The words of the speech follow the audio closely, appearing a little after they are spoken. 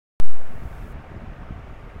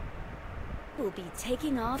will be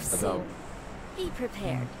taking off soon. Be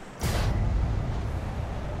prepared.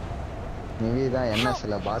 நீ தான்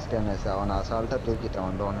NSல past NS அவன் அசால்ட்டா தூக்கிட்டான்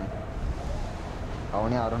வந்தோனே.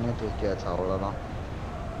 அவனே அருணே தூக்கியாச்சு அவ்வளவுதான்.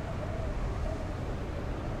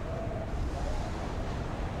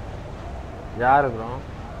 யாரு ப்ரோ?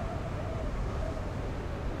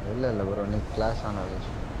 இல்ல ப்ரோ நீ கிளாஸ் ஆனது.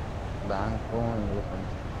 பேங்க்கும் இது பண்ணு.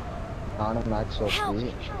 நானும் மேக்ஸ் ஓபி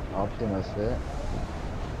ஆப்டிமஸ்.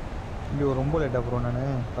 ஐயோ ரொம்ப லேட்டா ப்ரோ நானு.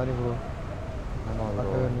 Sorry bro. ஆமா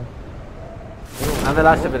ப்ரோ. அந்த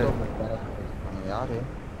லாஸ்ட் பேர் யாரு?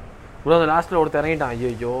 ப்ரோ அந்த லாஸ்ட்ல ஒருத்தன் இறங்கிட்டான்.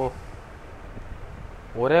 ஐயோ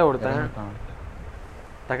ஒரே ஒருத்தன்.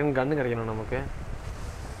 டக்குன்னு கன்னு கிடைக்கணும் நமக்கு.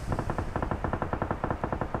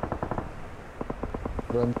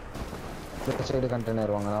 ப்ரோ இந்த சைடு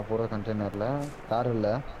கண்டெய்னர் வாங்க. நான் போற கண்டெய்னர்ல கார் இல்ல.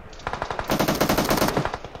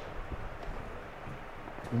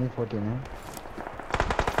 இனி 14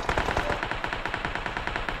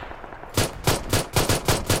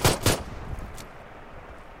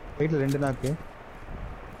 ரைட்ல ரெண்டு நாக்கு.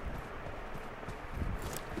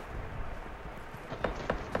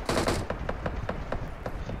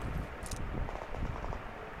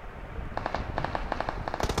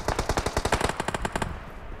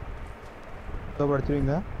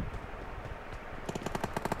 அடிச்சுவீங்க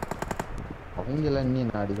அவங்கள நீ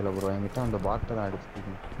நான் அடிக்கல ப்ரோ. என்கிட்ட அந்த பாட்டை தான்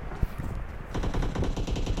அடிச்சிருக்கேன்.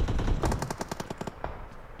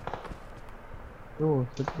 ஓ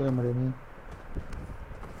செட் பண்ண முடியாது.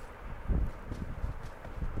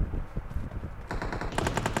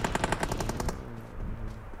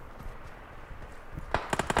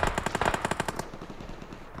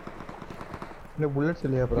 இல்ல புல்லட்ஸ்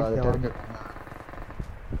இல்லையா ப்ரோ? அது இருக்கு.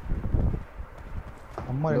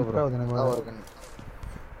 அம்மா ரெண்டாவது எனக்கு ஒரு கன்.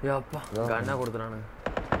 ஏ அப்பா கண்ணா கொடுத்துறானே.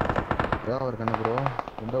 ஏதோ ஒரு கன் ப்ரோ.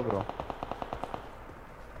 இந்த ப்ரோ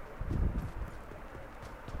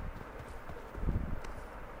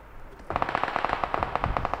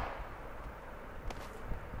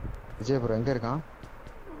விஜய் ப்ரோ எங்க இருக்கான்?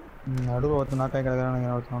 நடுவுல ஒருத்தன் நாக்காய் கிடக்குறான்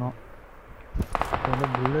நினைக்கிறேன். ஒருத்தனும் வந்து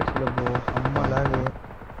புல்லட்ஸ் இல்லை ப்ரோ. அம்மா லேகு.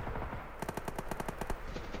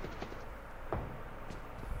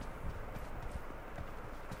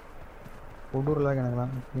 கொடூர் லேக்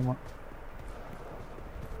எனக்குலாம் முக்கியமா.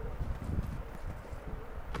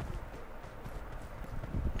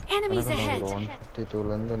 Enemies ahead. 152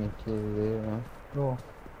 ல இருந்து நிக்குது. ஓ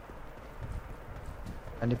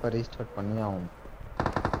கண்டிப்பா ரீஸ்டார்ட் பண்ணி ஆகும்.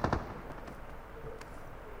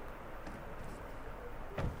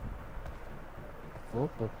 ஓ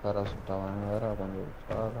பாராசூட் அவன் வேற கொஞ்சம்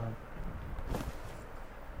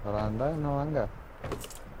வராண்டா என்ன வாங்க.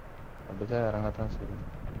 அப்படிதான் இறங்கத்தான் சரி.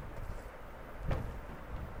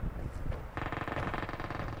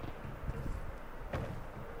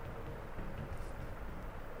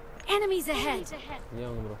 Enemies ahead.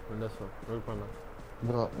 ஏன் ப்ரோ விண்டோஸ் ரோல் பண்ணா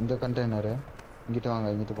ப்ரோ இந்த கண்டெய்னர் இங்கிட்ட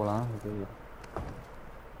வாங்க. இங்கிட்டு போலாம்.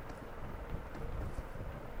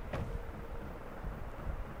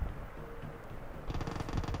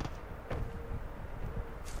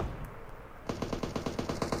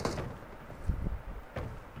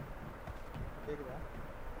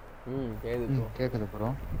 கேக்குது ப்ரோ.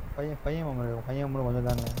 பையன் கொஞ்சம்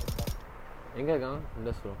தானே. எங்க இருக்கான்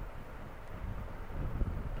விண்டோஸ் ப்ரோ?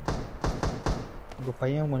 உங்க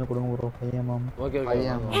பையன் கொஞ்சம் கொடுங்க ப்ரோ. பையன் மாம். Okay okay.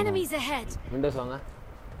 Enemies ahead. Windows வாங்க.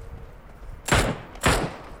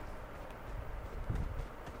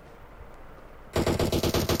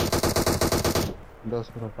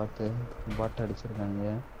 விண்டோஸ் ப்ரோ பார்த்து பாட்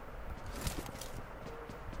அடிச்சிருக்காங்க.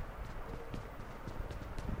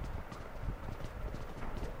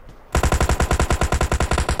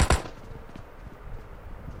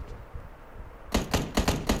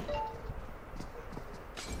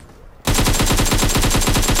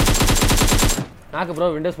 நாக்கு bro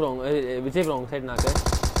Windows bro Vijay bro உங்க சைடு நாக்கு.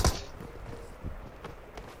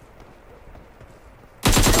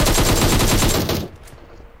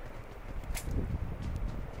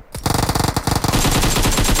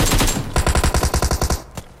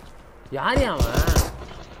 யாரு அவன்?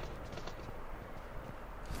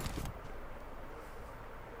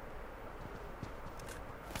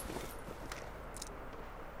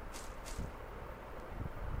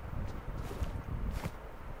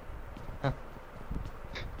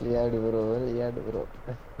 லியாடு ப்ரோ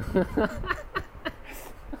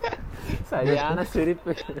சரியான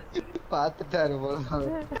சிரிப்பு. பாத்துட்டாரு போல.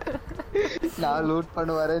 நான் லூட்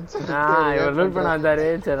பண்ண வரேன்னு சொல்லி இவர் லூட் பண்ண வந்தாரு.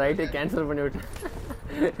 சரி ரைட்டை கேன்சல் பண்ணி விட்டு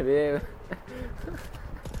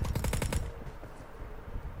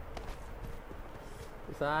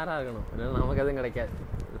சாரா இருக்கணும். இல்லைன்னா நமக்கு எதுவும் கிடைக்காது.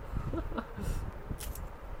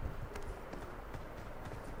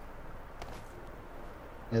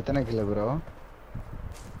 எத்தனை கிலோ ப்ரோ?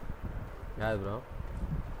 யார் ப்ரோ?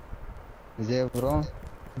 Vijay bro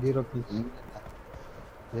 0 kills.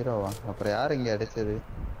 0வா? அப்புறம் யார் இங்க அடிச்சது?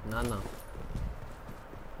 நான் தான்.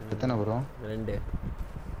 எத்தனை ப்ரோ? 2.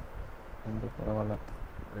 2 பரவாயில்ல.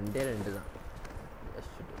 2 தான்.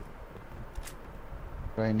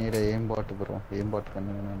 Bro I need a aimbot bro. aimbot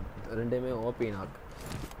பண்ணுங்க நான். ரெண்டுமே ஓபி நாக்.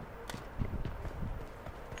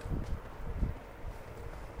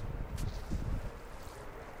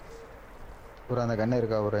 ப்ரோ அந்த கன்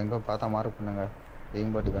இருக்கா ப்ரோ? எங்க பார்த்தா மார்க் பண்ணுங்க.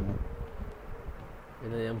 aimbot கன்.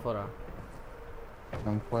 இது M4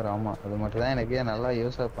 M4 ஆமா. அது மட்டும் தான் எனக்கு நல்லா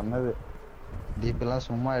யூஸ் பண்ணது. டிபிலாம்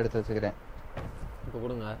சும்மா எடுத்து வச்சுக்கிறேன். இப்போ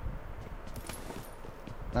கொடுங்க.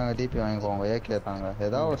 நாங்கள் டிபி வாங்கிக்குவோங்க. ஏகே தாங்க.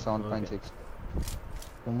 ஏதாவது ஒரு 7.6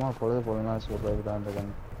 சும்மா பொழுதுனா சொல்றது தான் அந்த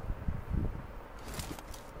கன்.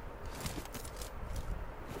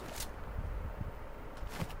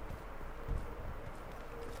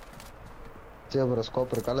 சரி ப்ரோ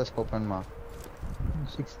ஸ்கோப் இருக்கா இல்லை ஸ்கோப் வேணுமா?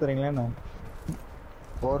 6 தரீங்களா என்ன?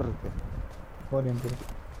 4 இருக்கு. 4 MP.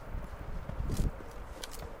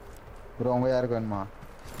 ப்ரோ உங்க யாருக்கு வேணுமா?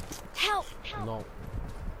 Help! நோ.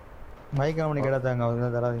 மைக் பண்ணி கேட்டாங்க அவங்க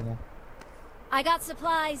தராதீங்க. I got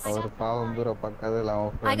supplies. அவர் பாவம் ப்ரோ பக்கத்துல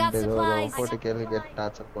அவன் I got ஃப்ரெண்ட் ஏதோ supplies. போட்டு கேள்வி கேட்டு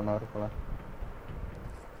டார்ச்சர் பண்ணுவார் போல.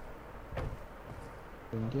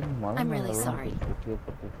 I'm really sorry.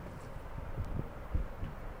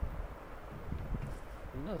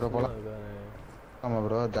 ப்ரோ போலாம். ஆமா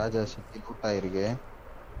ப்ரோ ஜாஜா சிட்டி லூட் ஆயிருக்கு.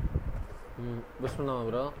 Push பண்ணாமா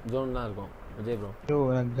bro? ஜோன்லாம் இருக்கும். விஜய் ப்ரோ. ப்ரோ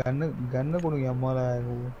கன்னு கொடுங்க அம்மால.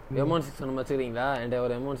 M16 நம்ம வச்சுக்கிறீங்களா? என்கிட்ட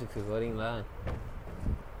ஒரு M16 வரீங்களா?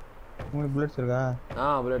 உங்களுக்கு புல்லட்ஸ் இருக்கா?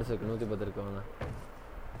 புல்லட்ஸ் இருக்கு. 110 இருக்கு வாங்க.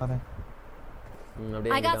 வரேன்.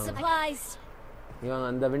 அப்படியே I got supplies. இவங்க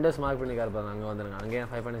அந்த விண்டோஸ் மார்க் பண்ணி கார் பாருங்க. அங்கே வந்துருங்க. அங்கேயே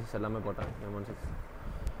 5.6 எல்லாமே போட்டாங்க. M16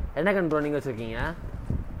 என்ன கன் ப்ரோ நீங்கள் வச்சுருக்கீங்க?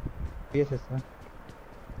 PSS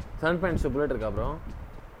 7.2 புல்லட் இருக்கா ப்ரோ?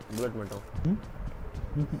 புல்லட் மட்டும்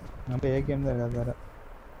நம்ம ஏகேம் தான் இருக்கா வேற.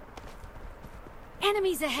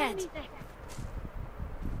 Enemies ahead.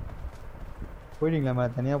 போயிட்டீங்களா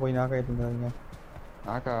மேலே தனியாக போய் நாக்க ஆகிட்டுங்க?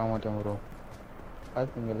 நாக்க ஆக மாட்டேன் ப்ரோ.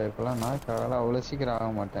 பார்த்துங்களா இப்போலாம் நாக்க ஆகலாம் அவ்வளோ சீக்கிரம்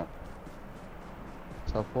ஆக மாட்டேன்.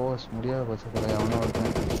 சப்போஸ் முடியாத பட்சத்தில் எவனோ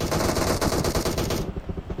ஒருத்தன்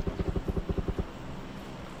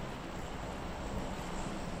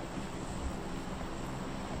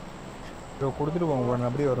ப்ரோ கொடுத்துட்டு போங்க ப்ரோ. நான்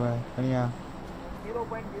அப்படியே வருவேன் தனியாக.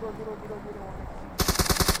 0.00001.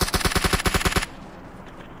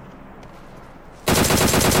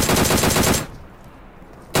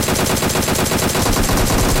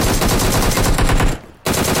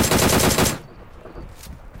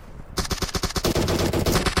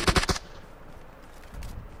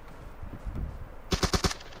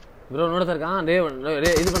 ப்ரோ இன்னொருத்தர் இருக்கான்.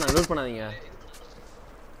 இது பண்ண லூட் பண்ணாதீங்க.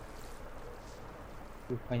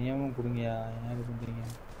 பையனும் கொடுங்கயா. எனக்கு பண்ணுறீங்க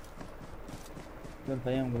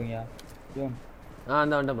பையன் கொடுங்கயா.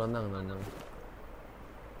 அந்த வந்துட்டேன் ப்ரோ. வந்தாங்க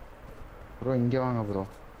ப்ரோ இங்கே வாங்க ப்ரோ.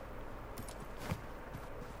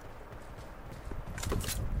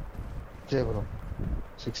 சரி ப்ரோ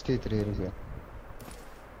 63 இருக்கு.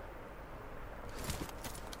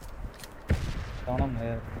 கவனம்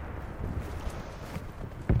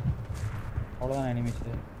அவ்வளோதான் எனிமிஸ்.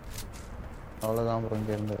 அவ்வளோதான் ப்ரோ.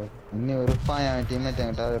 இங்கே இருந்து இன்னும் இருப்பான் என் டீம்மேட்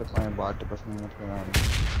என்கிட்ட இருப்பான். என் பாட்டு பசங்க மட்டும் தான்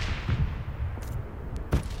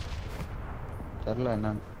தெரில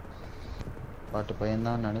என்னன்னு. பாட்டு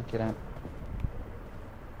பையன்தான் நினைக்கிறேன்.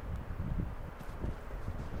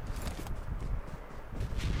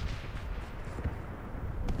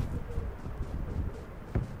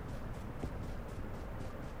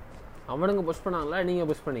 அவனுங்க புஷ் பண்ணாங்களா நீங்கள்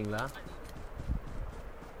புஷ் பண்ணீங்களா?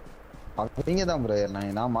 அவங்க தான் ப்ரோ.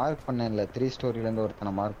 நான் மார்க் பண்ணேன்ல 3 ஸ்டோரியிலேருந்து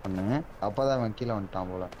ஒருத்தனை மார்க் பண்ணேன். அப்போ தான் அவன் கீழே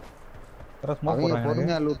வந்துட்டான் போல. அவங்க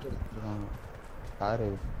பொறுமையாக லூட் எடுத்துருக்காங்க. யாரு?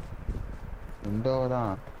 விண்டோ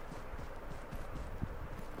தான்.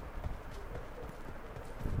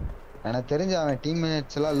 எனக்கு தெரிஞ்ச அவன்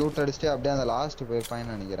டீம்மேட்ஸ் எல்லாம் லூட் அடிச்சுட்டு அப்படியே அந்த லாஸ்ட்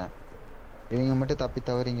போயிருப்பான்னு நினைக்கிறேன். இவங்க மட்டும் தப்பி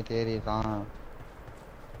தவறி இங்கே தேறிட்டான்.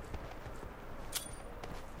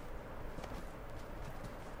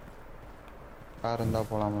 கார் இருந்தா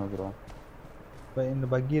போலாமா ப்ரோ? இந்த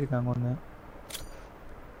பக்கி இருக்காங்க ஒன்று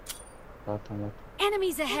பார்த்தோம்.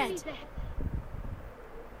 Enemies ahead.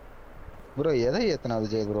 ப்ரோ எதை ஏத்தனா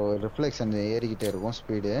விஜய் ப்ரோ? ரிஃப்ளெக்ஷன் ஏறிக்கிட்டே இருக்கும்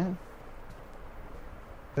ஸ்பீடு.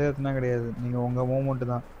 ஏத்தனா கிடையாது. நீங்கள் உங்கள் மூமெண்ட்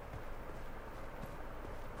தான்.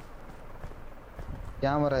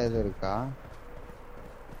 கேமரா எது இருக்கா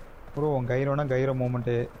ப்ரோ? உங்கள் கைரோனா Cairo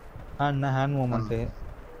moment. Hand moment.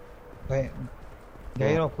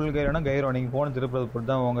 Cairo full கைரோனா Cairo. நீங்கள் ஃபோனை திருப்பது பொறுத்து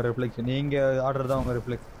தான் உங்கள் ரிஃப்ளெக்ஷன். நீங்கள் ஆர்டர் தான் உங்கள்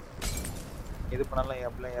ரிஃப்ளெக்ஷன். இது பண்ணலாம்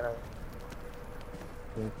அப்படிலாம் ஏறாது.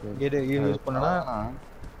 ஓகே இது யூஸ் பண்ணனா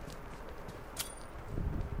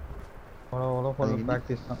அவ்வளோ ஃபுல்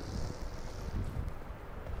ப்ராக்டிஸ் தான்.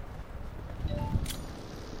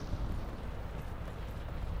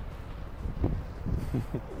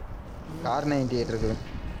 கார் 98 இருக்கு.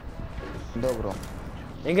 இந்தோ ப்ரோ.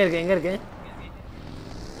 எங்க இருக்கு?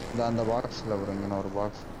 அந்த பாக்ஸ்ல ப்ரோ, இங்க ஒரு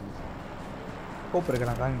பாக்ஸ். ஸ்கோப் இருக்கு,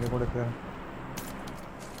 நான் காங்க கூட இருக்கு.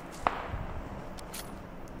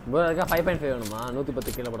 ப்ரோ அதுக்கு 5.5 வேணுமா?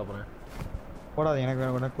 110 கீழ போட போறேன். போடாத, எனக்கு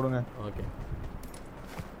வேணும் கொடுங்க. ஓகே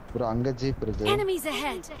ப்ரோ அங்க ஜீப் இருக்கு. Enemies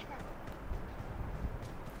ahead.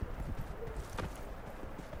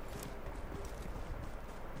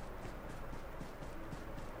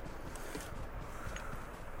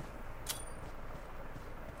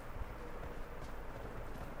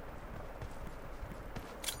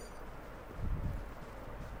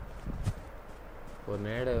 ஒரு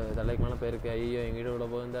நேடு தலைக்கு மேலே போயிருக்கு. ஐயோ எங்கிட்ட விட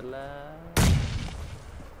போகுதுன்னு தெரில.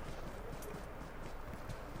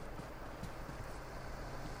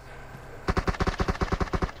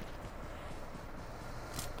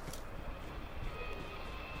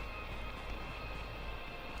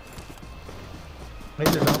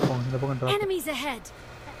 Enemies ahead.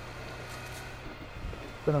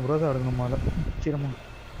 இப்போ நான் ப்ரோஸா எடுக்கணும் மாலை சீரமா.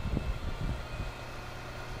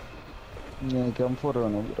 எனக்கு M4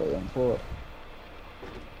 வேணும் ப்ரோ. M4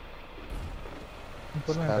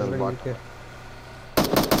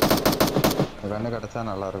 கண்ணு கிடச்சா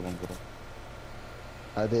நல்லா இருக்கும் ப்ரோ.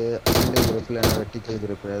 அது குரூப்ல வெட்டிக்கல்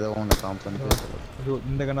குரூப் ஏதோ ஒன்று காம் பண்ணிட்டு.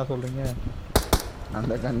 இந்த கண்ணா சொல்றீங்க?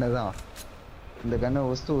 அந்த கண்ணு தான். இந்த கண்ணு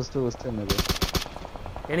உஸ்து என்னது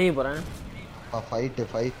என்னைக்கு போகிறேன்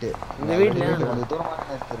ஃபைட்டு இந்த வீட்டில் கொஞ்சம்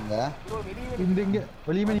தூரமாக எடுத்துருங்க. இங்கே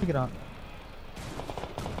வெளியுமே நிற்கிறான்.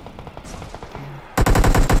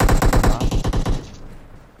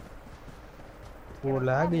 ஓ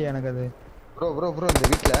லாக் எனக்கு அது. ப்ரோ இந்த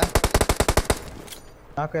வீட்ல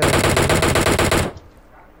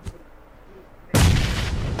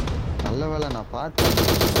நல்ல வேலை நான் பார்த்தேன்.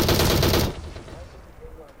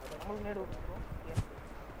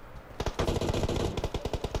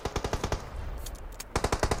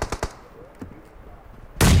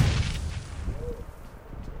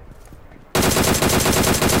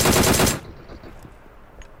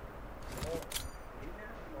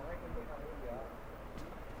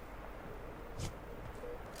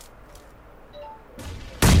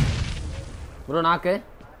 ப்ரோ நாக்கு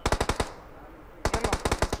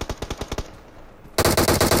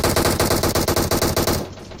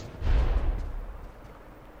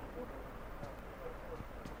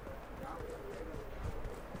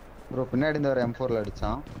ப்ரோ பின்னாடி இந்த ஒரு M4ல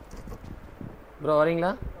அடிச்சான். ப்ரோ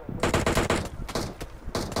வரீங்களா?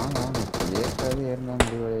 வாங்க ஏறினா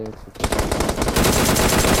முடிவு.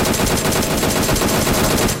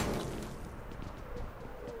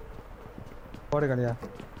 போடு கடையா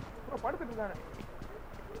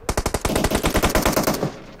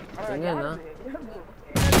எங்க இருந்தா?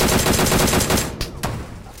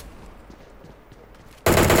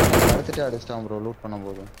 அடுத்துட்டு அடிச்சிட்டான் ப்ரோ லூட்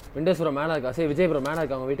பண்ணும்போது. விண்டோஸ் ப்ரோ மேலே இருக்கா? சரி விஜய் ப்ரோ மேலே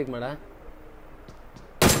இருக்கா அவங்க வீட்டுக்கு மேலே.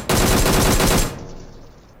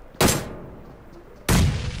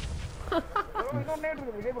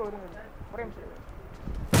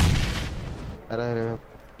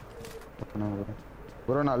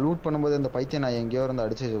 ப்ரோ நான் லூட் பண்ணும்போது இந்த பைத்தியம் நான் எங்கேயோ இருந்து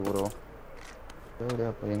அடிச்சது ப்ரோ.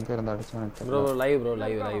 அப்போ எங்க இருந்து அடிச்சானு ப்ரோ லைவ் ப்ரோ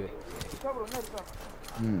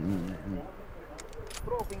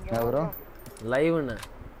லைவ்னு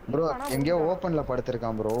ப்ரோ எங்கேயோ ஓப்பன்ல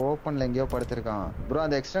படுத்திருக்கான் ப்ரோ. ஓப்பன்ல எங்கேயோ படுத்திருக்கான் ப்ரோ.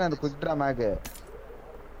 அந்த எக்ஸ்ட்ரா அந்த குவிக் ட்ரா மேக்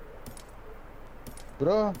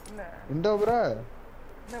ப்ரோ. இந்தோ ப்ரோ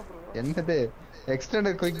என்னது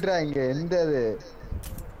எக்ஸ்டெண்டட் குவிக் ட்ரா இங்க எந்த அது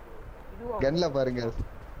கன்ல பாருங்க.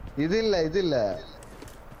 இது இல்ல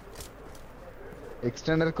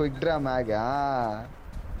extended quick draw make.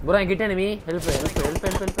 Bro என்கிட்ட எனிமி ஹெல்ப்.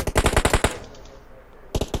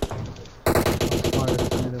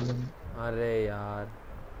 அரே யார்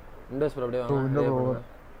விண்டோஸ் ப்ரோ அப்படியே வாங்க.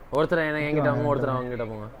 ஒருத்தர் என்கிட்ட அவங்க ஒருத்தர் அவங்ககிட்ட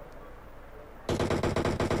போங்க.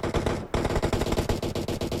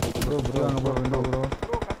 ப்ரோ வாங்க ப்ரோ விண்டோ ப்ரோ.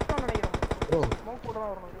 கஷ்டம் நினைக்கிறேன் ப்ரோ ஸ்மோக் போட தான்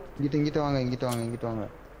வரணும். இங்கிட்டு வாங்க.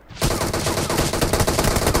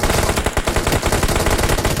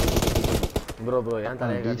 ப்ரோ ஏன்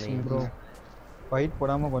தலையை காட்டுறீங்க ப்ரோ? ஃபைட்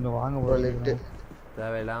போடாம கொஞ்சம் வாங்க ப்ரோ. லெஃப்ட்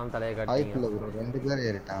தேவையில்லாம தலையை ஹைப்ல காட்டுறீங்க ப்ரோ. ரெண்டு பேர்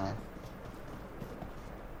ஏறிட்டாங்க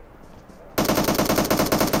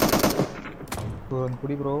ப்ரோ.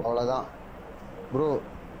 குடி ப்ரோ. அவ்வளவுதான் ப்ரோ.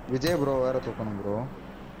 விஜய் ப்ரோ வேற தூக்கணும் ப்ரோ.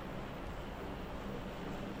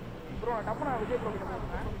 ப்ரோ நான் டப்புனா விஜய் ப்ரோ கிட்ட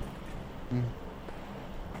போறேன்.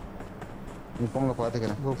 நீ போங்க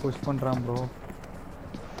பாத்துக்கிறேன். ப்ரோ புஷ் பண்றான் ப்ரோ.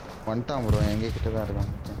 வந்துட்டான் ப்ரோ எங்க கிட்ட தான்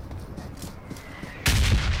இருக்கான்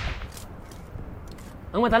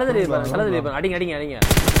அங்க தலை பாருங்க அடிங்க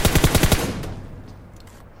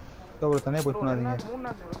ஒரு தனியா புஷ் பண்ணாதீங்க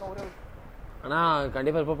அண்ணா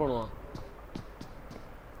கண்டிப்பா ரிப்போர்ட் பண்ணுவான்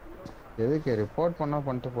எதுக்கு ரிப்போர்ட் பண்ணா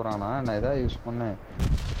பண்ணிட்டு போறானா நான் ஏதாவது யூஸ் பண்ணேன்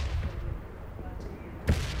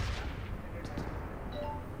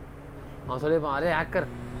அவன் சொல்லிருப்பான் அரே ஹேக்கர்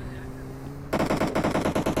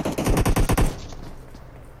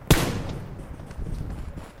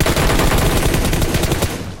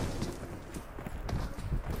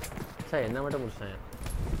சார் என்ன மட்டும் முடிச்சிட்டேன்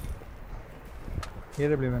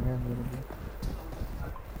ஏடபிள்யூ வாங்க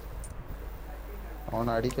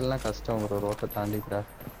அவனை அடிக்கலாம் கஷ்டம் ப்ரோ ரோட்டை தாண்டிக்கிறா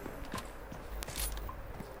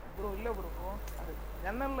ப்ரோ இல்ல ப்ரோ அது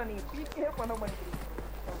ஜன்னல்ல நீங்க பீக்கே பண்ண மாட்டீங்க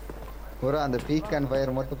ப்ரோ அந்த பீக் அண்ட்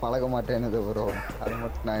ஃபயர் மட்டும் பழக மாட்டேன்னு ப்ரோ அது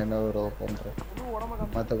மட்டும் நான் என்ன ப்ரோ பண்றேன்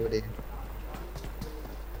மற்றபடி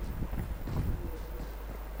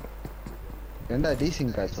ரெண்டா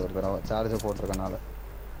டீசிங் காசு ஒரு தடவை சார்ஜ் போட்டிருக்கனால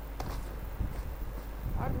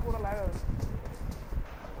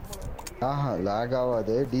லாக்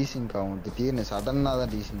ஆகாது டீசிங்க் ஆகும் திடீர்னு சடனாக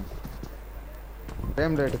தான் teasing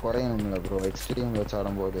frame rate குறையணும்ல bro extreme வச்சு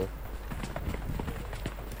ஆடும்போது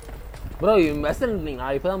ப்ரோ மெசேஜ்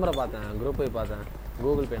நான் இப்போ தான் ப்ரோ பார்த்தேன் குரூப் போய் பார்த்தேன்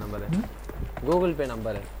Google Pay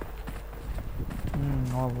number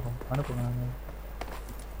no bro அனுப்புங்க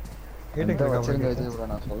வச்சிருங்க ப்ரோ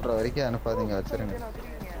நான் சொல்ற வரைக்கும் அனுப்பாதீங்க வச்சிருங்க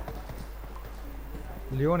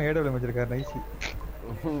லியோன் ஏடபிள்யூ வச்சிருக்காரு நைஸ்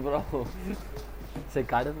ப்ரோ சரி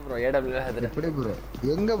கடுப்பு ப்ரோ ஏடபிள்யூ அது எப்படி ப்ரோ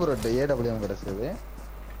எங்க ப்ரோ ஏடபிள்யூ கிடைச்சது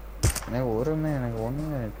எனக்கு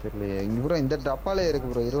ஒண்ணுமே தெரியலையே இங்க ப்ரோ இந்த டப்பாலே இருக்கு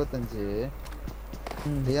ப்ரோ 25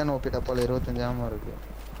 LEONOPI டப்பால 25 ஆமா இருக்கு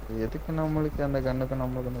எதுக்கு நம்மளுக்கு அந்த கண்ணுக்கு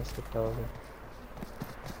நம்மளுக்கு செட் ஆகுது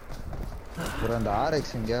ப்ரோ அந்த RX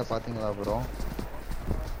இங்க பாத்தீங்களா ப்ரோ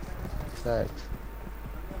சார்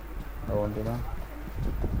ஒன்றுதான்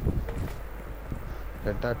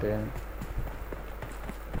red dot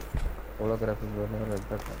holographic red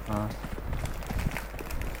dot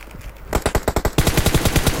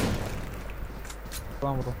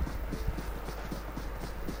bro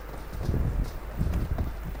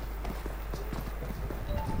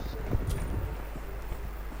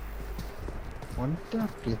ஒன்ட்டு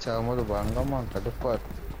கிளிச் ஆகும்போது பயங்கரமா கடுப்பா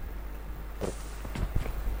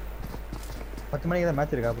 10 மணிக்கு தான்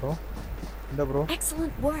மேட்ச் இருக்கா ப்ரோ இந்த ப்ரோ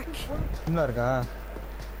Excellent work. இன்னும் இருக்கா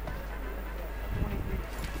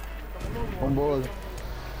 9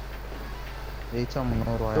 ஜெயிச்சா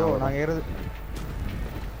 300 ப்ரோ ரூபாய் நாங்கள் ஏறது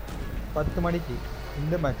 10 மணிக்கு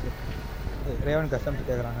இந்த மேட்ச் ரேவன் கஸ்டம்ஸ்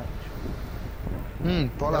கேட்குறாங்க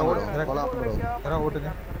போலாம் ப்ரோ யாராவது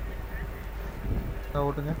ஓட்டுங்க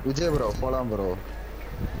விஜய் ப்ரோ போலாம் ப்ரோ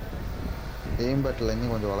கேம் பேட்டில்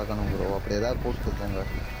இன்னும் கொஞ்சம் வளர்க்கணும் ப்ரோ அப்படி ஏதாவது கூப்பிட்டு போங்க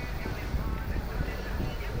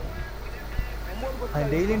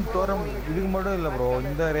டெய்லியும் தோறம் இதுக்கு மட்டும் இல்லை ப்ரோ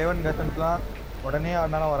இந்த ரேவன் கஸ்டம்ஸ்லாம் உடனே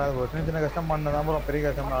ஆடினாலும் வராது ப்ரோ சின்ன கஷ்டம் பண்ணதான் ப்ரோ பெரிய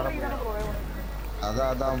கஷ்டம் ஆட முடியும்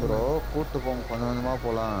அதான் ப்ரோ கூப்பிட்டு போங்க கொஞ்சம் கொஞ்சமாக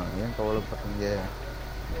போகலாம் ஏன் கவலைப்படுறீங்க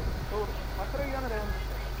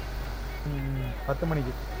 10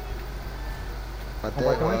 மணிக்கு 10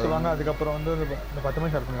 மணிக்கு சொல்லுவாங்க அதுக்கப்புறம் வந்து இந்த 10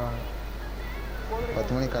 மணி ஸ்டார்ட் பண்ணுவாங்க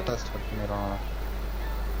 10 மணிக்கு கரெக்டாக ஸ்டார்ட் பண்ணிடுவாங்க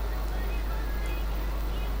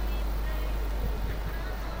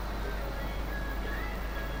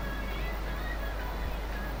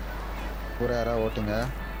பூரா யாராவது ஓட்டுங்க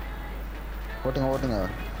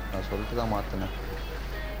நான் சொல்லிட்டு தான் மாற்றினேன்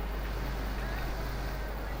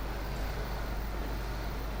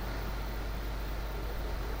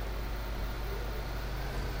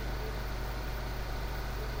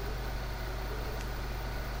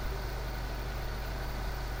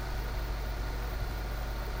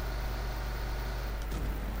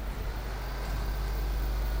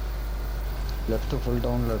லெஃப்ட் ஃபுல்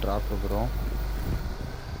டவுனில் ட்ராப் இருக்கிறோம்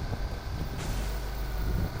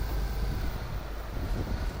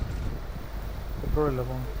பெட்ரோல் இல்லை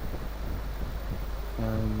போங்க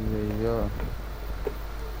ஐயோ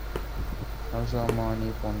ஆசாமா நீ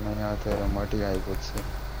பொண்ணையா தர மாட்டி ஆகிப்போச்சு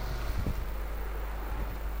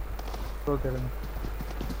பெட்ரோல் கேளுங்க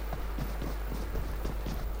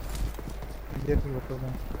இங்கே இருக்கு பெட்ரோல்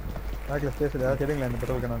தான் பேக்கில் ஸ்பேஸ் இல்லை ஏதாவது கேளுங்களா இந்த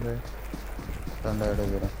பெட்ரோல் கேன் வந்து அந்த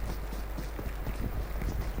எடுக்கிறேன்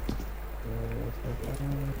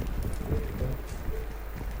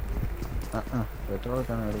பெட்ரோல்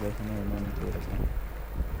கேன் எடுக்கணும் என்னன்னு கேட்குறேன்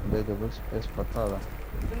பிரேக்கபிள் ஸ்பேஸ் பத்தாதான்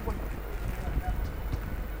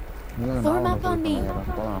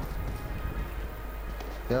போகலாம்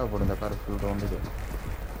தேவைப்படும் இந்த கார் ஃபுல் ரவுண்டுக்கு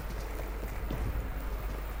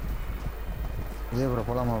இதே ப்ரோ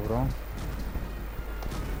போகலாமா ப்ரோ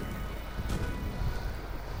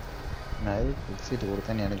நான் எக்ஸிட்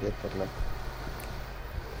கொடுத்தேன்னு எனக்கே தெரியல.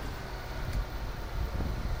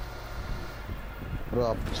 ப்ரோ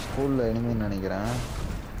அப்போ ஸ்கூலில் இனிமேல் நினைக்கிறேன்.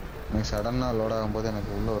 எனக்கு சடனாக லோட் ஆகும்போது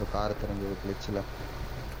எனக்கு உள்ள ஒரு கார் தெரிஞ்சது கிளிச்சில்.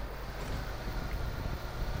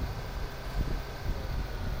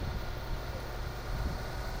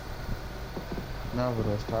 என்ன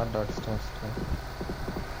ப்ரோ ஸ்டார்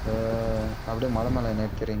அப்படியே மலை மேலே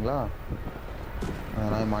நிறுத்துறீங்களா?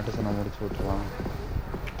 அதனால் மாட்டு சொன்ன முடிச்சு விட்டுருவான்.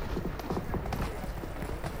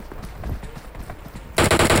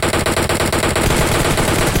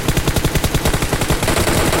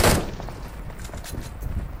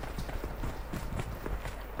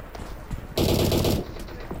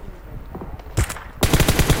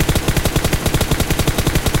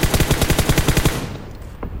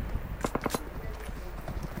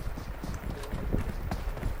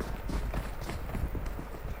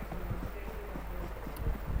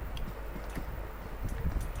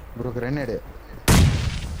 ப்ரோ கிரனேடு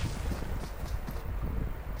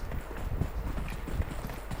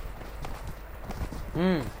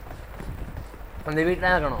அந்த வீட்டில்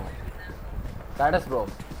தான் இருக்கணும் ஸ்டாட்டஸ் ப்ரோ.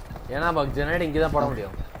 ஏன்னா பக் ஜெனரேட் இங்கே தான் போட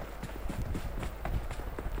முடியும்.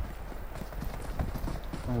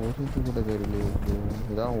 ஒரு இது கூட தெரியலையே.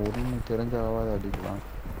 இதான் ஒரு தெரிஞ்சாவது அடிக்கலாம்.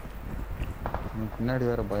 பின்னாடி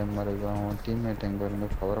வேற பயமா இருக்கு. அவன் டீம்மேட் எங்க இருந்து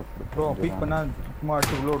கவரை ப்ரோ பீக் பண்ணா சும்மா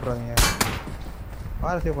அடிச்சு உள்ள விட்றாதீங்க.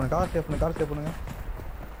 கார் சேவ் பண்ணுங்க.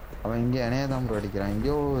 அவன் இங்கே என்னைய தான் ப்ரோ அடிக்கிறான்.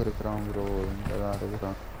 எங்கேயோ இருக்கிறான் ப்ரோ. இங்கே தான்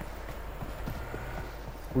இருக்கிறான்.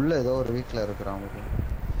 உள்ள ஏதோ ஒரு வீட்டில் இருக்கிறான் ப்ரோ.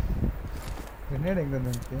 நேடு எங்கே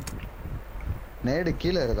இருந்துச்சு? நேடு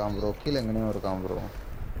கீழே இருக்கான் ப்ரோ. கீழே எங்கேயும் இருக்கான் ப்ரோ.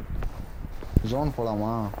 ஜோன்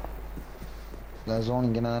போகலாமா? இல்லை ஜோன்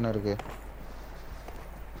இங்கே தானே இருக்கு.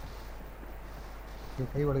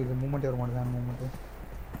 கை வலிக்குது. மூமெண்ட்டே வர மாட்டேங்குது. மூமெண்ட்டு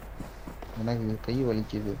எனக்கு கை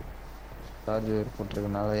வலிக்குது. சார்ஜர்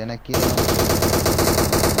போட்டிருக்கனால எனக்கு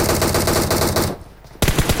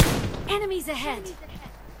Enemies ahead.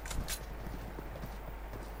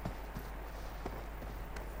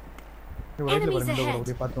 Enemies ahead.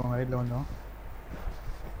 அப்படியே பார்த்துவாங்க. ரைட்ல வந்தோம்.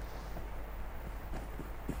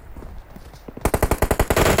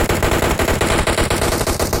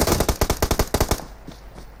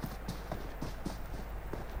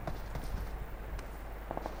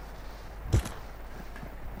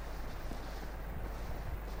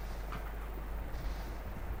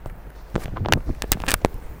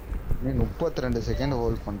 நீ 32 செகண்ட்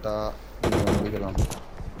ஹோல்ட் பண்ணிட்டா முடிக்கலாம்.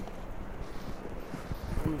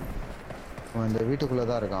 இந்த வீட்டுக்குள்ள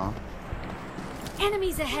தான் இருக்கான்.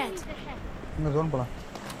 Enemies ahead. இங்க ஜோன் போலாம்.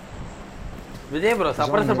 விஜய் ப்ரோ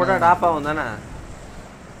சப்ரஸர் போட்டா டாப் ஆகும் தானே?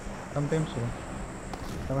 சம்டைம்ஸ்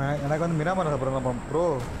எனக்கு வந்து மிராமர் சப்ரஸ் ப்ரோ.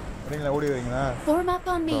 வரீங்களா? ஓடி வரீங்களா? Form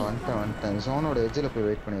up on me. வந்துட்டேன். ஜோனோட எட்ஜில் போய்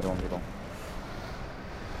வெயிட் பண்ணிடுவோம் ப்ரோ.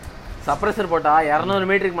 சப்ரஸர் போட்டா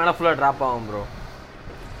 200 மீட்டருக்கு மேலே ஃபுல்லாக ட்ராப் ஆகும் ப்ரோ.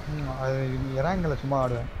 அது இறங்கல சும்மா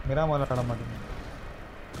ஆடுவேன். மிராமரில் ஆட மாட்டேங்க.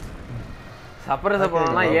 சப்ரஸர்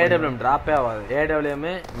போனோம்னா ஏடபிள்யூஎம் ட்ராப்பே ஆகாது. ஏடபிள்யூஎம்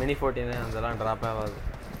மினி 14 அதெல்லாம் ட்ராப்பே ஆகாது.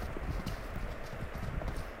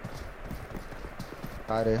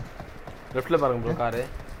 காரு லெஃப்ட்ல பாருங்க ப்ரோ. காரு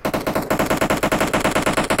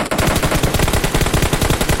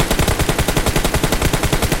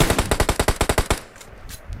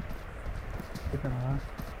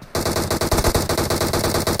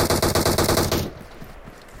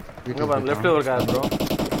இங்க பாருங்க. லெஃப்ட்ல ஒரு கார் ப்ரோ.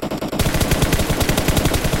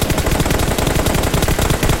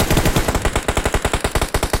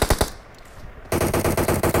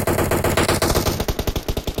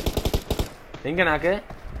 எங்க நாக்கு?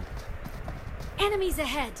 Enemies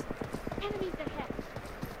ahead.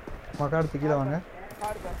 மகாடு கீழ வாங்க.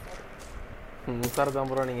 முக்கார் தான்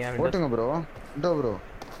ப்ரோ. நீங்க ஓட்டுங்க ப்ரோ. இதோ ப்ரோ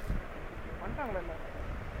வந்துட்டாங்களா? இல்ல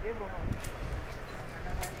ஏ ப்ரோ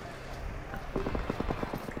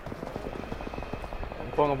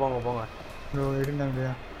போங்க போங்க போங்க ப்ரோ. எடுங்க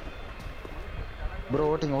ப்ரோ.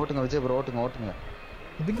 ஓட்டுங்க விஜய் ப்ரோ. ஓட்டுங்க.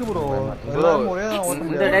 இதுக்கு ப்ரோ எல்லாரும் ஒரே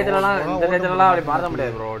இந்த டேட்லலாம் அப்படி பார்க்க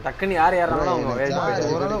முடியாது ப்ரோ. டக்குன்னு யார் யாராலும் அவங்க வெயிட்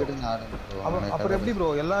பண்ணிட்டு அப்புறம் எப்படி ப்ரோ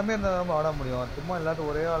எல்லாமே இருந்தா நம்ம ஆட முடியும். சும்மா எல்லாரும்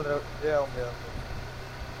ஒரே ஆள் இதே ஆக முடியாது.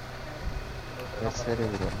 சரி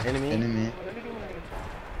ப்ரோ. எனிமி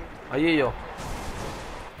ஐயோ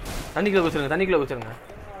தண்ணிக்குள்ள குச்சிருங்க.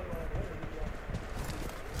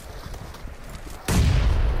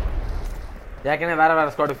 ஏற்கனவே வேற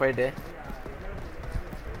ஸ்குவாட் ஃபைட்டு.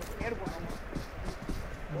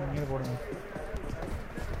 போடுங்க.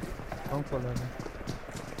 சவுண்ட் சொல்லுங்க.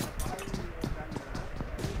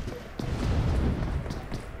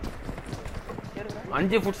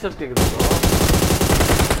 5 ஃபுட் ஸ்டெப் கேக்குது ப்ரோ.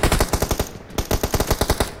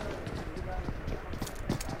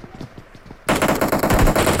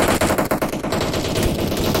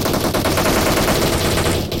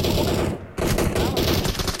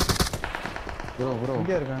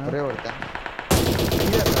 எங்க இருக்காங்க ஒரே ஒருத்தன்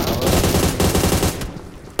எங்க இருக்காங்க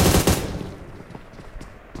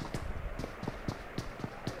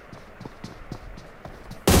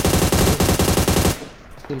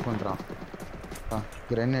ஃபீல் பண்றான்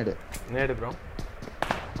கிரனேட் நேடு ப்ரோ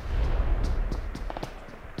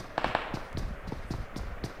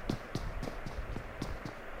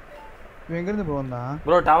எங்க இருந்து ப்ரோ வந்தான்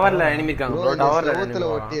ப்ரோ டவர்ல எனிமி இருக்காங்க ப்ரோ டவர்ல செவுத்துல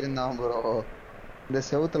ஒட்டி இருந்தான் ப்ரோ இந்த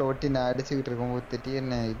செவுத்துல ஒட்டி நான் அடிச்சுக்கிட்டு இருக்கும்போது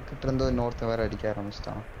திடீர்னு இதுகிட்ட இருந்து இன்னொருத்தன் வேற அடிக்க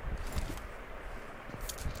ஆரம்பிச்சிட்டான்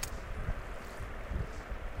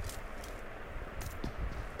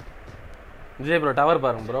விஜய் ப்ரோ டவர்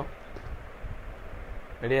பாருங்க ப்ரோ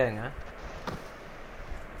ரெடியாங்க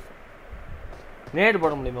நேடு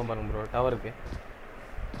போட முடியுமா பாருங்க ப்ரோ டவருக்கு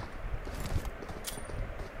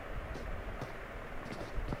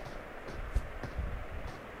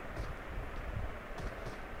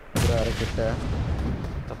கிட்ட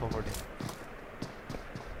தப்பா போட்டு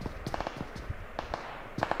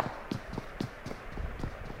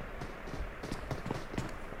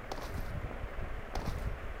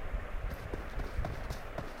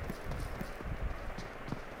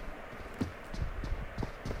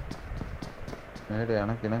நேடு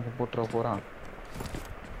எனக்கு போட்டுற போறான்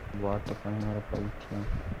வாட்ட பயங்கர பைத்தியம்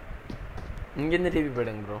இங்கேருந்து டிவி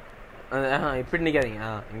போயிடுங்க ப்ரோ இப்படி நிற்காதீங்க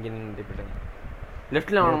இங்கேருந்து டிவி போயிடுங்க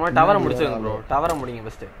லெஃப்ட்ல வாங்கணுமா டவரை முடிச்சிருங்க ப்ரோ டவரை முடிங்க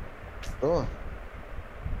ஃபர்ஸ்ட் ப்ரோ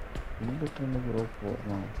இந்த ட்ரெண்ட் ப்ரோ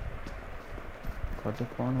போறோம்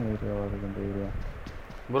கட்டுப்பான ஏரியா வருது இந்த ஏரியா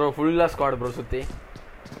ப்ரோ ஃபுல்லா ஸ்குவாட் ப்ரோ சுத்தி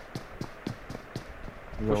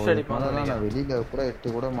புஷ் அடிப்பாங்க நான் வெளியில கூட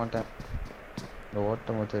எட்டு கூட மாட்டேன் இந்த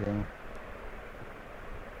ஓட்டமா தெரியும்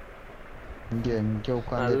இங்க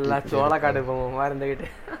உட்கார்ந்து நல்லா சோள காட்டு போவோம் மறந்துகிட்டு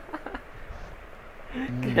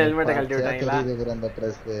ஹெல்மெட்டை கழட்டி விட்டாங்களா அந்த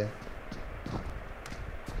ட்ரெஸ்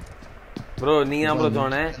ப்ரோ நீங்க ப்ரோ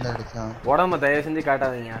சொன்னே உடம்ப தயவு செஞ்சு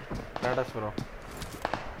காட்டாதீங்க டாடாஸ் ப்ரோ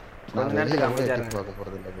கொஞ்ச நேரத்துக்கு அமைதியா இருங்க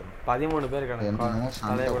 13 பேர்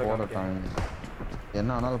இருக்காங்க என்ன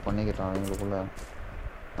ஆனாலும் பண்ணிக்கிட்டான் அவங்களுக்குள்ள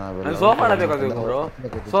சோஃபால போய் உட்காருங்க ப்ரோ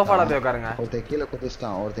சோஃபால போய் உட்காருங்க ஒருத்தன்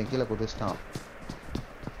கீழே குதிச்சிட்டான்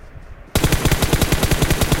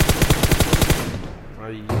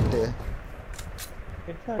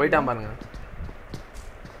போயிட்டான் பாருங்க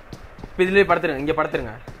இதுலயே படுத்துருங்க இங்க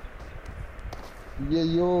படுத்துருங்க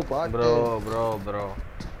ஐயோ பாட்டு ப்ரோ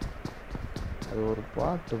அது ஒரு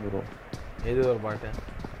பாட்டு ப்ரோ எது ஒரு பாட்டு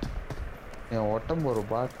என் உடம்பு ஒரு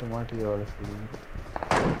பாட்டு மாட்டி வேலை செய்யுது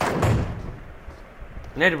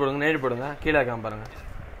நேடு போடுங்க கீழே இருக்காம பாருங்க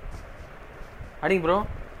அடிங்க ப்ரோ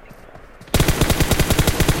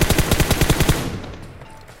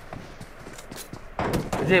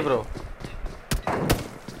விஜய் ப்ரோ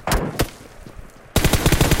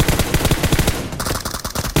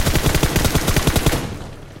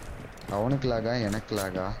அவனுக்கு லாகா எனக்கு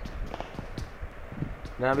லாகா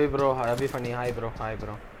நபி ப்ரோ அபி ஃபன்னி ஹாய்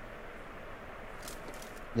ப்ரோ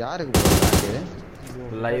யாருக்கு bro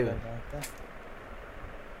live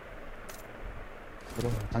bro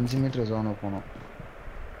 5 metre zone போணும்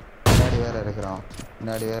முன்னாடி வேற இருக்கிறான்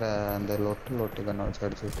முன்னாடி வேற அந்த லொட்டு கண்ணை வச்சு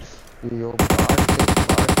அடிச்சு ஐயோ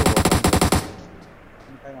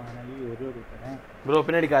ப்ரோ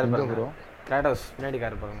பின்னாடி கார் பாருங்க ப்ரோ கிராட்டோஸ் பின்னாடி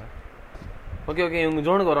கார் பாருங்க ஓகே இவங்க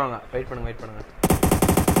ஜோனுக்கு வருவாங்க வெயிட் பண்ணுங்க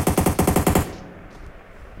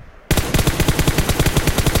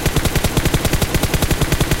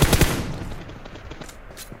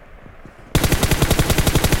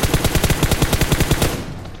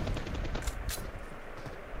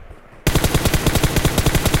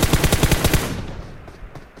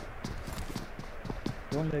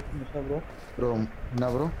ப்ரோ என்ன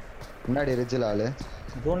ப்ரோ முன்னாடி ரிஜில் ஆளு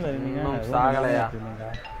ஜோன்ல இருந்தீங்க சாகலையா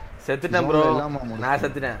செத்துட்டேன் ப்ரோ நான்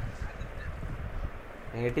செத்துட்டேன்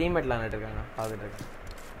எங்க டீம்மேட்ல ஆனிட்டு இருக்காங்க பாத்துட்டு இருக்கேன்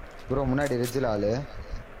ப்ரோ முன்னாடி ரிஜில் ஆளு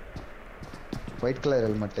ஒயிட் கலர்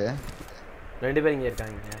ஹெல்மெட் 2 பேர் இங்க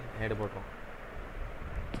இருக்காங்க ஹெட் போட்டோம்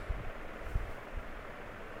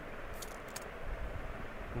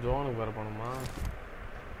ஜோனுக்கு வர போணுமா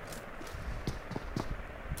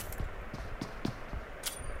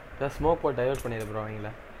ஸ்மோக் போட்டு டைவர்ட் பண்ணிடு ப்ரோ அவங்கள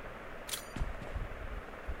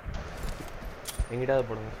எங்கிட்டாவது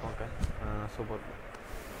போடுங்க ஸ்மோக்கை சூப்பர்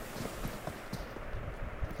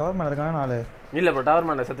டவர் மேல இருக்கானே நாலு இல்ல ப்ரோ டவர்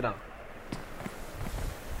மேல செத்துட்டான்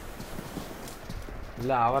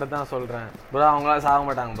இல்ல அவரை தான் சொல்றேன் ப்ரோ அவங்களால சாக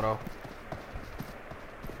மாட்டாங்க ப்ரோ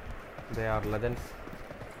they are legends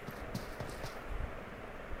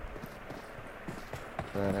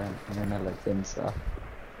வேற என்ன லெஜெண்ட்ஸா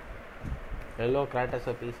hello Kratos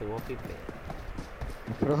a piece of OP play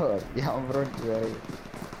bro yeah bro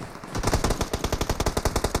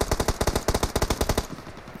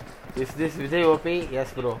Is this Vijay OP?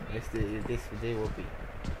 Yes bro. Yes, it is Vijay OP.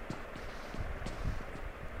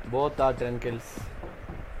 Both are 10 kills.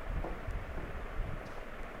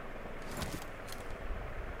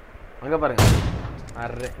 அங்க பாருங்க.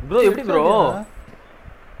 அரே bro எப்படி bro?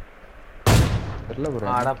 தெரியல bro.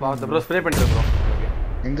 ஆடா பாத்து bro spray பண்ணிட்டு bro. Okay.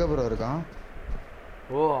 எங்க bro இருக்கான்?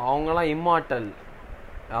 ஓ அவங்கலாம் இம்மார்ட்டல்.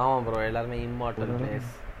 ஆமா bro எல்லாரும் இம்மார்ட்டல்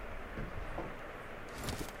பிளேயர்ஸ்.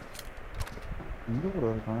 எங்க bro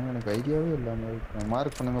இருக்கான்? எனக்கு ஐடியாவே இல்ல.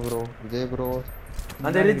 மார்க் பண்ணுங்க bro. விஜய் bro.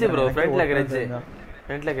 அந்த ரிட்ஜ் bro ஃப்ரண்ட்ல ரிட்ஜ்.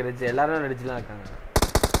 ஃப்ரண்ட்ல ரிட்ஜ் எல்லாரும் ரிட்ஜ்ல இருக்காங்க.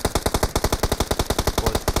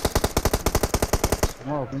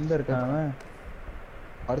 சும்மா பிந்த இருக்கான்.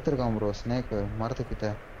 அடுத்து இருக்கான் bro ஸ்னேக் மரத்துக்கிட்ட.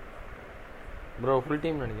 bro ஃபுல்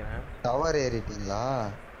டீம் நினைக்கிறேன். டவர் ஏறிட்டீங்களா?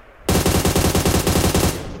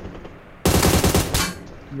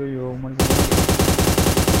 ஐயோ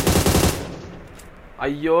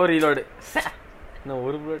ஐயோ ரீலோட். நான்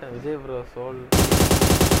ஒரு புல்லட் விஜய் bro சோல்.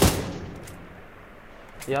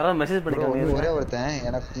 யாரோ மெசேஜ் பண்ணிருக்காங்க. ஒரே ஒருத்தன்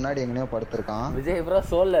எனக்கு முன்னாடி எங்கனோ படுத்துறான். விஜய் bro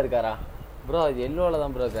சோல்ல இருக்காரா? bro அது எல்லோல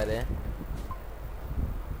தான் bro இருக்காரு.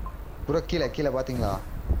 bro கீழ பாத்தீங்களா?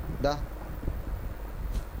 டா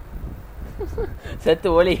செத்து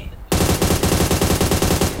ஓலி.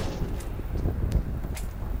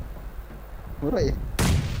 bro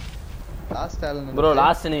lost all bro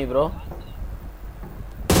last enemy bro.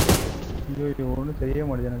 ஐயோ ஒண்ணும் செய்ய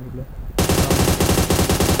மாட்டேங்குது எனக்கு.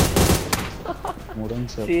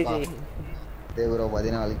 முடிஞ்சு டே bro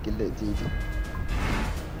 14 kill GG.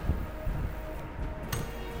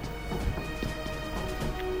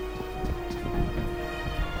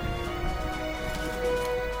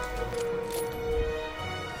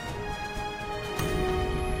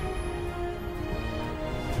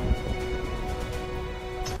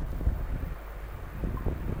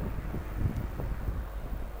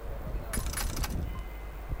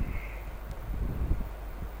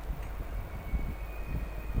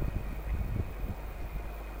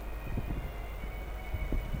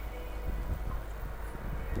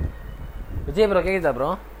 Vijay bro கேக்குதா ப்ரோ?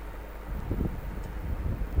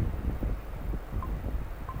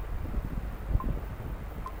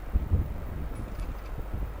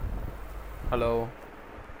 Hello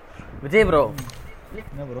Vijay bro.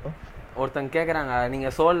 என்ன ப்ரோ? ஒருத்தங்க கேக்குறாங்க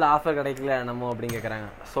நீங்க சோல்ல ஆஃபர் கிடைக்கல நம்ம அப்படின்னு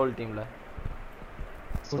கேக்குறாங்க. சோல் டீம்ல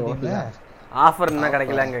ஆஃபர் என்ன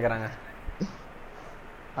கிடைக்கலன்னு கேக்குறாங்க.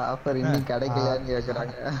 ஆஃபர் இன்னும் கிடைக்கலன்னு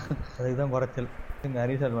கேக்குறாங்க. அதுக்கு தான் குறைச்சல். நீங்க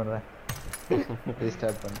ரீஸ்டார்ட் பண்றேன்.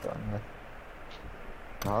 ரீஸ்டார்ட் பண்ணிட்டாங்க.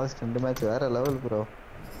 லாஸ்ட் 2 மேட்ச் வேற லெவல் ப்ரோ.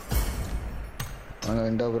 வாங்க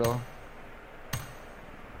விண்டோ ப்ரோ.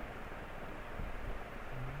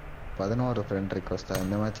 11 ஃப்ரெண்ட் ரிக்வெஸ்டா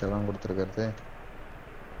இந்த மேட்ச் எல்லாம் கொடுத்துருக்கிறது.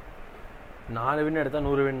 4 வின் எடுத்தா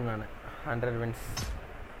 100 வின் நானு. 100 வின்ஸ்.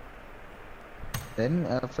 10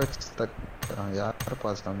 எஃபெக்ட்ஸ் தக் யார்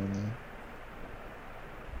பாஸ் பண்ணீங்க?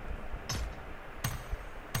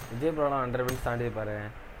 விஜய் ப்ரோலாம் 100 வின்ஸ் தாண்டி பாரு.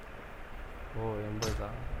 ஓ 80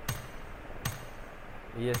 தான்.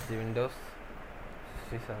 ESC Windows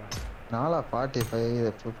 67. நாளா 45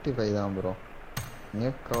 55 தான் ப்ரோ. நீ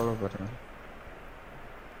கவலைப்படுறீங்க.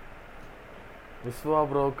 விஸ்வா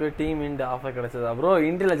ப்ரோக்கு டீம் இண்ட் ஆஃபர் கிடைச்சதா ப்ரோ?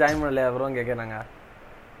 இன்ட்ரில ஜாயின் பண்ணலையா ப்ரோன்னு கேக்குறாங்க.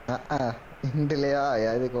 இன்ட்ரிலையா?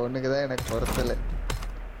 அதுக்கு ஒண்ணுக்கு தான் எனக்கு பொறுத்தல.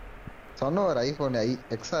 சொன்ன ஒரு ஐபோன்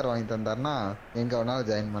XR வாங்கி தந்தாருன்னா எங்க வேணாலும்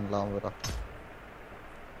ஜாயின் பண்ணலாம் ப்ரோ.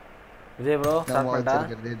 விஜய் ப்ரோ ஸ்டார்ட் பண்ணிட்டா?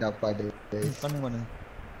 பண்ணுங்க.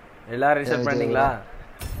 எல்லாரும் ரீசெட் பண்ணீங்களா?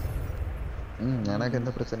 எனக்கு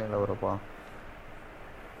எந்த பிரச்சனையும் இல்லை ப்ரோப்பா.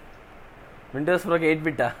 Windows ப்ரோக்கு 8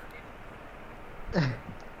 Pitta?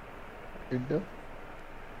 Window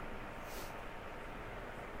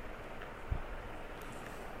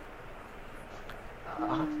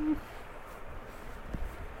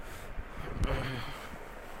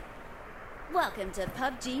Welcome to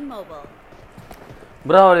PUBG Mobile.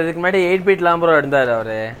 Bro அவர் இதுக்கு முன்னாடி 8 பிட்லாம் ப்ரோ இருந்தாரு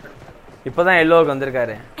அவரு. இப்போதான் எல்லோவுக்கு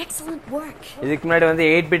வந்திருக்காரு. Excellent work. இதுக்கு முன்னாடி வந்து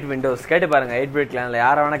 8 பிட் விண்டோஸ் கேட்டு பாருங்க. 8 பிட் கிளான்ல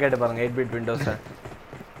யார வேணா கேட்டு பாருங்க 8 bit Windows.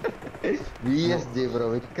 விஎஸ்ஜி bro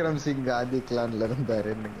Vikram Singh ஆதி கிளான்ல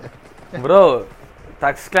இருந்தாருங்க ப்ரோ.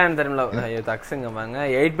 தக்ஸ் கிளான் தெரியும்ல? ஐயோ தக்ஸ்ங்க பாங்க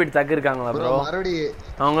 8 பிட் தக் இருக்காங்களா ப்ரோ? மறுபடியும்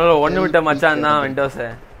அவங்கள ஒண்ணு விட்ட மச்சான் தான் விண்டோஸ்.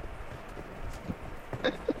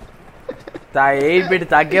 8 பிட்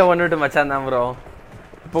தக்கே ஒண்ணு விட்டு மச்சான் தான் ப்ரோ.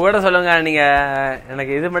 இப்போ கூட சொல்லுங்க நீங்க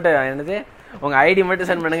எனக்கு இது மட்டும் என்னது உங்க ஐடி மட்டும்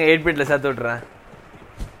சென்ட் பண்ணுங்க 8 பிட்ல சேர்த்து விட்டுறேன்.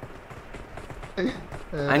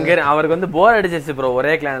 அங்க அவருக்கு வந்து போர் அடிச்சிச்சு ப்ரோ.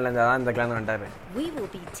 ஒரே கிளான்ல இருந்தா தான் இந்த கிளான் வந்துட்டாரு. We will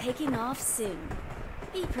be taking off soon.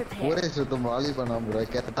 Be prepared. ஒரே சுத்தம் வாலி பண்ணா ப்ரோ.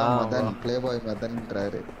 கேட்டா மதன் ப்ளே பாய்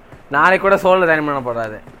மதன்ன்றாரு. நாளைக்கு கூட சோல்ல ஜாயின் பண்ண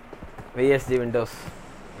போறாரு. VSG விண்டோஸ்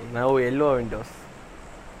நவ yellow Windows.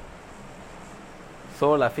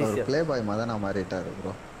 Soul official play boy மதனா மாறிட்டாரு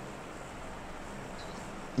bro.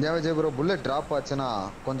 Vijay bro bullet drop ஆச்சுன்னா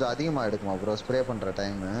கொஞ்சம் அதிகமா எடுக்குமா ப்ரோ ஸ்ப்ரே பண்ற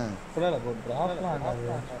டைம்? புரியல ப்ரோ. டிராப்லாம் ஆகாது.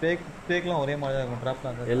 ஸ்பேக்லாம் ஒரே மாதிரி தான் இருக்கும்.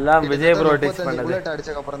 டிராப்லாம் ஆகாது. எல்லாம் விஜய் ப்ரோ டச் பண்ணது. புல்லட்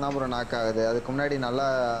அடிச்சதுக்கு அப்புறம் தான் ப்ரோ நாக் ஆகுது. அதுக்கு முன்னாடி நல்லா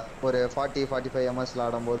ஒரு 40-45 ms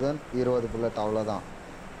ஆடும்போது 20 புல்லட் அவ்வளவுதான்.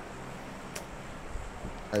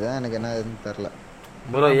 அதான் எனக்கு என்ன ஏதுன்னு தெரியல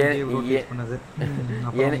ப்ரோ.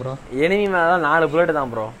 எனிமி மேல 4 புல்லட்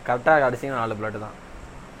தான் ப்ரோ. கரெக்டா அடிச்சீங்க 4 புல்லட் தான்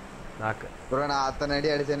நாக் ப்ரோ. நான் அத்தனை அடி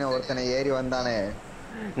அடிச்சேனே ஒருத்தனை ஏறி வந்தானே.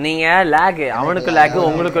 நீங்க லாக் அவனுக்கு லாக்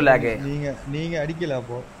உங்களுக்கு லாக். நீங்க அடிக்கல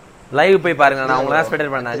அப்போ லைவ் போய் பாருங்க. நான் உங்கள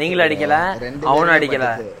ஸ்பெக்டேட் பண்ணேன். நீங்களும் அடிக்கல அவனும் அடிக்கல.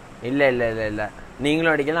 இல்ல இல்ல இல்ல இல்ல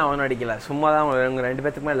நீங்களும் அடிக்கல அவனும் அடிக்கல. சும்மா தான் உங்க ரெண்டு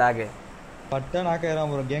பேத்துக்குமே லாக். பட்டா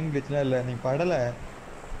நாக்காயிரம் ப்ரோ. கேங் கிளிச்லாம் இல்ல. நீ படல.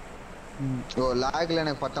 ஓ லாக்ல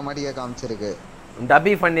எனக்கு பட்ட மாட்டியே காமிச்சிருக்கு.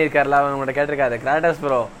 டபி பண்ணிருக்காருல அவங்கள்ட்ட கேட்டிருக்காரு. கிராட்டஸ்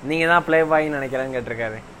ப்ரோ நீங்க தான் ப்ளே பாய்னு நினைக்கிறேன்னு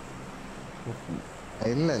கேட்டிருக்காரு.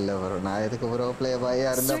 இல்ல இல்ல ப்ரோ. நான் எதுக்கு ப்ரோ ப்ளே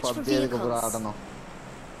பாயா இருந்தா பப்ஜி எதுக்கு ப்ரோ ஆடணும்?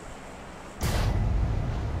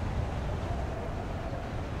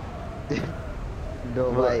 டோ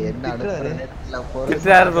பாய் என்ன அனுப்புறேன்ல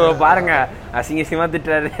திட்டாரு ப்ரோ. பாருங்க அசிங்க Sima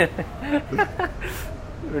திட்டாரு.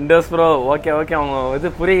 Windows bro okay okay அவங்க இது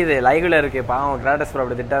புரியுது. லைவ்ல இருக்கு பாவம். கிராட்டஸ் ப்ரோ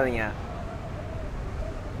அப்படி திட்டாதீங்க.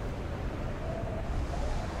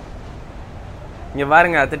 இங்க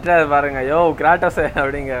பாருங்க திட்டாரு பாருங்க. யோ கிராட்டஸ்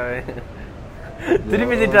அப்படிங்க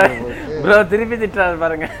திருப்பி திட்டாரு ப்ரோ. திருப்பி திட்டாரு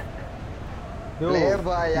பாருங்க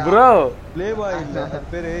ப்ரோ. ப்ளே பாய் இல்ல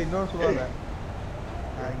பேரு இன்னொரு சொல்லுவாங்க.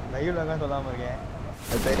 லைவ்ல தான் சொல்லாம இருக்கேன்.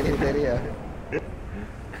 சரியா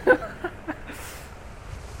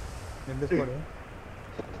எந்த ஸ்குவாட்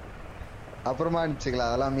அப்புறமா அடிச்சுக்கலாம்.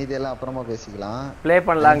 அதெல்லாம் மீதி எல்லாம் அப்புறமா பேசிக்கலாம். ப்ளே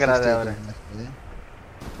பண்ணலாங்கறாரு அவரு.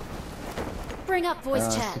 Bring up voice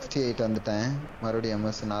chat. 68 வந்துட்டேன். மறுபடியும்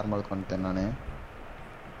MS நார்மல் வந்துட்டேன் நானு.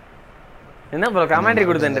 என்ன ப்ரோ கமெண்ட்ரி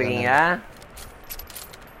கொடுத்துட்டு இருக்கீங்க?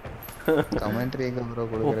 கமெண்ட்ரி எங்க ப்ரோ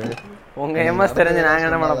கொடுக்குறேன்? உங்க MS தெரிஞ்சு நாங்க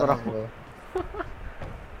என்ன பண்ண போறோம்?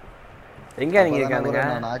 எங்க நீங்க இருக்கானுங்க?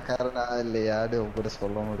 நான் காரணா இல்லையா அது கூட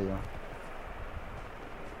சொல்ல முடியும்.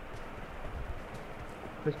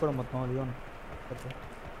 ப்ளீஸ் போட மொத்தம் லியோன்.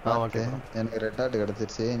 ஓகே எனக்கு ரெட் டாட்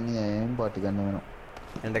கிடைச்சிருச்சு. நீ ஏம் பாட் கன் வேணும்.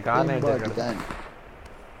 இந்த கார்னர் இருக்கு.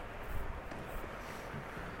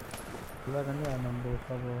 எல்லா கன்னும் நம்ம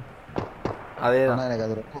ப்ரோ. அதேதான் எனக்கு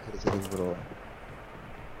அது ரொம்ப பிடிச்சிருக்கு ப்ரோ.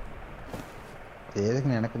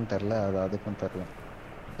 எதுக்குன்னு எனக்கும் தெரியல. அது அதுக்கும் தெரியல.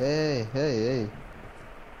 ஏய் ஏய் ஏய்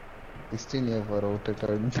 16 year for விட்டுட்டு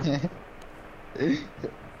இருந்தேன்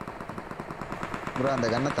ப்ரோ. அந்த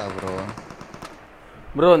கண்ணை தா ப்ரோ.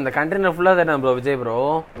 ப்ரோ இந்த கண்டெய்னர் ஃபுல்லா தானே ப்ரோ விஜய் ப்ரோ?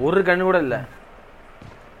 ஒரு கண்ணு கூட இல்ல.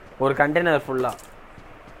 ஒரு கண்டெய்னர் ஃபுல்லா.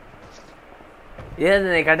 ஏது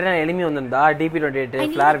இந்த கண்டெய்னர் எனிமி வந்திருந்தா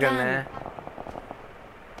DP28 ஃபிளார் கன்னு.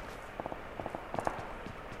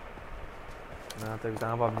 நான்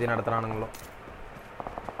தான் பப்ஜி நடத்துறானுங்களோ.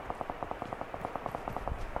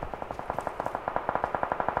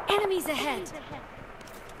 Enemies ahead.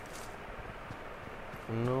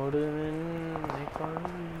 நோடு நின்னை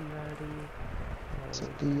கொண்டாடி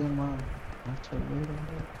சத்தியமா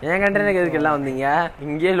ஏன் கண்டெய்னருக்கு எதுக்கு எல்லாம் வந்தீங்க?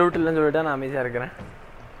 இங்கேயே லூட் இல்லைன்னு சொல்லிட்டா நான் அமைதியா இருக்கிறேன்.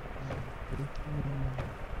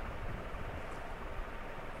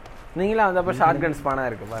 நீங்களா வந்தப்ப ஷார்ட் கன் ஸ்பானா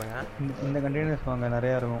இருக்கு பாருங்க. இந்த கண்டெய்னர்ஸ் வாங்க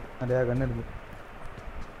நிறைய இருக்கும். நிறைய கன் இருக்கு.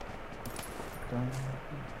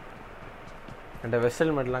 அந்த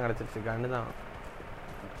வெஸ்டல் மெட்லாம் கிடைச்சிருச்சு. கன்னு தான்.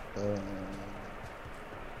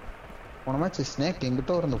 போன மேட்ச் ஸ்னேக்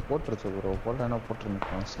எங்கிட்ட இருந்து போட்டுருச்சு ப்ரோ. போட்டா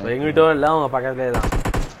போட்டுருந்துருக்கோம். எங்கிட்ட இல்லை அவங்க பக்கத்துலேயே தான்.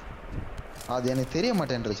 அது எனக்கு தெரிய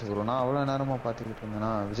மாட்டேன்ருச்சு ப்ரோ. நான் அவ்வளோ நேரமா பார்த்துக்கிட்டு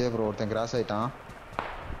இருந்தேன்னா விஜய் ப்ரோ ஒருத்தன் கிராஸ் ஆயிட்டான்.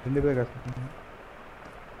 2 பேர் கிராஸ் ஆயிட்டாங்க.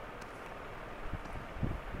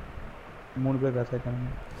 3 பேர் கிராஸ் ஆயிட்டாங்க.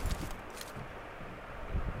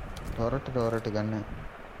 வரட்டு கண்ணு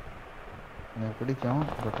எனக்கு பிடிக்கும்.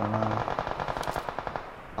 பட் ஆனால்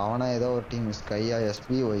அவனா ஏதோ ஒரு டீம் ஸ்கையா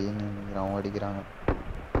SBYன்னு அவன் அடிக்கிறாங்க.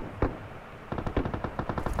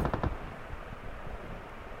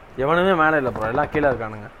 எவனுமே மேலே இல்லை ப்ரோ. எல்லாம் கீழே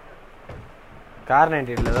இருக்கானுங்க. கார்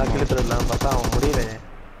 98 தான் கிழத்துல இல்லாமல் பார்த்தா அவன் முடியல.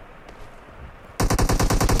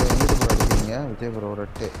 அடிக்கிறீங்க விஜய் ப்ரோ.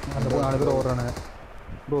 ரெட்டு அந்த 4 பேர் ஓடுறானுங்க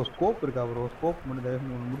ப்ரோ. ஸ்கோப் இருக்கா ப்ரோ? ஸ்கோப் மட்டும்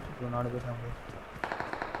தயவு முடிச்சுட்டு 4 பேர் தான் ப்ரோ.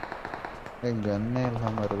 கன்னே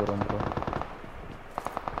இல்லாமல் இருக்கிறோம் ப்ரோ.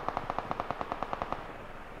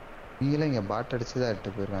 நீங்களே இங்கே பாட் அடிச்சு தான் எட்டு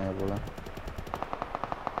போயிருக்காங்க போல.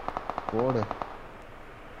 ஓடு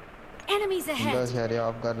இந்த சரியா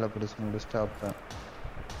ஆஃப் கார்டில் பிடிச்சி முடிச்சுட்டு அப்போ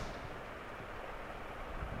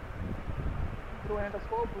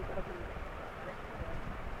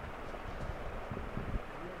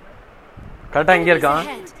கரெக்டாக இங்கே இருக்கான்.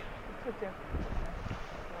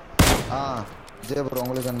 ஜே ப்ரோ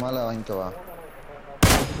உங்களுக்கு மேல வாங்கிக்கவா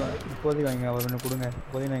இப்போதைக்கு வாங்க அவர் ஒன்று கொடுங்க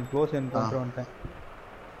இப்போதைக்கு நான் க்ளோஸ் என்கவுண்டர் வந்துட்டேன்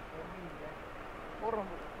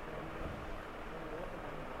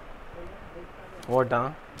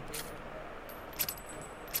ஓட்டான்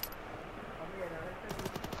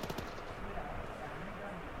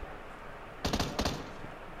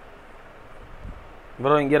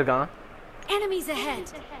ப்ரோ இங்க இருக்கான் Enemies ahead.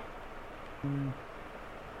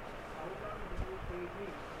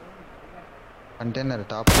 கண்டெய்னர்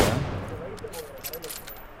டாப்ல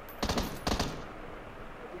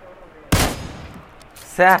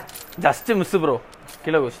சார் ஜஸ்ட் மிஸ் ப்ரோ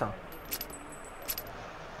கீழே குதிச்சான்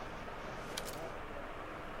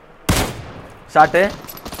ஷாட்டு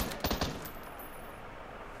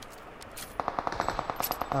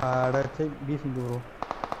அடச்சை டீசிங் ப்ரோ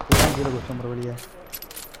இதான் கீழே குடிச்சோம் ப்ரோ வெளியே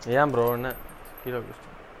ஏன் ப்ரோ என்ன கீழே குதிச்சான்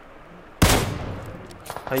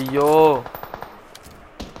ஐயோ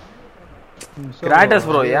கிராட்டஸ்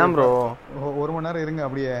ப்ரோ ஏன் ப்ரோ ஒரு மணி நேரம் இருங்க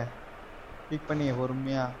அப்படியே பிக் பண்ணி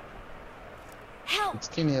பொறுமையா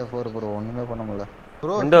 16A4 ப்ரோ ஒண்ணுமே பண்ண முடியல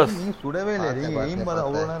ப்ரோ நீங்க சுடவே இல்ல நீங்க எய்ம் பாத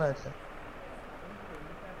அவ்வளவு நேரம் ஆச்சு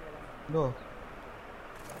ப்ரோ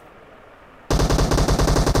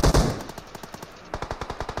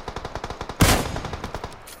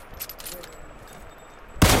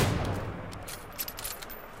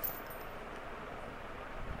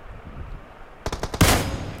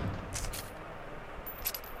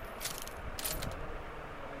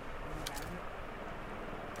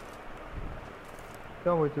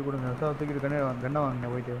போயிட்டு கொடுங்க சார் தூக்கிட்டு கண்ணை வாங்க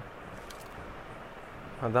போயிட்டு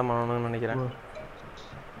அதான் பண்ணணும்னு நினைக்கிறேன்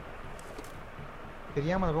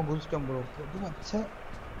தெரியாம அந்த பக்கம் குதிச்சிட்டோம் ப்ரோ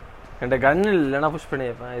என்கிட்ட கன் இல்லைன்னா புஷ்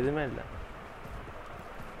பண்ணியிருப்பேன் எதுவுமே இல்லை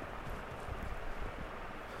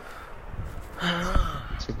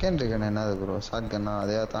செகண்ட் கன் என்னது ப்ரோ ஷாட் கன்னா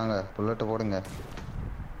அதே தாங்க புல்லட் போடுங்க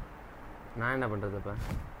நான் என்ன பண்றது இப்ப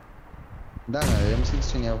இதாங்க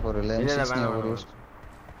M16A4 இல்ல M16A4 யூஸ்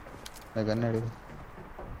கன் எடு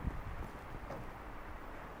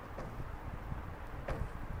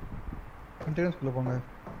இன்டர்னஸ் குள்ள போங்க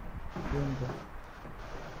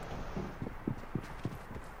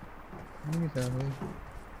நீங்க சார்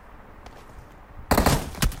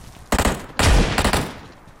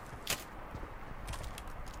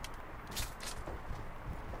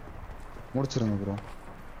முடிச்சிருங்க ப்ரோ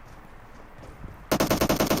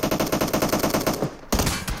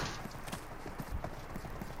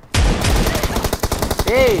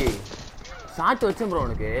ஏய் ஷாட் வச்சேன் ப்ரோ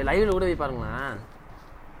உனக்கு லைவ்ல கூட போய் பாருங்களேன்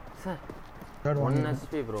சார் 1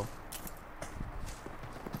 HP ப்ரோ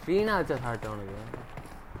க்ளீனா வச்ச ஷாட் உனக்கு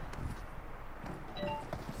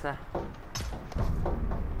சார்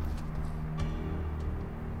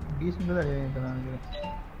டீசன்ட் தான் அடிங்க நான் நினைக்கிறேன்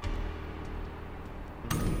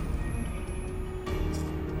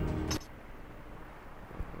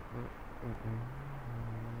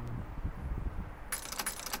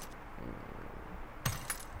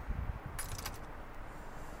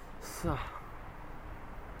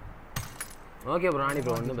ஓகே ப்ரோ ஆனி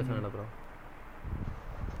ப்ரோ ஒன்றும் பிரச்சனை இல்லை ப்ரோ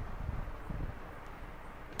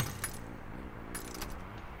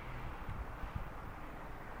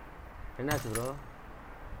என்னாச்சு ப்ரோ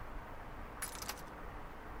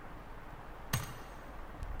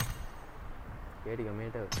கேடி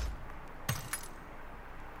கம்மியாட்டே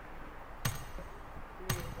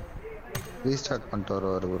ரீஸ்டார்ட் பண்ணிட்டு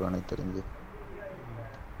வருவார் ப்ரோ எனக்கு தெரிஞ்சு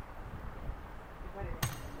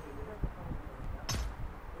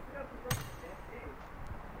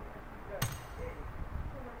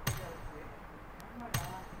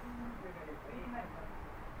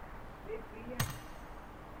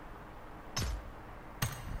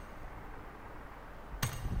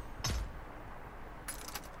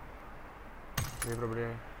அப்படியே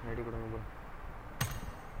ஐடி கொடுங்க ப்ரோ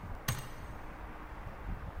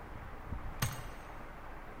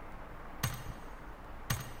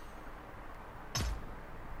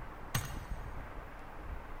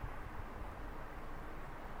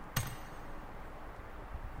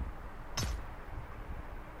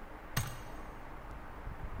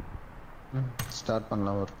ஸ்டார்ட்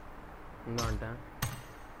பண்ணலாம் ஒரு இன்னும் வந்துட்டேன்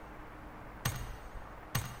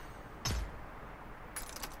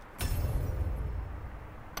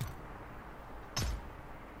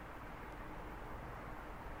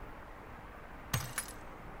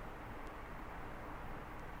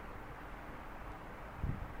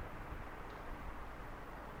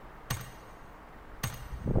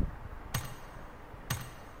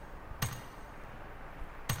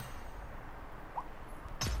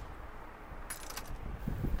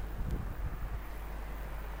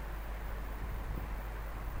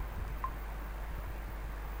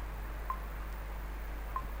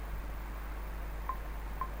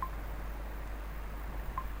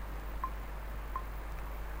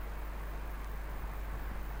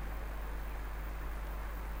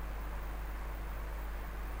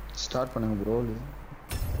ஸ்டார்ட் பண்ணுங்க ப்ரோ.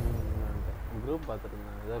 குரூப்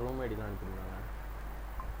பார்த்துருந்தேன், ஏதோ room ஐடிலாம் அனுப்பியிருந்தாங்க.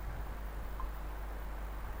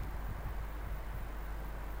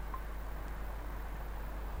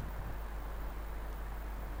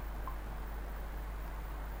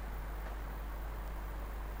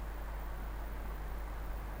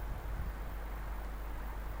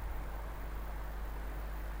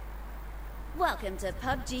 Welcome to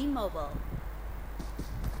PUBG Mobile.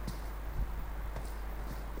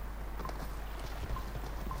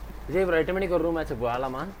 Vijay bro 8 மணிக்கு ஒரு ரூம் மேட்ச்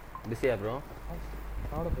போகலாமா? பிஸியா ப்ரோ?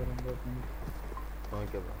 சாப்பிட போகிறேன் ப்ரோ.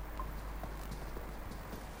 Okay bro.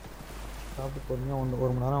 சாப்பிட்டு பொறுமையாக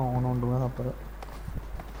ஒரு மணி நேரம் 1 மணி நேரம் சாப்பிட்றேன்.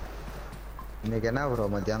 இன்னைக்கு என்ன ப்ரோ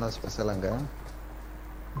மத்தியானம் ஸ்பெஷல் அங்கே?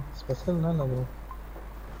 ஸ்பெஷல்னா இல்லை ப்ரோ,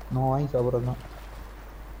 நான் வாங்கி சாப்பிட்றது தான்.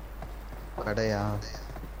 கடையா?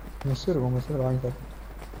 மெஸ் இருக்கும், மெஸ்ஸில் வாங்கி சாப்பிட்றேன்.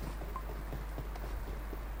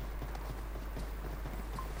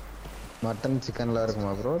 மட்டன் சிக்கன்ல இருக்குமா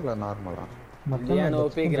ப்ரோ இல்லை நார்மலா?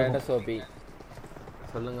 LEONOPI GYROSCOPE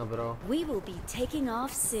சொல்லுங்க bro. We will be taking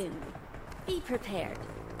off soon. Be prepared.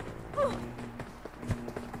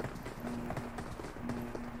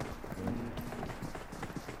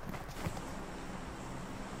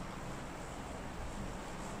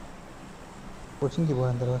 கொச்சின்க்கு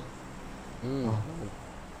போகிறேன் தடவை.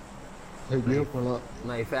 எங்கேயோ போகலாம்.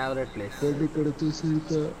 My favourite place. எது கிடைச்சி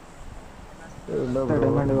சீட்டா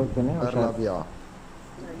லாபியா?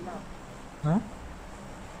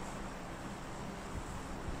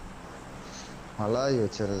 மலாய்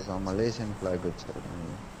வச்சிருக்கான், மலேசியன் ஃபிளாக்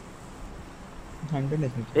வச்சிருக்காங்க.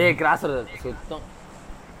 ஏய் கிராசர் சுத்தம்.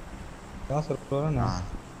 கிராசர் போறேனா?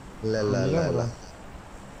 இல்ல இல்ல இல்ல இல்ல.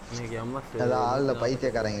 இன்னைக்கு அம்மா அத ஆள்ல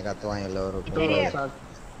பைத்தியக்காரங்க கத்துவாங்க எல்லாரும்.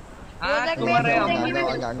 तुम्हारे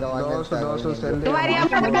அங்க வாங்க दोस्तों सेल तुम्हारी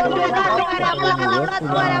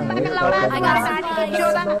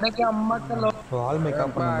वाल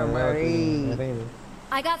makeup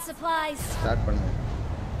I got supplies. Start பண்ணுங்க.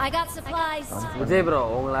 I got supplies. Vijay bro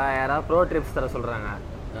உங்களை யாராவது ப்ரோ ட்ரிப்ஸ் தர சொல்றாங்க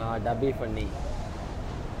டப்பி பண்ணி.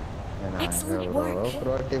 Excellent work.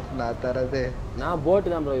 ப்ரோ டிப் நான் தரது. நான்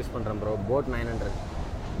போட் தான் ப்ரோ யூஸ் பண்றேன் ப்ரோ, போட் 900.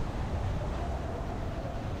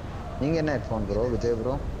 நீங்க என்ன ஹெட்ஃபோன் ப்ரோ விஜய்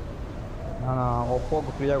ப்ரோ? நான்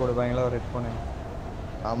ஒப்போக்கு ஃப்ரீயாக கொடுப்பாங்களா ஒரு ஹெட்ஃபோனு?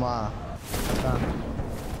 ஆமாம்,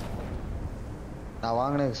 நான்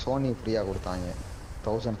வாங்கினது சோனி ஃப்ரீயாக கொடுத்தாங்க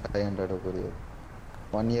 1500 ஒரு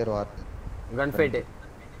 1 இயர் வாரண்டி. கன் ஃபைட்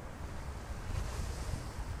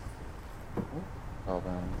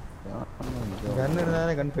கன்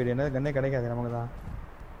இருந்தாலே கன் ஃபைட், என்ன கன்னே கிடைக்காது நமக்கு தான்.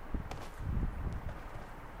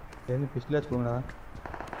 என்ன பிஸ்டல் கொடுங்கடா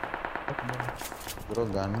ப்ரோ.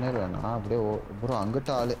 கன் இல்லைண்ணா அப்படியே ப்ரோ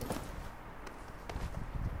அங்கிட்ட ஆளு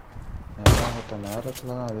நேரத்தில்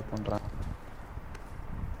தான் இது பண்ணுறான்.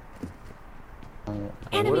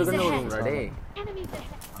 ஒரு கண்ணு விடுங்கடா டேய்.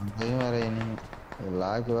 அங்கேயும் வேற இனிமே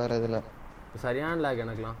லாக் வேற இதில் சரியான லாக்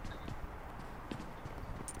எனக்குலாம்.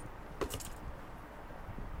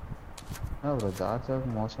 Bro ஜார்ஜாவுக்கு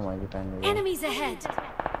மோசமாகிட்டாங்க. Enemies ahead.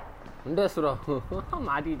 Indies bro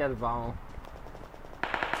மாட்டிக்கிட்டாரு பாவம்.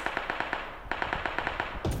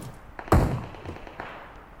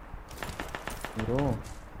 ப்ரோ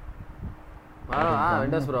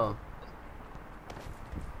விண்டோஸ் ப்ரோ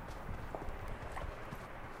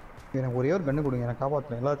எனக்கு ஒரே ஒரு கன்று கொடுங்க, எனக்கு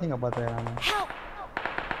காப்பாற்றுறேன், எல்லாத்தையும் காப்பாற்றுறேன் நான்.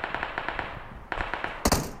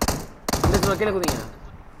 விண்டோஸ் ப்ரோ கீழே குதிங்க.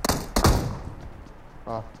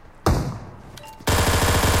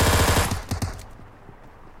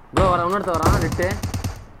 ப்ரோ வர இன்னொருத்த வரான் நெட்டு.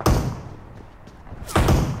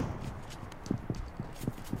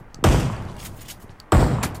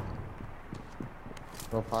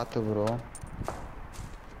 ப்ரோ பார்த்து ப்ரோ.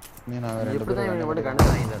 நான் எப்படிதான் இவங்க மட்டும் கண்டு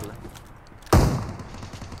வாங்கி தரல.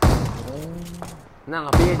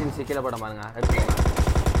 என்னங்க பிஏஜென்சி கீழே போட பாருங்க.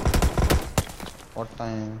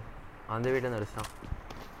 போட்டேன் அந்த வீட்டில் இருந்து அடிச்சிட்டான்.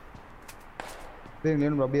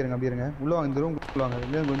 லேன் அப்படியே இருங்க, அப்படியே இருங்க. உள்ள வாங்க, இந்த ரூம் உள்ள வாங்க,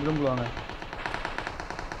 லேன் கொஞ்சம் ரூம் வாங்க.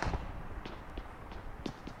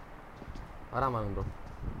 வராமாங்க ப்ரோ.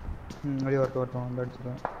 அப்படியே வரட்டும் வந்து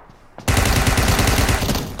அடிச்சுடுவேன்.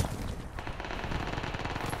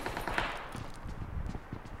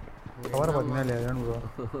 கவரை பார்த்தீங்கன்னா இல்லையா வேணும் ப்ரோ?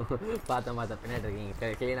 பார்த்தேன் பின்னாடி இருக்கீங்க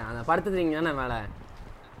கிளீனா அந்த படுத்துறீங்க தானே மேலே.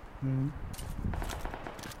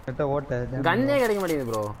 கரெக்டாக ஓட்ட கண்ணே கிடைக்க மாட்டேங்குது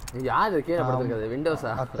ப்ரோ. யார் கீழே படுத்துருக்காது?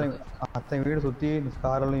 விண்டோஸா? அத்தனை வீடு சுற்றி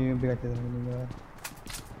காரெல்லாம் யூஎம்பி கிடச்சது. நீங்கள்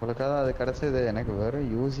உங்களுக்காக அது கிடச்சது. எனக்கு வெறும்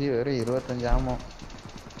யூசி வெறும் 25 ஆமாம்.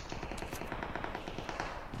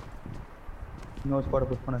 இன்னொரு ஸ்குவாடை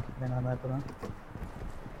புஷ் பண்ண வச்சுருக்கேன் நான் தான். இப்போ தான்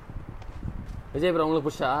விஜய் ப்ரோ உங்களுக்கு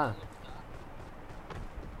புஷ்ஷா?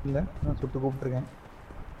 இல்லை, நான் சுட்டு கூப்பிட்டுருக்கேன்.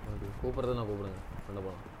 கூப்பிட்றது நான் கூப்பிடுங்க சண்டை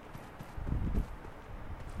போகலாம்.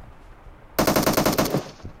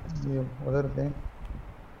 உதறது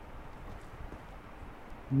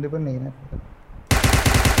இந்த பேர் நீங்க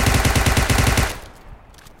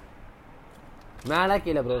மேல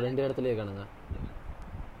கீழ ப்ரோ ரெண்டு இடத்துலயே இருக்கானுங்க.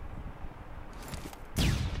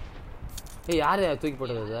 ஏய் யாரு தூக்கி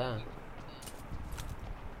போட்டது?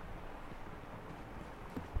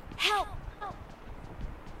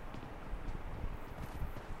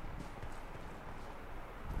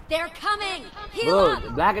 They're coming. Bro,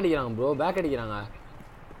 back அடிக்கறாங்க bro, back அடிக்கறாங்க.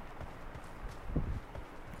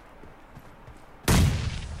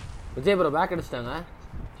 Vijay bro back அடிச்சிட்டாங்க.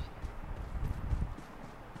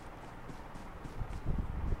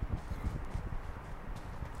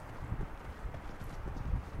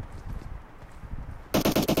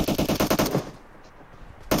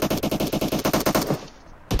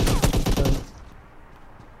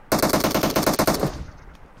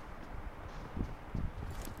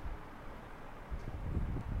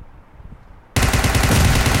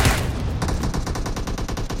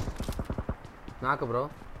 நாக்கு ப்ரோ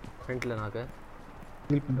ஃப்ரண்ட்ல நாக்கு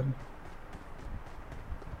ஹீல் பண்றேன்.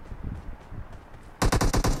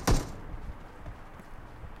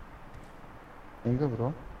 எங்க ப்ரோ?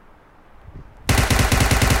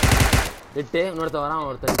 இட்டு இன்னொருத்த வரான்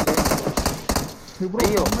ஒருத்த இட்டு. ப்ரோ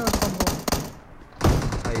ஐயோ என்ன அர்த்தம் ப்ரோ?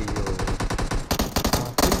 ஐயோ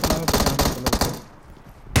ஹீல் பண்ணாம போறாங்க.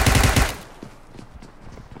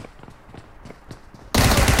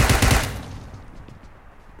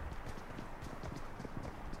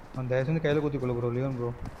 அந்த தயவு செஞ்சு கையில குத்திக்கொள்ள ப்ரோ லியோன் ப்ரோ.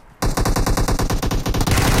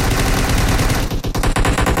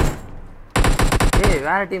 ஏய்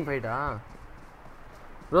வேற டீம் ஃபைட்டா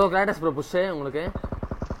ப்ரோ? கிளாடஸ் ப்ரோ புஷ் உங்களுக்கு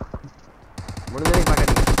முடிஞ்சதை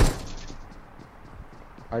பாக்கறீங்க.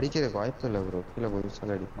 அடிக்கிறதுக்கு வாய்ப்பு இல்லை ப்ரோ. கீழே போய்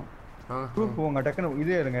சொல்ல அடிப்பான். ப்ரோ போங்க டக்குனு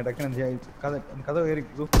இதே இருங்க. டக்குனு கதவு ஏறி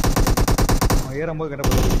ப்ரோ ஏறும்போது கட்ட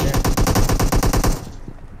போடுவீங்க.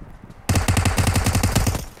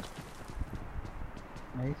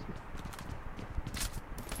 நைஸ்.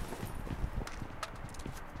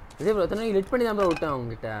 விஜய் ப்ரோ எத்தனை லிட் பண்ணி தான் ப்ரோ விட்டேன்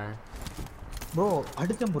உங்ககிட்ட. ப்ரோ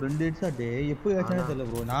அடிச்சேன் ப்ரோ 2 ஹெட் ஷாட். எப்போ ஆச்சுனே தெரியல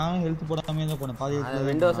ப்ரோ. நான் ஹெல்த் போடாமயே தான் போனேன். பாதி ஹெல்த்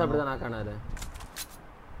விண்டோஸ் அப்படி தான் நாக்கானாரு.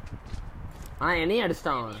 ஆனா என்னையும்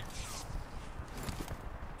அடிச்சிட்டான் அவன்.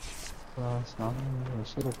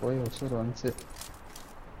 உசுறு போய் உசுறு வந்துச்சு.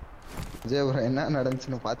 விஜய் ப்ரோ என்ன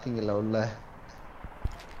நடந்துச்சுன்னு பாத்தீங்கல்ல உள்ள?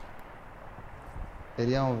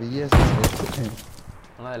 தெரியாம விஎஸ்எஸ் வச்சுட்டேன்.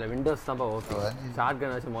 ஆனா இல்ல விண்டோஸ் தான்ப்பா ஓகே. ஷார்ட்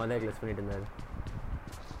கன் வச்சு முதல்ல க்ளோஸ் பண்ணிட்டு இருந்தாரு.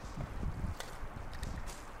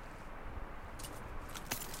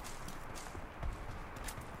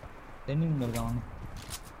 டென்னிங் இருக்கான்.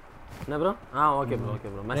 என்ன bro? Okay bro okay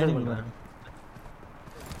bro message பண்றேன்.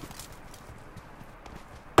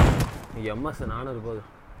 எம்எஸ் 400 போகுது.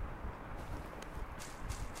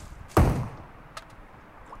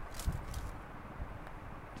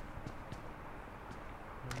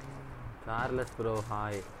 Charles bro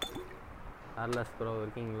hi. Charles bro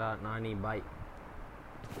இருக்கீங்களா? நானி பாய்.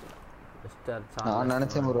 மிஸ்டர் நான்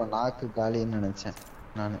நினைச்சேன் ப்ரோ நாக்கு காலின்னு நினைச்சேன்.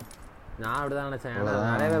 நான் அப்படிதான் நினைச்சேன். ஏன்னா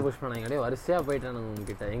நிறைய பேர் புஷ் பண்ணாங்க. அப்படியே வரிசையா போயிட்டானுங்க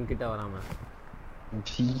உங்ககிட்ட என்கிட்ட வராம.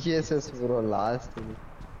 ஜிஎஸ்எஸ் ப்ரோ லாஸ்ட்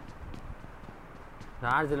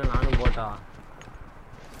சார்ஜ்ல நானும் போட்டா.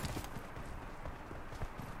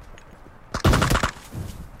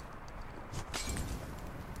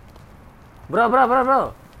 ப்ரோ ப்ரோ ப்ரோ ப்ரோ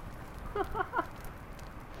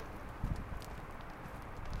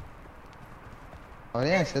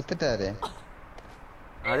அவரே செத்துட்டாரு.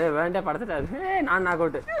 அதே வேண்டே படுத்துட்டாரு. நான் நாக்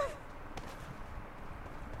அவுட்.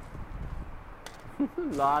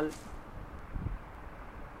 லால்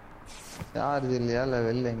சார்ஜ் இல்லையா இல்ல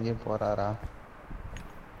வெளில எங்கேயும் போறாரா?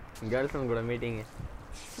 கேர்ள் ஃப்ரெண்ட் கூட மீட்டிங்.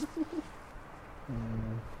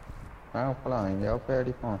 போலாம் எங்கேயா போய்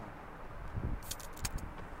அடிப்போம்.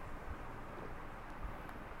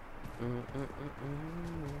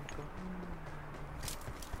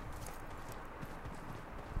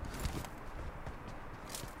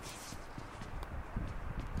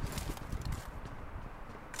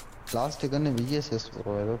 லாஸ்ட் கன்னு விஎஸ்எஸ்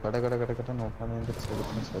ப்ரோ. ஏதோ கடன்னு உட்காந்து எந்திரிச்சு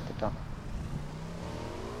எடுத்து சேர்த்துட்டான்.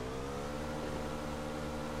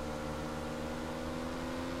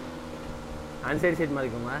 அன்சைட் சைட்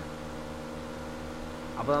மாதிரிக்குங்க.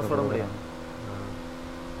 அப்பதான் சொல்ல முடியும்.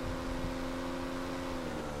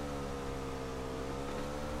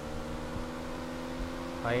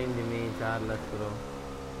 Find me Charles bro.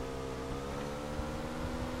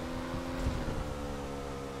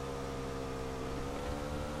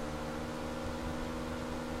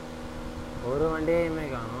 ஒரு வண்டியுமே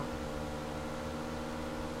காணோம்.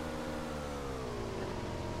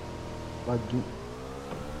 பஜ்ஜு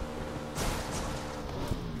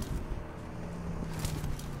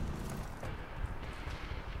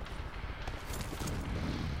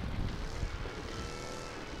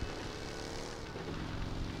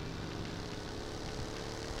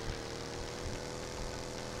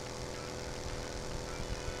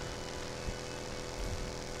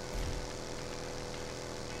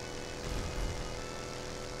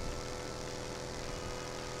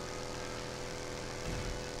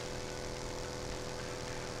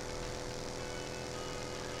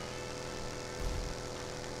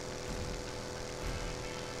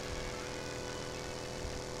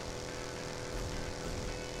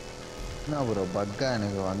நான் ப்ரோ பக்கா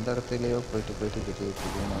எனக்கு வந்த இடத்துலயே போயிட்டு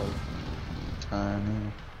இருக்கேன்.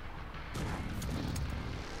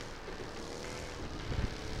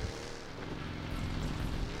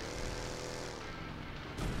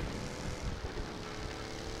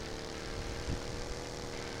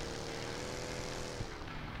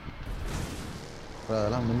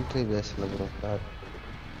 அதெல்லாம் மிலிட்டரி பேஸ்ல ப்ரோ சார்.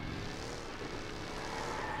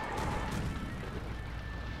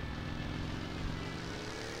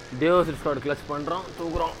 டியோஸ் ஸ்குவாட் கிளச் பண்றோம்,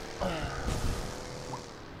 தூக்குறோம்.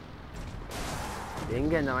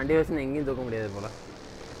 எங்க இந்த வண்டி வச்சு எங்கேயும் தூக்க முடியாது போல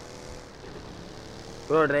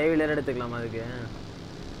ப்ரோ. டிரைவ்ல எடுத்துக்கலாமா அதுக்கு?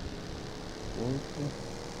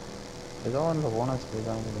 ஏதோ ஒன்று போனஸ்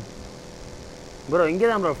தான் ப்ரோ. இங்கே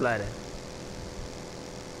தான் ப்ரோ ஃப்ளாரு.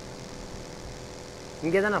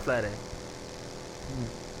 இங்கே தானே ஃப்ளாரு.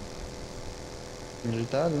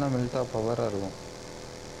 மில்ட்டா இல்லைனா மில்ட்டா பவராக இருக்கும்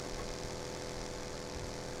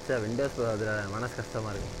சார். விண்டோஸ் அதில் மனசு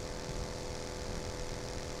கஷ்டமாக இருக்கு.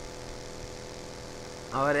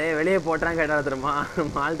 அவரே வெளியே போட்டான் கேட்டால் தெரியுமா?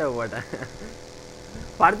 மால்டோவை போட்டேன்.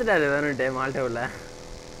 படுத்துட்டாரு வேணுன்ட்டு மால்டோவில்.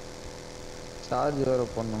 சார்ஜ் வேறு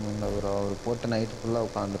போடணும் இல்லை ப்ரோ. அவர் போட்டு நைட்டு ஃபுல்லாக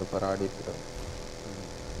உட்காந்துருப்பார் ஆடிட்டு.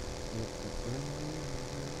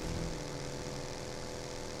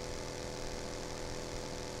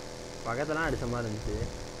 பக்கத்துலாம் அடிச்ச மாதிரி இருந்துச்சு.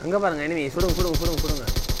 அங்கே பாருங்க எனிமி. சுடுங்க.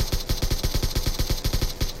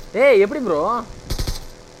 ஏய் எப்படி ப்ரோ?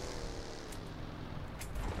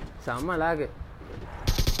 செம்ம லாகு.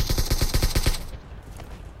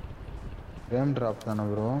 ஃப்ரேம் டிராப் தானே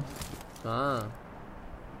ப்ரோ?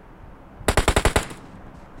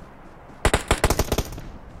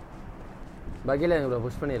 பக்கில ப்ரோ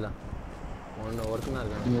புஷ் பண்ணிடலாம். ஒர்க்கு தான்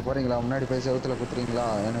இருக்கு. நீங்கள் போகிறீங்களா? முன்னாடி போய் செவத்தில் குத்துறீங்களா?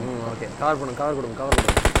 எனக்கு ஓகே. கவர்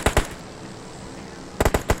கொடுங்க.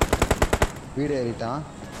 வீடு ஏறிட்டான்.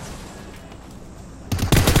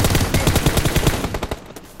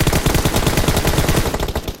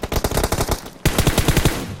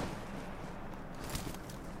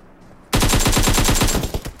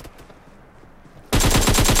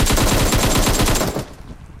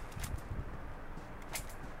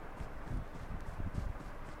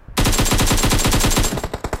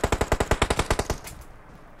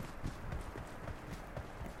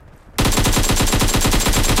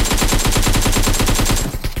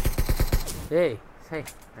 ஏய் சரி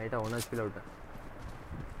ரைட்டா 1 HP விட்டேன்.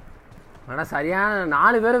 ஆனால் சரியான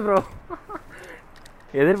 4 பேர் ப்ரோ.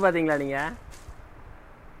 எதிர்பார்த்தீங்களா நீங்கள்?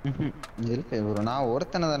 இல்லை ப்ரோ, நான்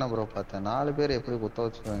ஒருத்தனை தானே ப்ரோ பார்த்தேன். 4 பேர் எப்படி குத்த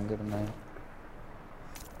வச்சுக்கோ எங்கே இருந்தேன்?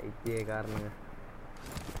 காரணங்க.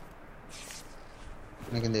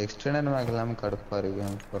 எனக்கு இந்த எக்ஸ்டெண்டட் மேக் எல்லாமே கடுப்பா இருக்கு.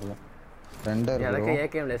 எனக்கு தெரியல. ரெண்டர் எனக்கு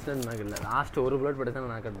ஏகேஎம்ல எக்ஸ்டெண்டட் மேக் இல்லை. லாஸ்ட் ஒரு புல்லட் படுத்தா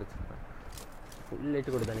நான் கண்டுபிடிச்சிருப்பேன். ஃபுல்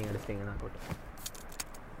லைட் கொடுத்தா நீங்கள் அடிச்சிட்டீங்க. நான் போட்டு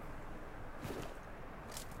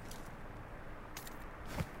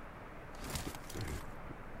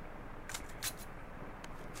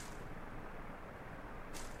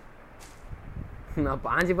நான்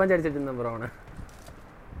பாஞ்சு அடிச்சிட்டு இருந்தேன் ப்ரோ. அவனை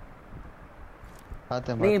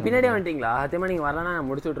நீங்க பின்னாடியே வந்துட்டீங்களா? சத்தியமா நீங்க வரலன்னா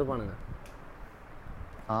முடிச்சு விட்டுருப்பானுங்க.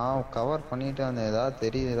 கவர் பண்ணிட்டு வந்தேன். ஏதாவது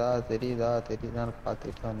தெரியுதான்னு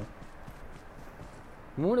பார்த்துட்டு வந்தேன்.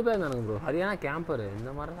 3 பேர் தானுங்க ப்ரோ. ஹரியானா கேம்பரு.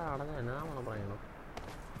 இந்த மாதிரிலாம் அடங்க என்னதான் பண்ண போறாங்க?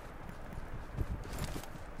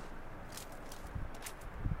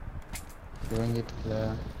 இவங்கிட்ட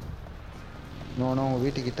இன்னொன்று உங்கள்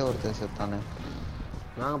வீட்டுக்கிட்ட ஒருத்தர் செத்தானே.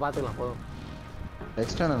 நாங்கள் பார்த்துக்கலாம் போதும்.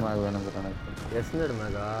 எக்ஸ்டர்னல் மேக் வேணும் எனக்கு. எக்ஸ்டர்னல்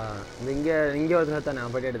மேக்கா? இந்த இங்கே ஒருத்தர் செத்தானே.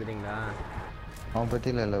 அவன் பட்டி எடுத்துட்டீங்களா? அவன்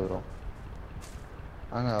பற்றியில் இல்லை ப்ரோ.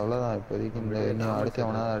 அவ்வளோதான் இப்போதைக்கு. இந்த இன்னும் அடுத்து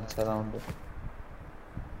அவனா அடிச்சாதான் உண்டு.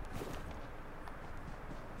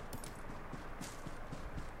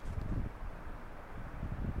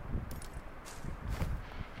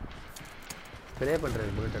 ப்ளே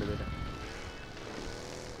பண்ணுறது புல்லட் எடுத்துட்டேன்.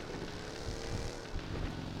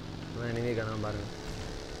 இனிமே காணாம பாருங்க.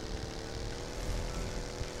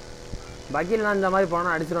 பக்கிலாம் இந்த மாதிரி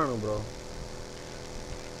போனால் அடிச்சிருவானுங்க ப்ரோ.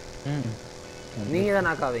 நீங்கள் தான்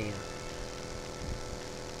நாக்காவீங்க.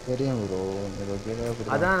 தெரியும் ப்ரோ.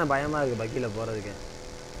 அதான் பயமாக இருக்குது பக்கியில் போகிறதுக்கு.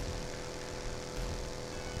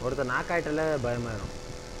 ஒருத்தர் நாக்காயிட்டால பயமாயிரும்.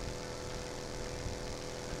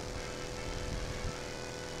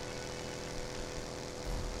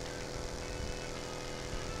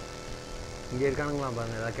 இங்கே இருக்கானுங்களா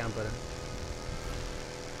பாருங்க ஏதாவது கேம்பரு.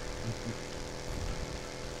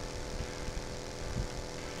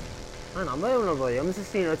 நம்ம இவ்வளோ ப்ரோ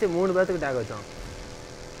M16 வச்சு 3 பேர்த்துக்கு டேக் வச்சோம்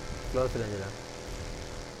க்ளோஸ் ரேஞ்சில்.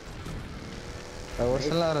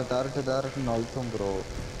 டேரக்ட் அழுத்தம் ப்ரோ.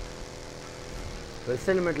 வெஸ்ட்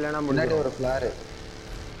ஹெல்மெட்லனா முன்னாடி ஒரு ஃப்ளார்.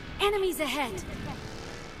 Enemies ahead.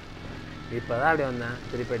 இப்போதான் அப்படி வந்தேன்.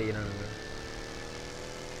 திருப்பி அடிக்கிறானுங்க.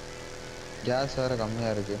 கேஸ் வேற கம்மியா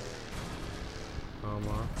இருக்கு.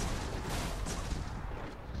 ஆமா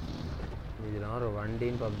இதெல்லாம் ஒரு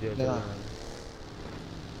வண்டின்னு பப்ஜி வச்சிருக்காங்க.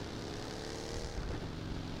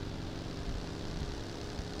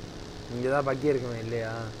 இங்கதான் பக்கி இருக்குமே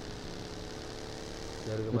இல்லையா?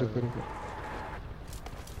 இருக்கு.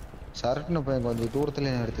 சரட்டுன்னு போய் கொஞ்சம்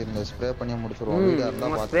தூரத்துல நிறுத்திருங்க. ஸ்ப்ரே பண்ணி முடிச்சிருவோம். வீடா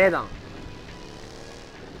இருந்தா ஸ்ப்ரே தான்.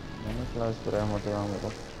 எனக்கு ஸ்ப்ரே மட்டும் தான்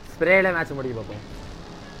வரும். ஸ்ப்ரேல மேட்ச் முடிக்க பார்ப்போம்.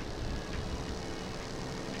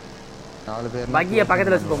 4 பேர் பக்கியை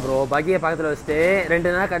பக்கத்துல வச்சுப்போம் ப்ரோ. பக்கியை பக்கத்துல வச்சுட்டு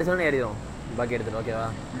 2 நாள் கடிச்சோன்னு ஏறிடும். பக்கி எடுத்துட்டு ஓகேவா?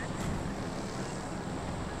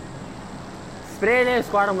 ஸ்ப்ரேலே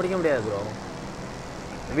ஸ்குவாட முடிக்க முடியாது ப்ரோ.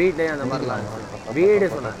 வீட்லயே அந்த மாதிரிலாம் வீடு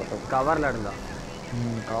சொன்னேன். கவர்ல இருந்தா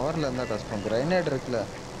கவர்ல இருந்தா கஷ்டம். கிரைனேட் இருக்குல்ல.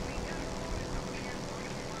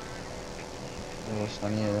 ஓ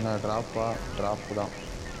சனி எதுனா டிராப் தான்.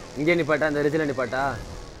 இங்கே நிப்பாட்டா? அந்த ரிஜில நிப்பாட்டா?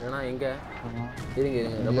 ஏன்னா எங்க இருங்க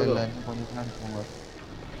ரொம்ப தூரம். கொஞ்சம் பின்னாடி போங்க.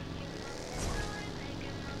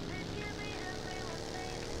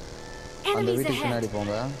 அந்த வீட்டுக்கு பின்னாடி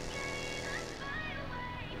போங்க.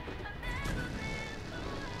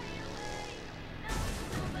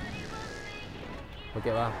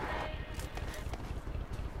 ஓகேவா?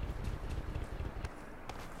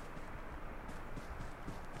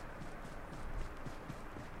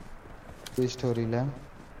 ஸ்டோரியில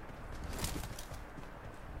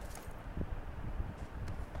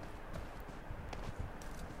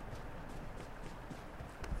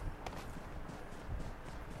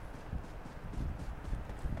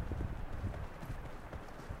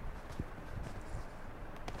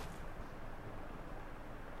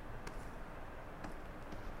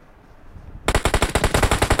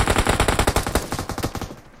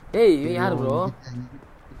ஏய் இவன் யாரு ப்ரோ?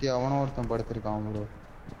 அவன ஒருத்தன் படுத்திருக்கான் ப்ரோ.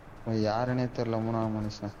 யாருன்னே தெரியல. 3ஆவது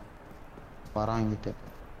மனுஷன் வராங்கிட்டு.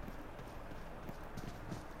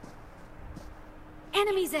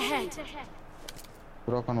 Enemies ahead.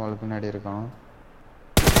 புரோக்கன் வால் பின்னாடி இருக்கான்.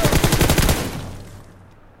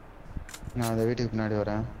 நான் அந்த வீட்டுக்கு பின்னாடி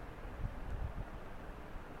வரேன்.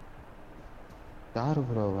 யாரு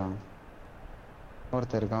ப்ரோ?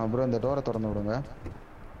 ஒருத்தர் இருக்கான் ப்ரோ. இந்த டோரை திறந்து விடுங்க.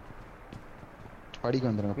 படிக்க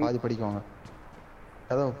வந்துருங்க. பாதி படிக்குவாங்க.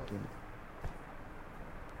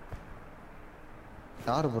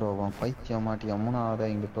 யாரு ப்ரோ? பைத்தியம் மாட்டியா? 3ஆவதா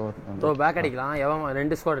இங்க டோர் ப்ரோ பேக் அடிக்கலாம். எவன்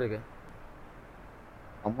 2 ஸ்குவாட் இருக்கு.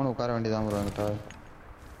 அம்மனு உட்கார வேண்டியதான் ப்ரோ. என்கிட்ட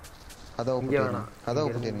கதவை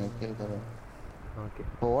கூட்டிருங்க. கீழே கதவை. ஓகே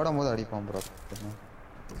இப்போ ஓடும் போது அடிப்பான் ப்ரோ.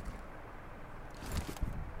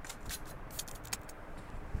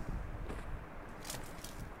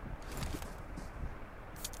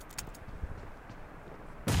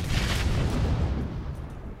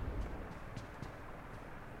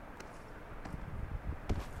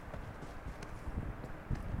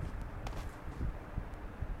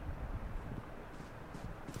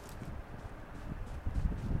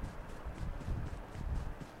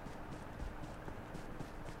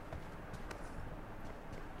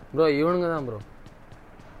 ப்ரோ இவனுங்க தான் ப்ரோ.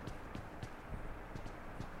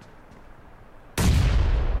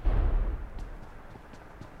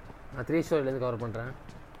 நான் 3 ஸ்டோரிலேருந்து கவர் பண்ணுறேன்.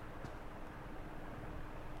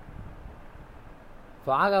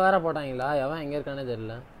 ஃபாக வேற போட்டாங்களா? எவன் எங்கே இருக்கானே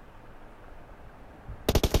தெரியல.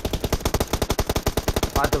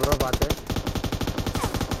 பார்த்து ப்ரோ பார்த்து.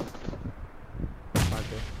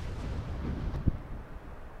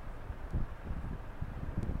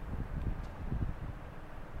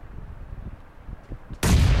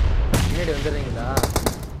 பின்னாடி வந்துடுறீங்களா?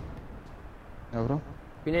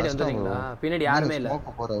 பின்னாடி வந்துடுறீங்களா? பின்னாடி யாருமே இல்லை.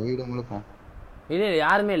 வீடு முழுக்கும் இல்லை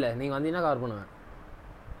யாருமே இல்லை. நீங்கள் வந்தீங்கன்னா கவர் பண்ணுவேன்.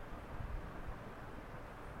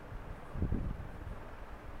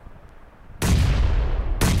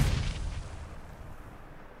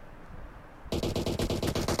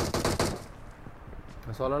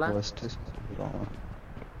 சொல்லல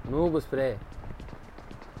நூபு ஸ்ப்ரே.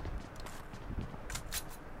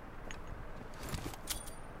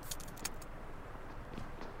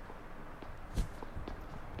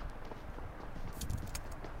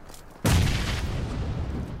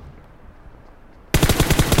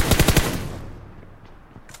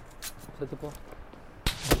 செத்து போ.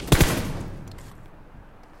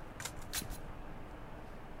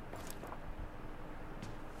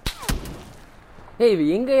 ஏய்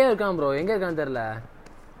எங்கேயா இருக்கான் ப்ரோ? எங்க இருக்கான்னு தெரியல.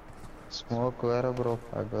 ஸ்மோக் வேற ப்ரோ.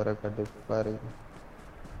 அது வேற கடுப்பா இருக்கு.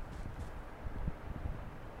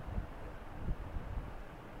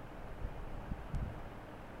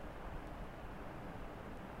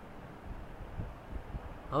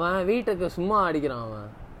 அவன் வீட்டுக்கு சும்மா அடிக்கிறான். அவன்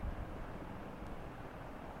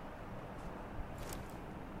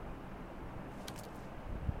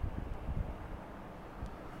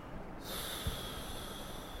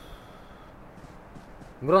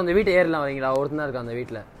ப்ரோ அந்த வீட்டு ஏறலாம் வரீங்களா? ஒருத்தனா இருக்கா அந்த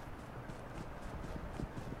வீட்ல.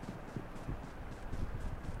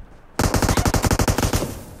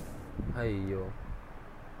 ஐயோ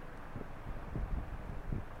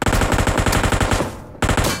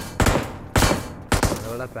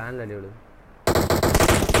எவ்வளோ பேன்ல அடி விழுது.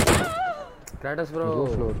 கிராட்டஸ் ப்ரோ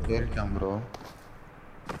ரூஃப்ல ஒரு ஏறிட்டான் ப்ரோ.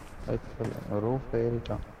 ரூஃப்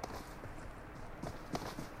ஏறிட்டான்.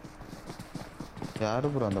 யாரு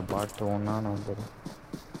ப்ரோ அந்த பாட்டு ஒன்னான ப்ரோ?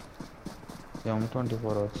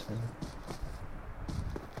 M24 வச்சு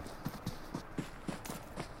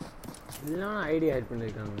இல்லைனா ஐடியா ஆட்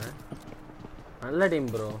பண்ணியிருக்காங்க. நல்ல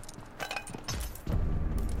டீம் ப்ரோ.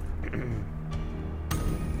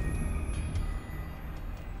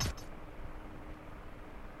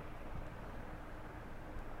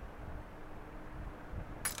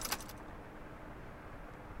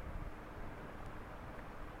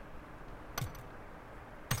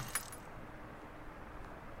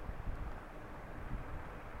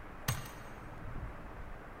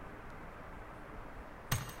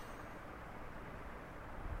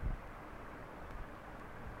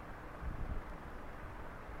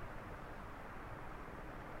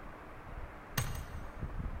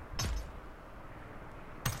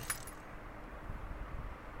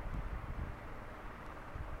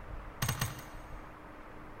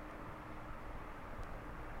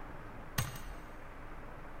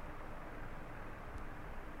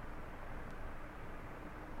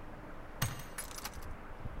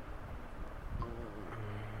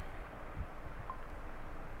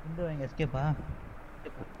 விண்டோ எங்க எஸ்கேப்பா?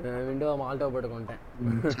 விண்டோ மால்டோ போட்டு கொண்டேன்.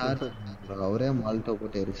 அவரே மால்டோ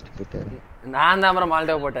போட்டு எரிச்சிட்டு போயிட்டாரு. நான் தான் அப்புறம்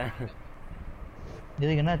மால்டோ போட்டேன்.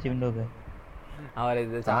 இதுக்கு என்னாச்சு விண்டோக்கு? அவர்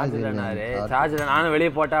இது சார்ஜ் இல்லைனாரு. சார்ஜ் இல்லை நானும்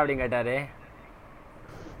வெளியே போட்டா அப்படின்னு கேட்டாரு.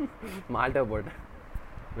 மால்டோ போட்டேன்.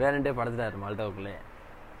 வேறண்டே படுத்துட்டாரு மால்டோவுக்குள்ளே.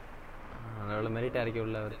 அவ்வளோ மெரிட் இறக்கி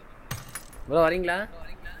உள்ள அவர். ப்ரோ வரீங்களா?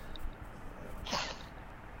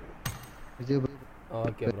 Vijay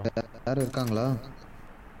okay bro. யாரும் இருக்காங்களா?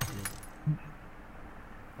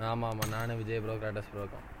 ஆமாம் ஆமாம் நானும் விஜய் ப்ரோ கிராட்டஸ் ப்ரோ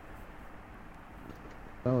இருக்கோம்.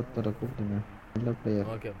 ஒருத்தரை கூப்பிடுங்க. நல்ல player.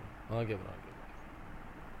 Okay okay bro. Okay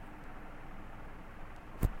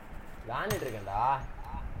விளாண்டுட்டு இருக்கேன்டா.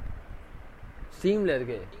 ஸ்டீம்ல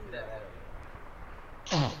இருக்கு.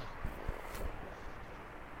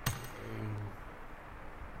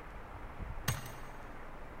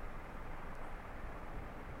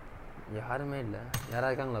 யாருமே இல்லை. யாரா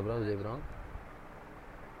இருக்காங்களா bro? Vijay bro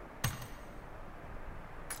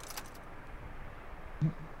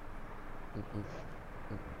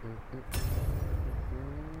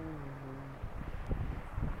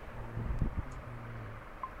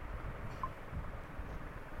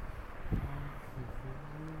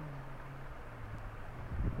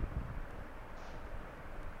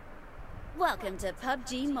Welcome to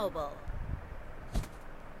PUBG Mobile.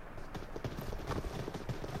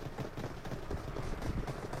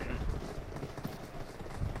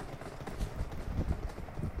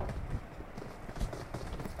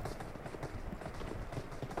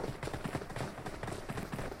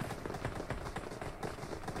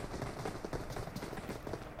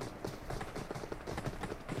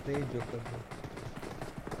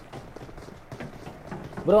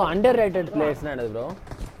 Bro underrated பிளேயர்ஸ்னா என்னது ப்ரோ?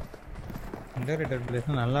 அண்டர்ரேட்டட் பிளேயர்ஸ்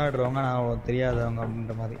நல்லா ஆடுறவங்க நான் தெரியாதவங்க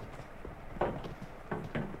அப்படின்ற மாதிரி.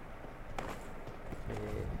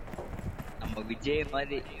 நம்ம விஜய்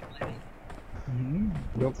மாதிரி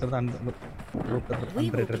ஜோக்கர் தான்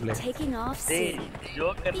underrated player. Taking off soon.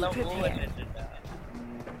 ஜோக்கர்லாம்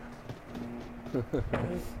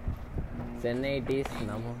Chennai tease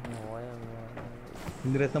நம்ம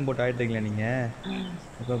இந்த ரேசம் போட்டு ஆயிட்டீங்களா நீங்க?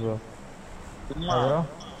 Okay bro. ப்ரோ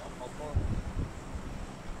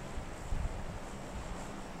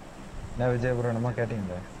நான் விஜய் ப்ரோ நம்ம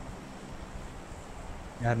கேட்டீங்களே.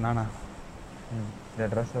 யார் நானா? இந்த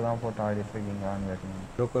ட்ரெஸ் தான் போட்டு ஆடிட்டு இருக்கீங்களான்னு கேட்டீங்க.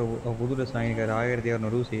 ஜோக்கர் புது ட்ரெஸ் வாங்கியிருக்காரு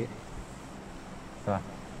 1200 ரூசி.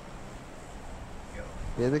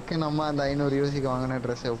 எதுக்கு நம்ம அந்த 500 யூசிக்கு வாங்கின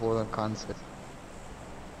ட்ரெஸ்ஸே போதும் கான்செப்ட்.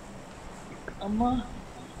 அம்மா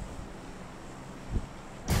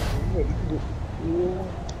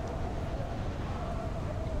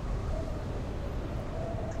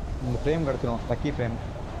இந்த ஃப்ரேம் கிடச்சிரும். லக்கி ஃப்ரேம்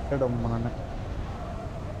நான்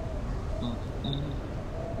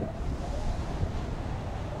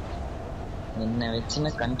என்ன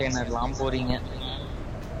வச்சுன்னு கண்டெய்னர்லாம் போறீங்க.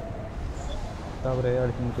 அவரே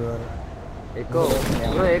அடிச்சு முடிச்சுவாரு. Echo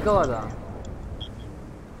bro எக்கோவாதா?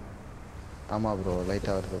 ஆமா ப்ரோ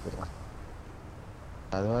லைட்டா வருது ப்ரோ.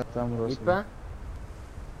 அதுவா தான் ப்ரோ. இப்போ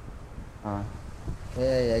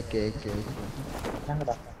ஏகே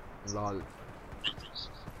லால்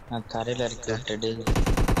நான் தரையில இருக்க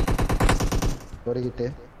ஒரு கிட்ட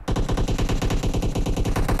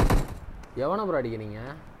எவன ப்ரோ அடிக்கிறீங்க?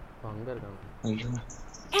 அங்க இருக்காங்க.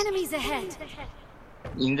 Enemies ahead.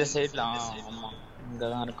 இந்த சைடுல ஆமா இங்க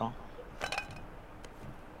தான் இருக்கோம்.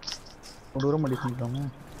 ஒரு தூரம் அடி பண்ணிட்டோமே.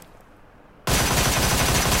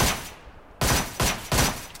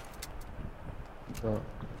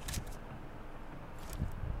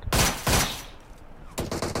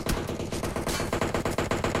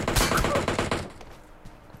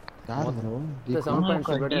 யாரு ப்ரோ? இந்த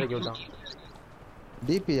 7.6 பேட் இறக்கி விட்டான்.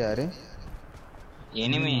 டிபி யாரு?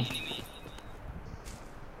 எனிமே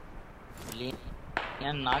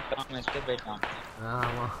ஏன் நாக் ஆன் வெஸ்ட் போய்ட்டான்.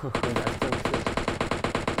 ஆமா.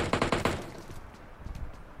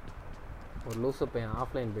 ஒரு லூஸ் பையன்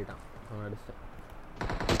ஆஃப்லைன் போய்ட்டான். அவன் அடிச்சான்.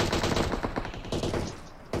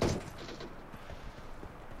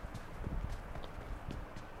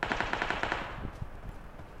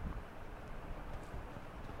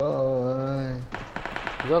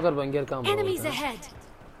 ஜோக்கர் பங்க இருக்கான் ப்ரோ. Enemies ahead.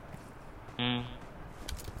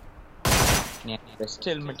 நீ பெஸ்ட்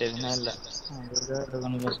ஹெல்மெட் எதுனா இல்ல.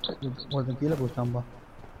 அதுதான் பெஸ்ட். ஒரு கீழ போச்சாம்பா.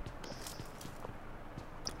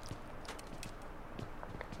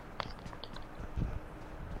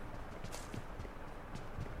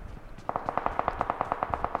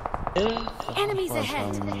 Enemies ahead.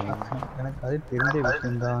 எனக்கு அது தெரிஞ்ச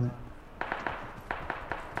விஷயம் தான்.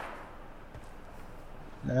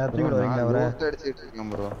 நேரத்துக்கு வரீங்களா வர? அடிச்சிட்டு இருக்கேன்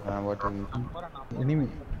ப்ரோ. நான் வாட்டர் எனிமி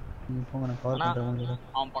நீ போங்க நான் கவர் பண்றேன்.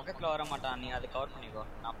 அவன் பக்கத்துல வர மாட்டான். நீ அதை கவர் பண்ணிக்கோ.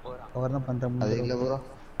 நான் போறேன். கவர் தான் பண்றேன். அது இல்ல ப்ரோ.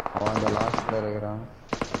 அவன் அந்த லாஸ்ட்ல இருக்கறான்.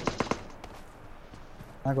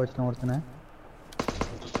 நான் கோச்சன ஒருத்தனே.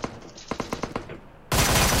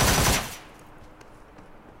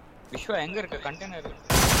 விஷ்வா எங்க இருக்க? கண்டெய்னர்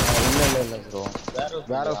இல்ல ப்ரோ.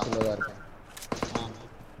 வேற ஹவுஸ்ல தான் இருக்கேன்.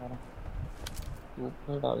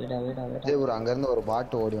 Super bro. அங்க இருந்து ஒரு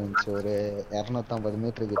பாட் ஓடி வந்துச்சு ஒரு 250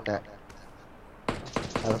 மீட்டர் கிட்ட.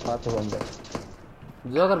 அத பார்த்து வந்தேன்.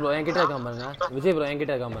 ஜோக்கர் ப்ரோ என்கிட்ட இருக்கான் பாருங்க. விஜய் ப்ரோ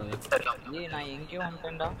என்கிட்ட இருக்கான் பாருங்க. ஏய் நான் எங்கேயோ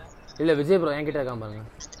வந்துட்டேன்டா. இல்ல விஜய் ப்ரோ என்கிட்ட இருக்கான் பாருங்க.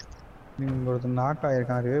 நீங்க ஒருத்தன் நாக்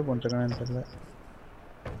ஆயிருக்கான். ரிவைவ் பண்ணிருக்கானு தெரியல.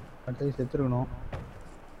 அட்லீஸ்ட் செத்துறணும்.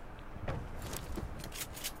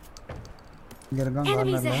 இங்க இருக்கான்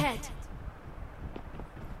Enemies கார்னர்ல. ahead.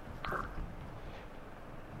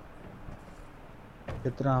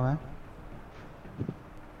 செத்துறான் அவன்.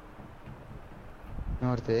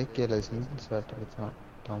 இன்னொருத்த ஏகேல சிங்கிள் ஷாட் அடிச்சான்.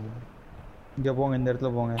 ஆமா. இங்க போங்க இந்த இடத்துல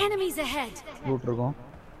போங்க. Enemies ahead. ரூட் இருக்கும்.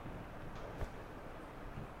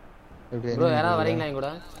 ப்ரோ யாரா வரீங்களா என் கூட?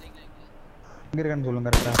 இங்க இருக்கான்னு சொல்லுங்க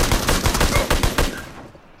கரெக்ட்டா.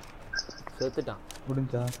 செத்துட்டான்.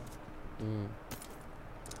 முடிஞ்சா?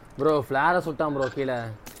 ப்ரோ ஃப்ளார சுட்டான் ப்ரோ கீழ.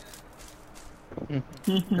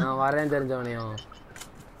 நான் வரேன் தெரிஞ்சவனையும்.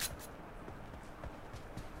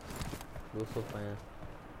 லூசு பையன்.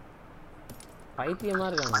 பைத்தியமா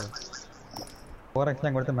இருக்காங்க.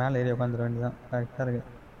 போரக்ஸ்லாம் கொடுத்து மேல ஏறி உட்காந்துட வேண்டியதான். கரெக்டா இருக்கு.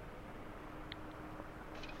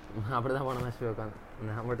 அப்படிதான் போன மேட்ச் போய் உட்காந்து.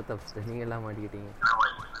 நான் மட்டும் தப்பிச்சிட்டேன். நீங்க எல்லாம் மாட்டிக்கிட்டீங்க.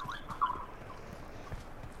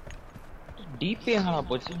 டிபி எங்கடா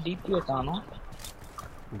போச்சு? டிபியை காணோம்.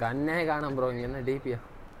 கன்னே காணோம் ப்ரோ. இங்க என்ன டிபியா?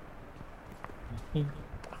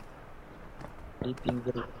 டிபி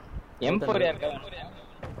M4 யாருக்கா?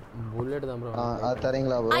 புல்லட் தான் ப்ரோ. அது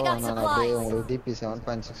தரீங்களா ப்ரோ? நான் அப்படியே உங்களுக்கு டிபி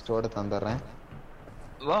 7.6 ஓட தந்துறேன்.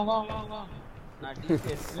 வா வா வா வா. நான்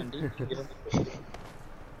டிபி டிபி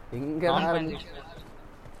இங்க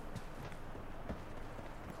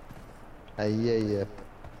ஐயா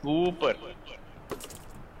சூப்பர்.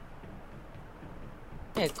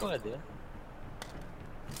 எக்கோ அது.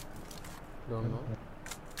 don't know.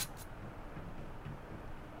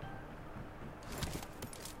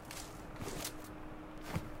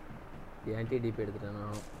 ஆன்டி டிபி எடுத்துட்டேன்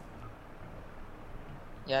நான்.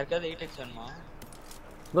 யாருக்காவது 8x வேணுமா?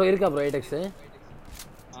 ப்ரோ இருக்கா bro 8x?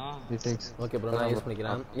 8x. Okay bro நான் யூஸ்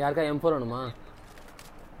பண்ணிக்கிறேன். யாருக்கா M4 வேணுமா?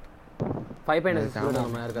 5.6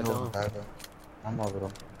 வேணுமா யாருக்காச்சும்? ஆமா ப்ரோ.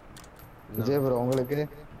 விஜய் ப்ரோ உங்களுக்கு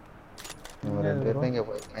ரெண்டுங்க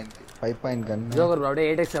 5 கன். ஜோக்கர் ப்ரோ அப்படியே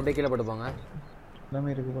 8x அப்படியே கீழ போட்டு போங்க.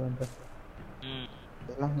 எல்லாமே இருக்கு ப்ரோ அந்த.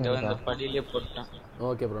 இந்த படியிலே போட்டேன்.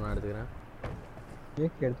 ஓகே ப்ரோ நான் எடுத்துக்கிறேன்.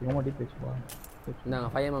 AK எடுத்துக்கோமா DP வச்சுப்பா. நாங்க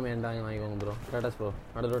 5mm ஏண்டாங்க வாங்கிக்கோங்க ப்ரோ. ஸ்டேட்டஸ் ப்ரோ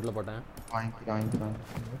நடு ரோட்ல போட்டேன். வாங்கிக்கலாம்.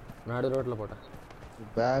 நடு ரோட்ல போட்டேன்.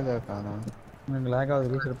 பேக் காணோம். உங்களுக்கு லாக்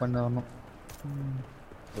ஆகுது ரீசெட் பண்ண வரணும்.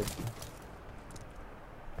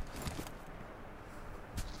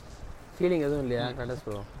 ஃபீலிங் எதுவும் இல்லையா ஸ்டேட்டஸ்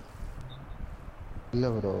ப்ரோ? இல்ல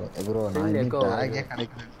ப்ரோ. ப்ரோ நான் பேக்கே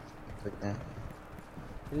கனெக்ட் பண்ணிருக்கேன்.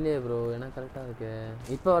 இல்லையே ப்ரோ எனக்கு கரெக்டா இருக்கு.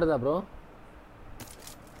 இப்போ வருதா ப்ரோ?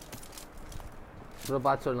 ப்ரோ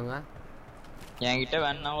பார்த்து சொல்லுங்க. என்கிட்ட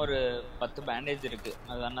வேணா ஒரு 10 பேண்டேஜ் இருக்கு.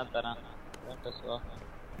 அது வேணா தரேன்.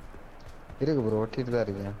 இருக்கு ப்ரோ ஒட்டிட்டு தான்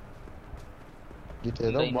இருக்கேன். கிட்ட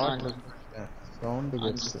ஏதோ பாட்டில் சவுண்ட்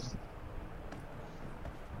கேட்குது.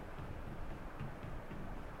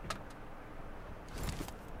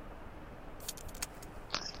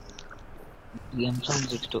 கேம்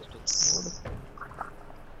சவுண்ட் 62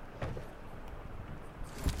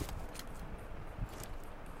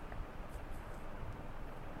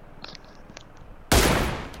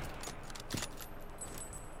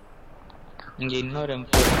 இங்க இன்னொரு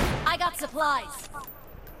M4. I got supplies.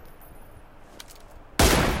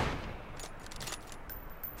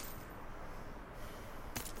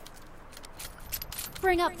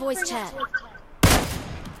 Bring up voice chat.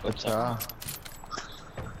 அச்சா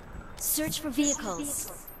Search for vehicles.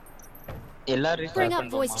 எல்லாரும் Bring ரீஸ்டார்ட்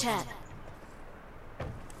up voice பண்ணுமா? chat.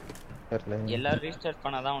 தெரியல. எல்லாரும் ரீஸ்டார்ட்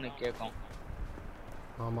பண்ணாதான் உனக்கு கேக்கும்.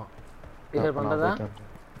 ஆமா ரீசெட் பண்றதா?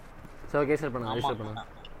 சோ ரீசெட் பண்ணுங்க ஆமா. ரீசெட் பண்ணுங்க.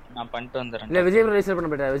 நான் பண்ணிட்டு வந்துறேன். இல்ல விஜய் ப்ரோ ரீசெட் பண்ண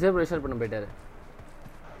போயிட்டாரு. விஜய் ப்ரோ ரீசெட் பண்ண போயிட்டாரு.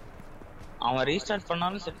 அவன் ரீஸ்டார்ட்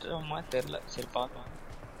பண்ணாலும் செட் ஆகுமா தெரியல. சரி பாக்கலாம்.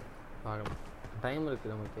 பார்க்கலாம். டைம்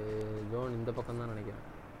இருக்கு நமக்கு. ஜோன் இந்த பக்கம் தான் நினைக்கிறேன்.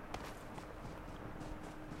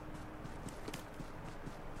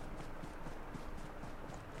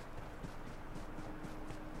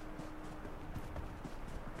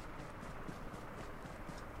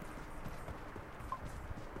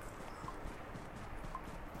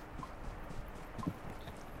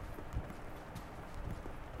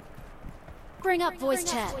 Bring up voice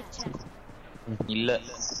chat. இல்ல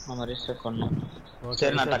நம்ம ரீஸ்டார்ட் பண்ணோம்.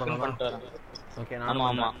 சரி நான் டக்குனு பண்ணிட்டு வரேன். ஓகே ஆமா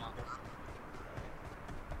ஆமா.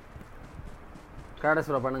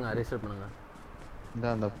 காடஸ் ப்ரோ பண்ணுங்க ரீசெட் பண்ணுங்க. இந்த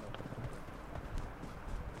அந்த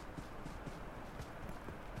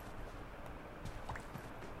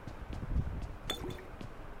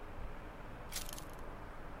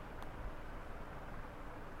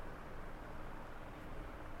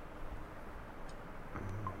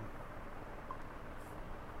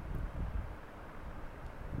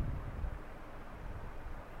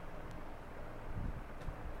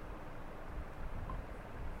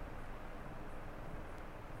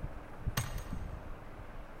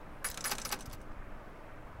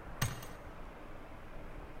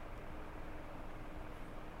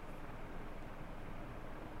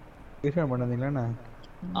ரீஸ்டார்ட் பண்ணீங்களா?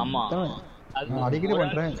 ஆமா. நான் அடிக்கடி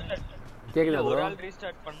பண்றேன். கேக்குதா ப்ரோ? ஒரு ஆள்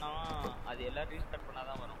ரீஸ்டார்ட் பண்ணாம அது எல்லாரும் ரீஸ்டார்ட்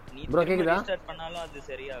பண்ணாதான் வரும். நீ ப்ரோ கேக்குதா? ரீஸ்டார்ட் பண்ணாலும் அது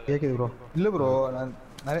சரியாகும். கேக்குது ப்ரோ. இல்ல ப்ரோ நான்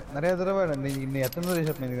நிறைய தடவை நீ எத்தனை தடவை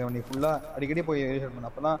ரீஸ்டார்ட் பண்ணிருக்க? நீ ஃபுல்லா அடிக்கடி போய் ரீஸ்டார்ட்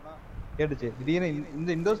பண்ண அப்பதான் கேட்டுச்சு. திடீர்னு இந்த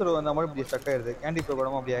இண்டோ சர்வர் வந்த மாதிரி இப்படி ஸ்டக் ஆயிருது. கேண்டி ப்ரோ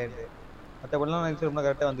கூடமா அப்படி ஆயிருது. மத்தபடிலாம் நான் ரீஸ்டார்ட் பண்ணா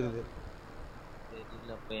கரெக்டா வந்துருது.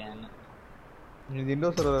 தெரியல அப்ப ஏன்னு. இந்த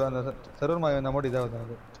விண்டோ சர்வர் அந்த சர்வர் மாதிரி வந்த மாதிரி இதாகுது.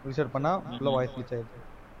 அது ரீஸ்டார்ட் பண்ணா ஃபுல்லா வாய்ஸ் கிளிச் ஆயிடுது.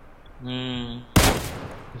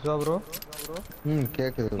 விஸ்வா ப்ரோ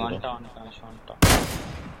கேக்குது ப்ரோ. வந்துட்டான்.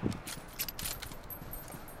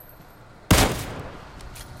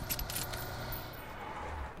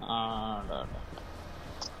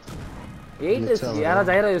 8 யாரா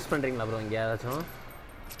ஜைரோ யூஸ் பண்றீங்களா ப்ரோ இங்க யாராச்சும்?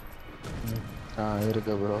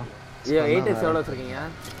 இருக்கு ப்ரோ. 8 எவ்வளவு வச்சிருக்கீங்க?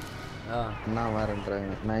 நான் வரேன்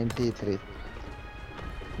 93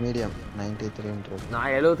 மீடியம் 93ன்றது.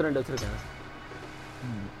 நான் 72 வச்சிருக்கேன்.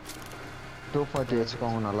 240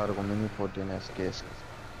 வச்சுக்கோங்க நல்லா இருக்கும். மினி 14 SKS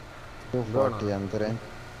 240 அந்த ரேஞ்ச்.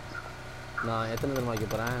 நான் எத்தனை தடவை வைக்க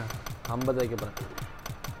போறேன்? 50 வைக்க போறேன்.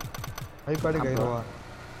 ஐபாட் கைரோவா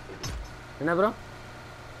என்ன bro?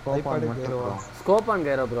 IPod கைரோவா scope on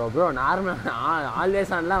Cairo bro normal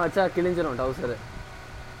always ஆன்லாம் வச்சா கிழிஞ்சிரும் டவுசர்.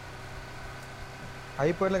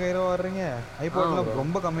 ஐபாட்ல கைரோவா வர்றீங்க? ஐபாட்ல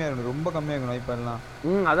ரொம்ப கம்மியா இருக்கணும் ஐபாட்லாம்.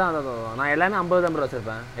 அதான் நான் எல்லாமே 50 தான் ப்ரோ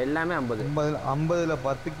வச்சிருப்பேன். எல்லாமே 50. 50ல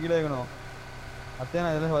 10 கீழே இருக்கணும். அத்தே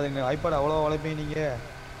நான் இதெல்லாம் பாத்தீங்க. ஐபாட் அவ்வளவு வளைப்பீங்க நீங்க.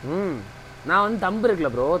 நான் வந்து தம்பு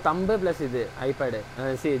இருக்குல்ல ப்ரோ, தம்பு ப்ளஸ் இது ஐபேடு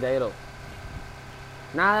ஜைரோ.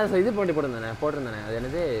 நான் இது போட்டிருந்தேனே அது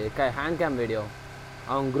என்னது ஹேண்ட் கேம் வீடியோ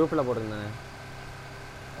அவங்க குரூப்பில் போட்டிருந்தேனே.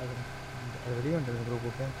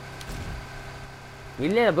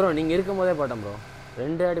 இல்லை ப்ரோ நீங்கள் இருக்கும் போதே போட்டேன் ப்ரோ.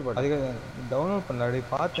 2 அடி போட்டேன். அதுக்கு டவுன்லோட் பண்ணல. அடி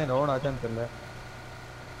பார்த்தேன் டவுன் ஆச்சான்னு தெரியல.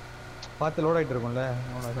 பார்த்து லோட் ஆகிட்டு இருக்கும்ல.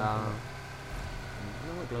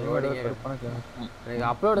 எனக்கு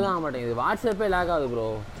அப்லோடு தான் ஆக மாட்டேங்குது. வாட்ஸ்அப்பே லேக் ஆகுது ப்ரோ.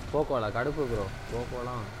 போக்கோலாம் கடுப்பு ப்ரோ.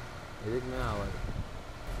 போக்கோலாம் எதுக்குமே ஆகாது.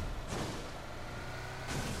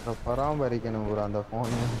 பராமரிக்கணும் ப்ரோ அந்த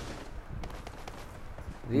ஃபோன்.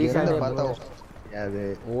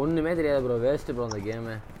 ஒண்ணுமே தெரியாது ப்ரோ. வேஸ்ட் ப்ரோ அந்த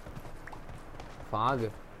கேமு. ஃபாக்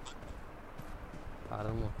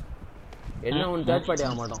பரமோ என்ன ஒன்று தேர்ட் பார்ட்டி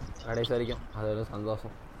ஆக மாட்டோம் கடைசி வரைக்கும். அது ஒரு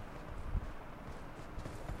சந்தோஷம்.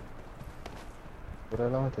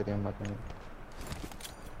 புரியலாம தெரிய மாட்டேங்குது.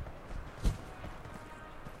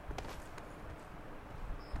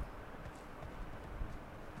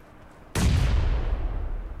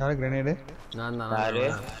 யாரு கிரனேட்? நான் தான்.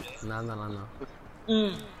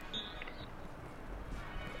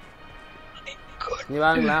 நீ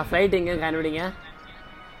வாங்களா ஃப்ளைட் எங்க கண்டுபிடிங்க.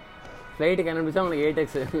 ஃப்ளைட் கண்டுபிடிச்சா உங்களுக்கு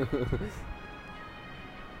 8x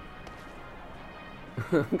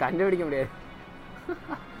கண்டுபிடிக்க முடியாது.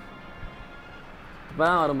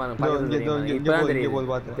 இப்பதான் வரும் பாருங்க. இப்பதான்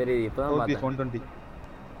தெரியுது. தெரியுது இப்பதான் பார்த்தேன். 120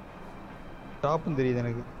 டாப்னு தெரியுது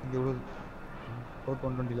எனக்கு. இங்க எவ்வளவு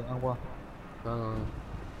 120ல அங்க போ.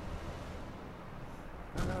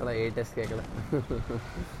 அதெல்லாம் 8x கேட்கல.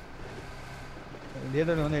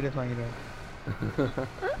 டேட்டால வந்து 8x வாங்கிடுவேன்.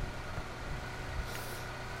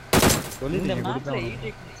 இந்த மேட்ச்ல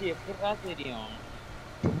 8x எப்படிடா தெரியும்?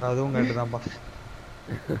 அதுவும் கரெக்ட் தான்ப்பா.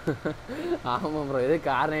 ஆமா ப்ரோ, எது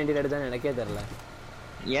கார் 90 எடுத்தான்னு எனக்கே தெரியல.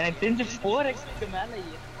 எனக்கு தெரிஞ்சு 4x க்கு மேல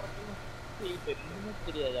என்னன்னு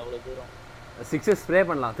தெரியாது அவ்வளவு தூரம். 6x ஸ்ப்ரே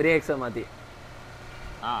பண்ணலாம் 3x மாத்தி.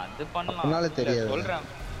 அது பண்ணலாம். அதனால தெரியாது. சொல்றேன்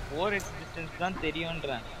 4x டிஸ்டன்ஸ் தான்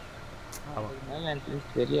தெரியும்ன்றேன். அதனால எனக்கு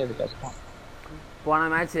தெரியாது, கஷ்டம். போன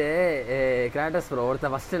மேட்ச் கிராட்டஸ் ப்ரோ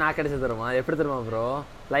ஒருத்தர் ஃபர்ஸ்ட் நாக் அடிச்சு தருமா. எப்படி தருமா ப்ரோ?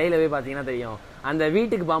 லைவ்ல போய் பாத்தீங்கன்னா தெரியும். அந்த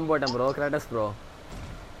வீட்டுக்கு பாம்பு போட்டேன் ப்ரோ கிராட்டஸ் ப்ரோ.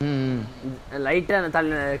 லைட்டா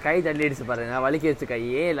கை தள்ளிடுச்சு பாருங்க, வலிக்க வச்சு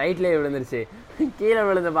கையே லைட்லயே விழுந்துருச்சு. கீழே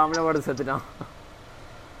விழுந்த பாம்புல போட்டு செத்துட்டான்.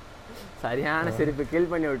 சரியான சிரிப்பு,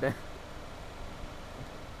 கில் பண்ணி விட்டேன்.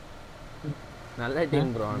 நல்ல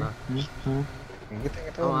டீம் ப்ரோ. ஆனா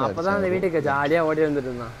அப்பதான் அந்த வீட்டுக்கு ஜாலியா ஓடி வந்துட்டு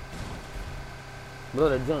இருந்தான் ப்ரோ.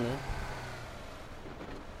 ரெட் ஜோனு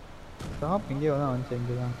டாப் இங்கே வந்து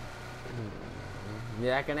இங்கதான்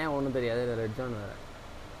ஏற்கனவே ஒன்றும் தெரியாது. ரெட் ஜோன் வேற.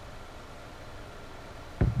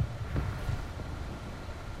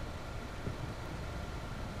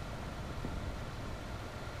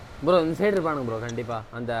 ப்ரோ இந்த சைடு இருப்பானுங்க ப்ரோ கண்டிப்பா.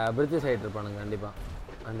 அந்த பிரிட்ஜ் சைடு இருப்பானுங்க கண்டிப்பா.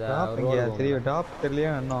 அந்த டாப்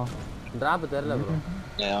தெரியலையா என்ன? டிராப் தெரியல ப்ரோ.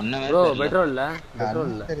 ப்ரோ பெட்ரோல் இல்ல.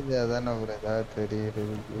 தெரிஞ்சு அதானே ப்ரோ ஏதாவது தெரியுது.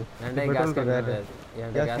 ரெண்டே கேஸ் கிடையாது.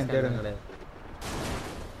 என்கிட்ட கேஸ் கிடையாது.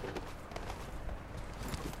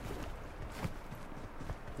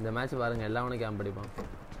 இந்த மேட்ச் பாருங்க, எல்லாவனும் கேம்ப் அடிப்பான்.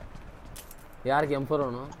 யாருக்கு M4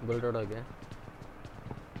 வேணும்? புல்டோடோக்கு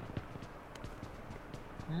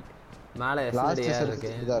மேலே எஸ்டி ஏர் இருக்கு.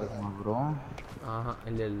 இதா இருக்குமா ப்ரோ? ஆஹா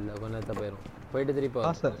இல்ல கொஞ்ச நேரத்துல போயிடும். போயிட்டு திருப்பி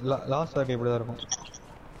லாஸ்ட் சர்க்கிள் இப்படி தான் இருக்கும்.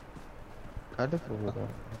 கடுப்பு ப்ரோ.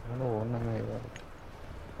 ஒண்ணுமே இல்ல.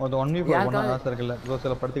 அது 1v4 பண்ணா லாஸ்ட் சர்க்கிள்ல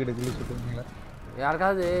க்ளோஸ்ல படுத்துக்கிட்டு கிளி சுத்துறீங்க.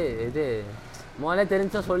 யாருக்காவது இது முதல்ல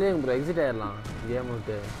தெரிஞ்சா சொல்லுங்க ப்ரோ, எக்ஸிட் ஆயிரலாம் கேம்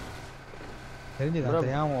விட்டு. தெரிஞ்சுதா?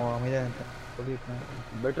 தெரியாம அமைதியா சொல்லிட்டேன்.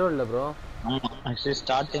 பெட்ரோல் இல்ல ப்ரோ. ஆமா ஆக்சுவலி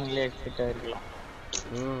ஸ்டார்டிங்லயே எக்ஸிட் ஆயிருக்கலாம்.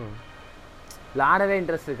 விளாடவே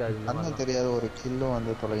இன்ட்ரெஸ்ட் இருக்காது. அண்ணன் தெரியாத ஒரு கில்லும்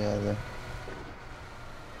வந்து தொலையாது.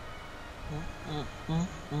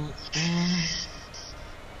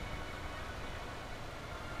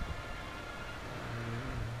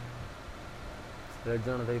 ரெட்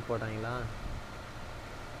ஜோனை தூக்கி போட்டாங்களா?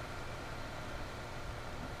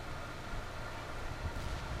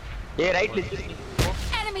 ஏய் ரைட்ல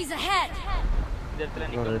Enemies ahead. இந்த இடத்துல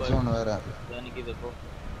நிக்க ரெட் ஜோன் வேற. நிக்குது ப்ரோ.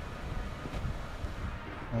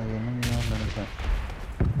 நான் என்னன்னு நினைச்சேன்.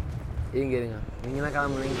 இங்க இருங்க. நீங்க தான்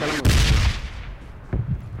கிளம்புங்க.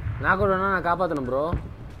 நான் கூட நான் காப்பாத்தணும் ப்ரோ.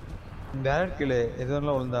 டைரக்ட் கில்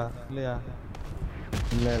எதுவெல்லாம் விழுந்தா இல்லையா?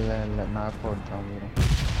 இல்ல நாக் அவுட் தான் ப்ரோ.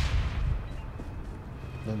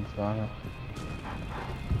 வாங்க.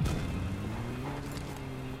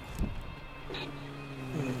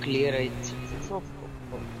 கிளியர் ஆயிடுச்சு.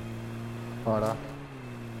 வாடா.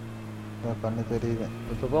 கண்ணு தெரியுது.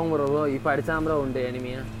 இப்போ போங்க ப்ரோ. இப்போ அடிச்சா ப்ரோ உண்டு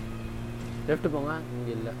எனிமியா. லெஃப்ட் போங்க. இங்க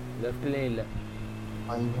இல்ல, லெஃப்ட்லயே இல்ல.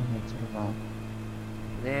 ஐயோ நிச்சயமா.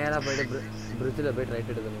 நேரா போயிட்டு பிரிட்ஜ்ல போய்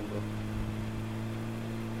ரைட் எடுக்கணும் ப்ரோ.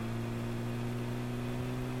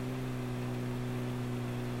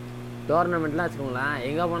 டோர்னமெண்ட்லாம் வச்சுக்கோங்களேன்,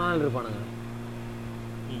 எங்க போனாலும் இருப்பானுங்க.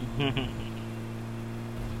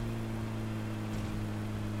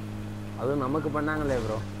 அதுவும் நமக்கு பண்ணாங்களே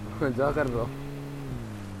ப்ரோ, ஜோக்கர் ப்ரோ.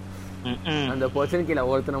 அந்த பொச்சன் கீழே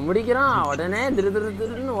ஒருத்தனை முடிக்கிறான், உடனே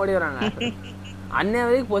திருன்னு ஓடி வராங்க. அன்னை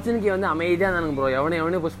வரைக்கும் பொச்சன் கீ வந்து அமைதியா இருந்தானுங்க ப்ரோ.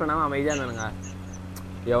 எவனையும் புஷ் பண்ணாம அமைதியா இருந்தானுங்க.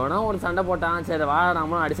 எவனோ ஒரு சண்டை போட்டான், சரி வா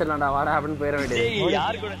நம்மளும் அடிச்சிடலாம்டா வாடா அப்படின்னு போயிட வேண்டியது.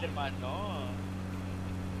 யாரு கூட தெரியுமா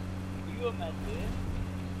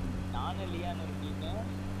நானும் லியான்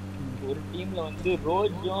ஒரு டீம்ல வந்து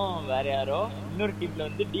ரோஜும் வேற யாரோ, இன்னொரு டீம்ல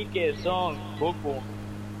வந்து டிகேஎஸும் கோகுவும்.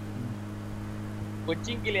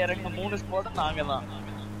 கொச்சின் கீழே இறங்கின 3 ஸ்குவாடும் நாங்க தான்.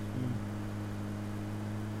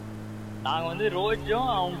 நாங்க வந்து ரோஜும்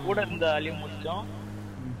அவங்க கூட இருந்த அலியும் முடிச்சோம்.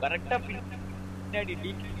 கரெக்டா பின்னாடி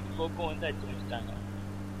டிகே கோகு வந்து அடிச்சு முடிச்சிட்டாங்க.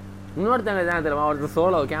 இன்னொருத்தங்க தான் தெரியுமா, ஒருத்தர்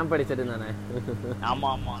சோலோ கேம்ப் அடிச்சிட்டு இருந்தானே.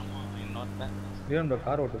 ஆமா இன்னொருத்தன்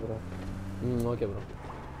கார் ஓட்டு ப்ரோ. Okay bro.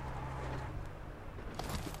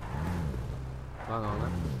 வாங்க வாங்க.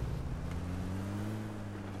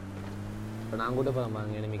 இப்போ நான் கூட போகிறேன்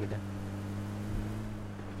பாருங்க enemy கிட்ட.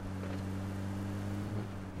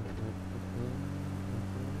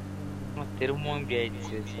 திரும்பவும் இப்படி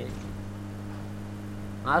ஆயிடுச்சு.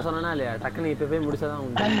 நான் சொன்னேன்னா இல்லையா டக்குன்னு இப்போ போய் முடிச்சாதான்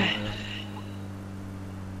உண்டு.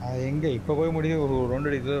 எங்க இப்போ போய் முடியும் ஒரு ரவுண்ட்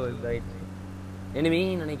அடிச்சு இதாயிடுச்சு. enemy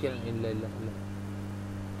நினைக்கிறேன். இல்ல இல்ல இல்ல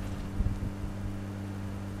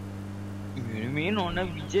மீன் ஒண்ணு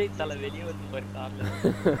விஜய் தலை வெளியே வந்து பாரு கார்ல.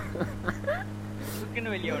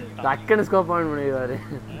 டக்குன்னு வெளியே வந்துட்டான். டக்குன்னு ஸ்கோப் ஆன் பண்ணிடுவாரு.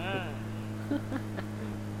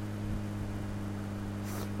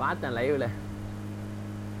 பார்த்தேன் லைவ்ல.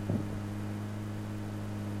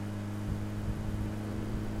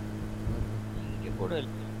 இங்க கூட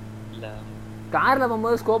இல்ல. கார்ல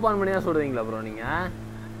போகும்போது ஸ்கோப் ஆன் பண்ணி தான் சொல்றீங்களா ப்ரோ நீங்க?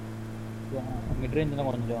 மிட் ரேஞ்ச் தான்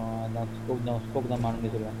கொஞ்சம் அந்த ஸ்கோப் தான் ஆன்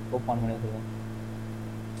பண்ணி சொல்லுவேன். ஸ்கோப் ஆன் பண்ணி சொல்லுவேன்.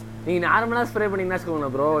 நீங்க நார்மலா ஸ்ப்ரே பண்ணீங்கன்னா வச்சுக்கோங்க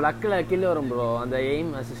ப்ரோ, லக்ல கில் வரும் ப்ரோ. அந்த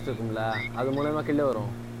எய்ம் அசிஸ்ட் இருக்கும்ல, அது மூலமா கில்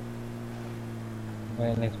வரும்.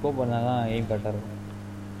 எனக்கு ஸ்கோப் பண்ணாதான் எய்ம் கரெக்டா இருக்கும்.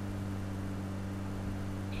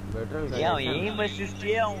 பெட்டர் ஏன் எய்ம்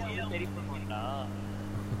அசிஸ்டே அவன் சரி பண்ணுவான்டா.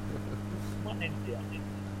 சும்மா நினைச்சியா?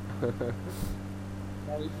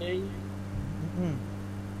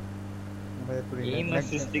 எய்ம்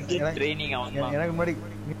அசிஸ்ட்க்கு ட்ரெய்னிங் அவன். எனக்கு முன்னாடி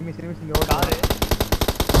மிஸ் கார்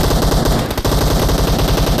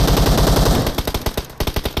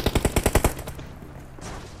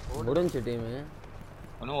முடிஞ்சு டீம்.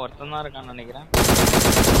 இன்னும் ஒருத்தன் தான் இருக்கான்னு நினைக்கிறேன்.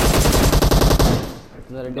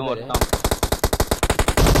 இன்னும் ரெண்டு பேர்.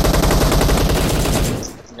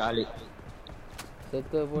 ஜாலி.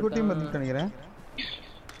 செத்து ஒரு டீம் வந்து நினைக்கிறேன்.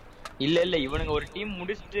 இல்ல இவனுங்க ஒரு டீம்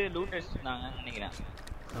முடிச்சிட்டு லூட் அடிச்சிட்டாங்கன்னு நினைக்கிறேன்.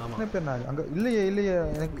 ஆமா. என்ன பேர் நான் அங்க இல்லையே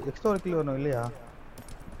எனக்கு எக்ஸ்ட்ரா ஒரு கில் வரணும் இல்லையா?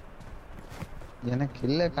 எனக்கு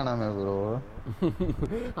இல்ல காணாம ப்ரோ.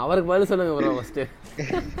 அவருக்கு பதில் சொல்லுங்க ப்ரோ ஃபர்ஸ்ட்.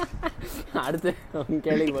 அடுத்து உங்க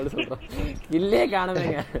கேள்விக்கு பதில் சொல்றோம். இல்லே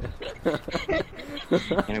காணமேங்க.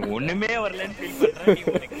 எனக்கு ஒண்ணுமே வரலன்னு ஃபீல் பண்றேன். நீ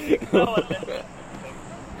உனக்கு எக்ஸ்ட்ரா வரல.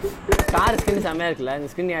 கார் ஸ்கின் செமையா இருக்குல்ல?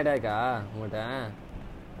 இந்த ஸ்கின் ஆட் ஆயிருக்கா உங்கள்கிட்ட?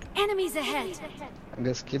 Enemies ahead. அங்க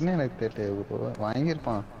ஸ்கின் எனக்கு தெரியல ப்ரோ.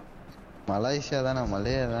 வாங்கியிருப்பான். மலேசியா தானே,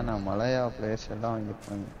 மலையா பிளேயர்ஸ் எல்லாம்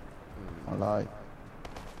வாங்கியிருப்பாங்க. மலாய்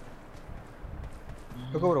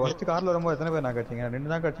ஒரு ஃபர்ஸ்ட் கார்ல வரும்போது எத்தனை பேர் நான் கடிச்சீங்க? 2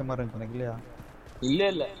 தான் கடிச்ச மாதிரி இருந்துச்சு எனக்கு இல்லையா?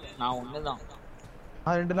 இல்ல நான் ஒண்ணுதான்.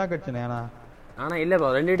 2 தான் கடிச்சேனே. ஆனா இல்ல ப்ரோ,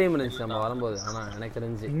 2 டீம் இருந்துச்சு நம்ம வரும்போது. ஆனா எனக்கு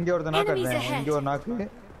தெரிஞ்சு இங்க ஒரு நாக்கு அடிச்சேன். இங்க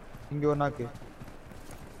ஒரு நாக்கு.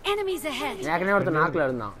 Enemies ahead. ஏற்கனவே ஒருத்தர் நாக்குல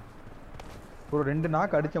இருந்தான். ஒரு 2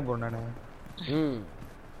 நாக்கு அடிச்சேன் ப்ரோ நானு.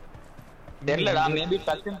 தெரியலடா, மேபி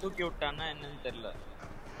டக்குன்னு தூக்கி விட்டானா என்னன்னு தெரியல.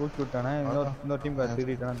 தூக்கி விட்டானே இன்னொரு டீம் கார்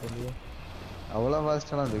திருடிட்டானு தெரியல. அவ்வளவு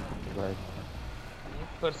ஃபாஸ்டா தூக்கி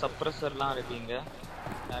சூப்பர் சப்ரஸர்லாம் இருக்கீங்க.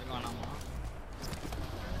 யாருக்கு வேணாமா?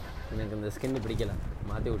 எனக்கு இந்த ஸ்கின் பிடிக்கல,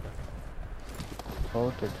 மாத்தி விட்டேன்.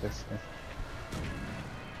 Okay dress.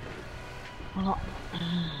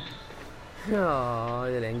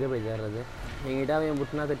 இதில் எங்கே போய் சேர்றது? எங்கிட்ட அவன்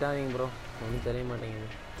முட்டினா திட்டாதீங்க ப்ரோ, ஒன்றும் தெரிய மாட்டேங்குது.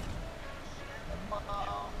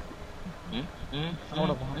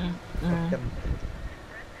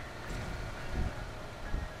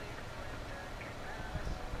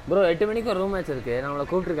 ப்ரோ 8 மணிக்கு ஒரு ரூம் மேட்ச் இருக்கு, நம்மளை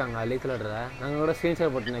கூப்பிட்டுருக்காங்க லீக்லடுற. நாங்கள் கூட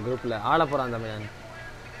ஸ்க்ரீன்ஷாட் போட்டுருந்தேன் குரூப்பில். ஆள போகிறான் தமிழன்.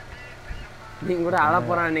 நீங்கள் கூட ஆள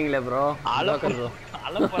போகிறான்னீங்களே ப்ரோ.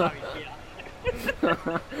 ப்ரோ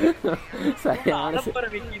சரியான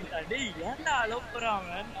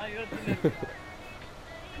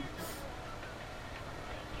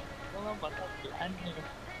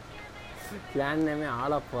பிளான் நேமே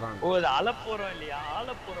ஆள போறான். ஓ அது ஆள போறோம் இல்லையா? ஆள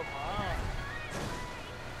போறோமா?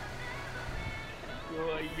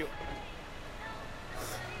 ஐயோ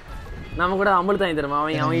நம்ம கூட அமுல் தான் தெரியுமா?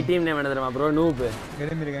 அவன் டீம் நேம் என்ன தெரியுமா ப்ரோ? நூப்.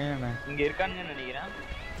 எனிமி இருக்காங்க இங்க இருக்கான்னு நினைக்கிறேன்.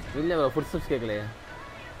 இல்ல ப்ரோ, ஃபுட் ஸ்டெப்ஸ் கேட்கலையே.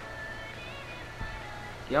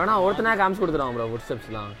 எவனா ஒருத்தனா காமிச்சு கொடுத்துருவாங்க ப்ரோ ஃபுட்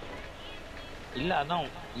ஸ்டெப்ஸ்லாம். இல்ல அதான்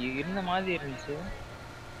இருந்த மாதிரி இருந்துச்சு.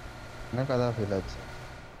 எனக்கு அதான் ஃபீல் ஆச்சு.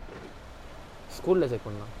 ஸ்கூல்ல செக்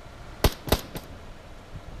பண்ணலாம்.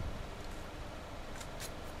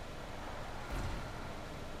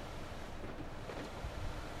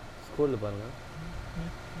 ஸ்கூல்ல பாருங்க.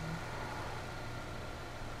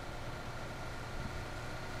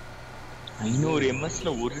 ஐநூறு எம்எஸ்ல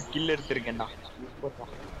ஒரு கில் எடுத்திருக்கேன்டா.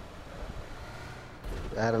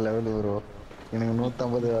 வேற லெவல் ப்ரோ. எனக்கு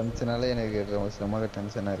 150 வந்துச்சுனாலே எனக்கு செம்ம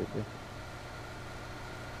டென்ஷனா இருக்கு.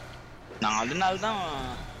 நான் அதனால தான்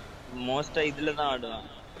மோஸ்டா இதுல தான் ஆடுவேன்,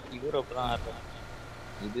 யூரோப் தான் ஆடுவேன்.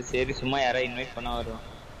 இது சரி சும்மா யாரா இன்வைட் பண்ண வருவேன்.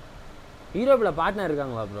 யூரோப்ல பார்ட்னர்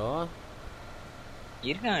இருக்காங்களா ப்ரோ?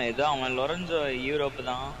 இருக்கான், ஏதோ அவன் லொரன்சோ யூரோப்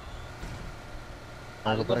தான்.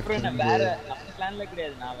 அதுக்கப்புறம் என்ன வேற நம்ம பிளான்ல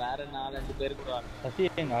கிடையாது. நான் வேற 4-5 பேர் கூட சசி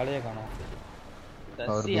எங்க ஆளையே காணோம்.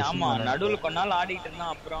 சசி ஆமா நடுவுல கொஞ்ச நாள் ஆடிட்டு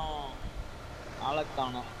இருந்தான். அப்புறம் ஆளை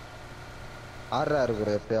காணோம். ஆடுறாரு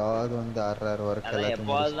ப்ரோ. எப்பயாவது வந்து ஆடுறாரு. ஒர்க் எல்லாம்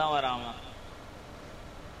எப்போது தான் வராம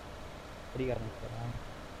அடிக்காரன்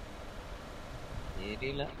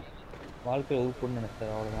தெரியல. வாழ்க்கையில் உப்புன்னு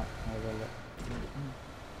நினைச்சார். அவ்வளோதான்.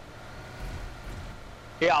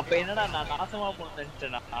 அப்ப என்னடா நான் நாசமா போன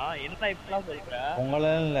நினைச்சேனா? என்ன இப்பெல்லாம் சொல்ற?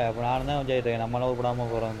 உங்களே இல்ல, இப்ப நான் தான் விஜய் நம்ம அளவு கூடாம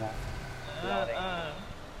போறோங்க.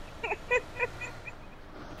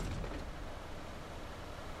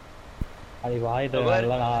 அது வாயிட்டு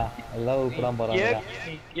எல்லாம் உப்புடாம போறாங்க.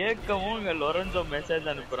 கேட்கவும் இங்க லொரன்சோ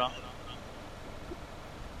மெசேஜ் அனுப்புறான்.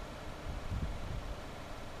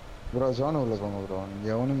 ப்ரோ ஜோன் உள்ள போங்க ப்ரோ.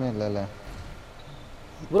 எவனுமே இல்லல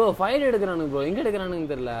ப்ரோ. Fight எடுக்கறானுங்க bro. எங்க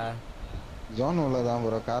எடுக்கறானுங்க தெரியல. ஜோன் உள்ளதான்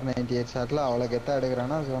ப்ரோ. கார் 98 ஷாட்ல அவளை கெத்தா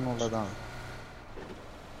எடுக்கிறானா ஜோன் உள்ளதான்.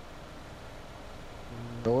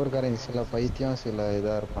 டோர்காரங்க சில பைத்தியம் சில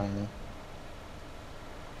இதா இருப்பாங்க.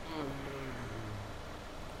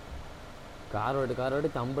 கார் ஓடி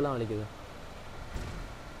தம்பெல்லாம் வலிக்குது.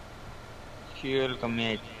 ஃபியூல்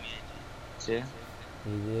கம்மியாயிடுச்சு.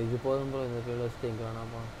 இது போதும் ப்ரோ. இந்த ஃபியூல் வச்சுட்டு எங்க வேணா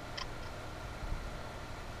போ.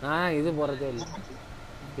 இது போறதே இல்லை.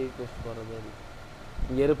 போறதே இல்லை.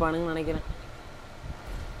 இங்க இருப்பானுங்கன்னு நினைக்கிறேன்.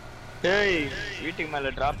 டேய் வீட்டுக்கு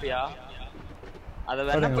மேல டிராப்பியா? அத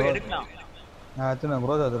வேணா போய் எடுக்கலாம். அத்தனை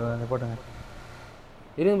ப்ரோ அதெல்லாம் போடுங்க.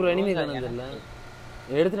 இருங்க ப்ரோ. எனிமி தானே தெரியல.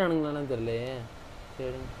 எடுத்துறானுங்களானே தெரியல.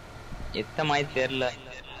 சரி எத்த மாதிரி தெரியல.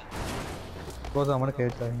 க்ரோஸா மட்டும்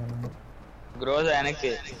கேட்சாங்க. க்ரோஸா எனக்கு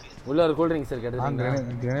உள்ள ஒரு கூல் ட்ரிங்க்ஸ் இருக்கு.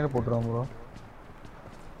 எடுத்து கிரேனேட் போட்டுறோம் ப்ரோ.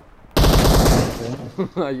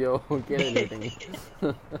 ஐயோ கேளுங்க.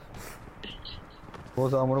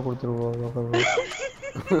 க்ரோஸா மட்டும் கொடுத்துருவோம்.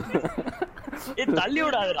 தள்ளி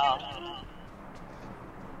விடாதடா.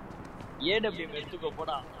 ஏடபிள்யூ எடுத்துக்கோ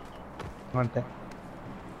போடா. மாட்டேன்.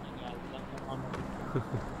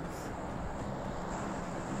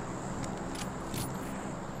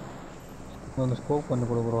 ಒಂದು ಸ್ಕೋಪ್ ಒಂದು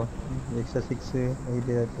ಕೊಡು ಬ್ರೋ. ಎಕ್ಸ್ಟ್ರಾ 6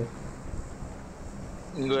 8 ಇರುತ್ತೆ.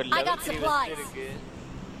 இங்க ஒரு லெவல் 3 இருக்கு.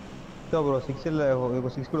 ப்ரோ 6 இல்ல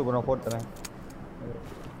 6 கூட நான் போட்டு தரேன்.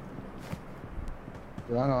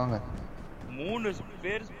 வாங்க வாங்க. 3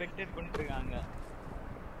 பேர் ஸ்பெக்டேட் பண்ணிட்டு இருக்காங்க.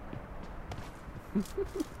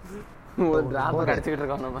 ஒரு டிராப் அடிச்சிட்டு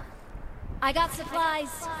இருக்கோம் நம்ம. I got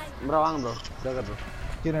supplies. ப்ரோ வாங்க ப்ரோ. Taker bro.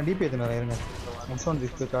 சரி நான் டிபி ஏத்துறேன் இருங்க. முன்சோன்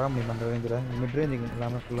 6 கார முடியும் அந்த ரேஞ்சில. மிட் ரேஞ்சிங்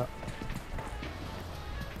எல்லாமே ஃபுல்லா.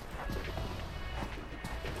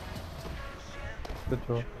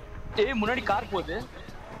 ஏய் முன்னாடி கார் போகுது.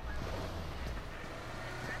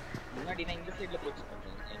 முன்னாடி நான் இந்த சைடுல போச்சு.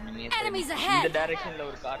 Enemies ahead. இந்த டைரக்ஷன்ல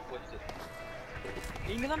ஒரு கார் போச்சு.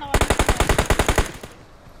 இங்க தான் நான் வரேன்.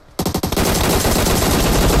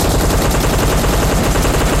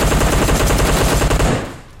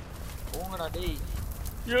 போங்கடா டேய்.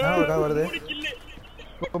 மேல ஒரு கார் வருது.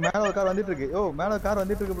 ப்ரோ மேல ஒரு கார் வந்துட்டு இருக்கு. மேல ஒரு கார்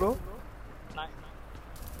வந்துட்டு இருக்கு ப்ரோ.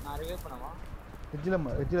 நான் ரிவைவ் பண்ணவா?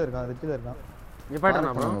 ரிட்ஜில இருக்கான்.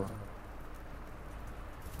 நிப்பாட்டறேன் ப்ரோ.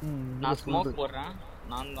 நான் ஸ்மோக் போடுறேன்.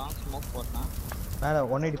 நான் தான் ஸ்மோக் போடுறேன். மேல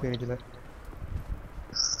 185 ரிட்ஜில.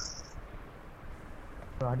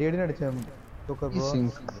 அடி அடிச்சேன் டோக்கர் ப்ரோ.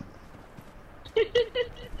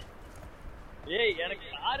 ஏய் எனக்கு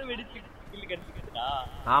கார் வெடிச்சு கில் கிடைச்சிட்டா.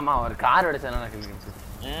 ஆமா ஒரு கார் வெடிச்சா நான் கில் கிடைச்சது.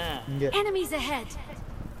 Enemies ahead.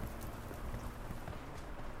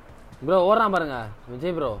 ப்ரோ ஓடுறான் பாருங்க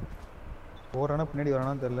விஜய் ப்ரோ. ஓடுறானா பின்னாடி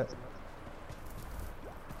வரானான்னு தெரியல.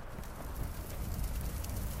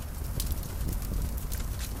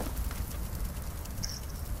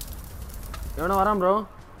 எவனோ வரான் ப்ரோ.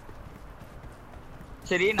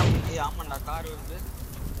 சரி நம்ம ஆமாண்டா கார் வருது.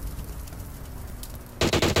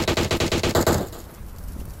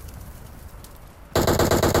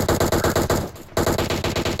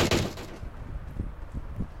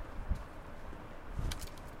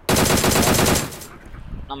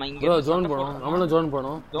 நம்ம இங்க ப்ரோ ஜோன் போறோம். நம்மளும் ஜோன்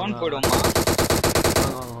போறோம். ஜோன் போடுவோமா?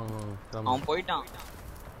 அவன் போயிட்டான்.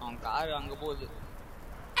 அவன் கார் அங்க போகுது.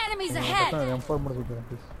 Enemies ahead. M4 முடிச்சிட்டேன்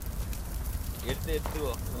ப்ளீஸ்.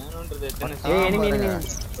 எடுத்துவோ. வேணும்ன்றது எத்தனை ஏய் எனிமி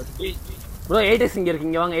ப்ரோ 8x இங்க இருக்கு.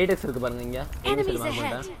 இங்க வாங்க 8x இருக்கு பாருங்க இங்க. Enemies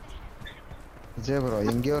ahead. விஜய் ப்ரோ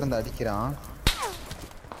எங்கேயோ இருந்து அடிக்கிறான்.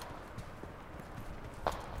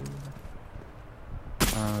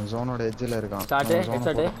 ஜோனோட எட்ஜ்ல இருக்கான்.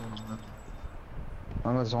 ஸ்டார்ட்.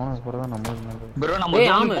 அங்க ஜோனஸ் போறதா நம்மளுக்கு நல்லது. ப்ரோ நம்ம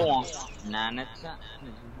ஜோன் போவோம். நான் நினைச்சேன்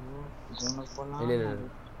ஜோனஸ் போலாம். இல்ல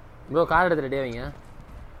ப்ரோ கார் எடுத்து ரெடியா வைங்க.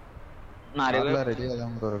 நான் ரெடியா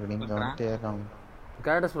தான் ப்ரோ இருக்கு. நீங்க வந்து ஏறலாம்.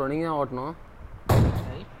 கார்டஸ் ப்ரோ நீங்க தான் ஓட்டணும்.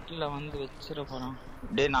 ரைட்ல வந்து வெச்சிர போறோம்.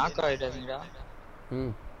 டேய் நாக் ஆயிடாதீங்கடா.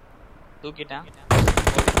 ம் தூக்கிட்டேன்.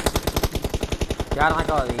 யார்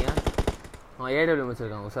நாக்காவாதீங்க. அவன் ஏடபிள்யூ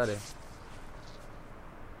வச்சிருக்கான் உசாரு.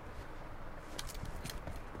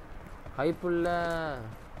 ஹைப்புள்ள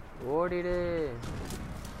ஓடிடு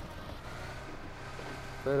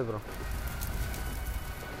பேரு ப்ரோ.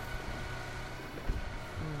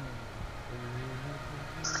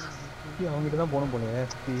 அவங்ககிட்ட தான் போகணும் போல.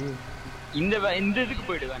 இந்த இதுக்கு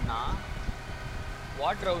போயிடுவேன்னா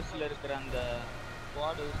வாட்டர் ஹவுஸ்ல இருக்கிற அந்த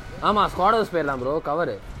ஸ்குவாட் ஹவுஸ். ஆமா ஸ்குவாட் ஹவுஸ் போயிடலாம் ப்ரோ.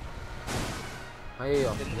 கவரு.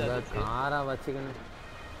 ஐயோ காரா வச்சுக்கணும்.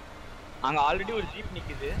 அங்க ஆல்ரெடி ஒரு ஜீப்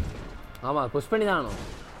நிக்குது. ஆமா புஷ் பண்ணி தான் ஆகணும்.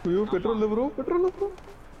 ஐயோ பெட்ரோல் இல்ல ப்ரோ. பெட்ரோல் இல்ல bro.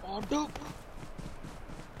 Auto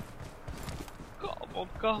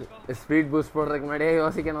okay. Speed boost போடுறதுக்கு முன்னாடியே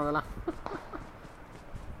யோசிக்கணும் அதெல்லாம்.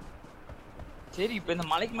 சரி இப்போ இந்த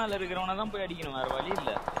மலைக்கு மேல இருக்கிறவன தான் போய் அடிக்கணும். வேற வழி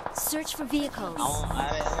இல்ல. Search for vehicles. அவன்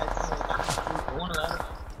வேற ஓன வேற.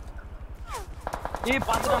 ஏய்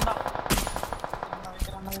பாத்துடா.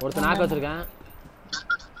 ஒருத்த நாக்கு வச்சிருக்கேன்.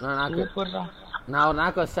 நான் ஒரு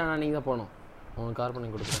நாக்கு வச்சேன். நீங்க தான் போகணும். உனக்கு கார் பண்ணி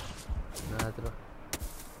கொடுக்குறேன். நான் எடுத்துட்டு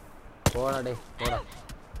போடா டே போடா.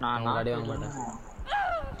 நான் அடி வாங்க மாட்டேன்.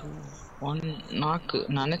 ஒன் நாக்கு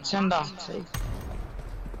நினைச்சேன்டா. சரி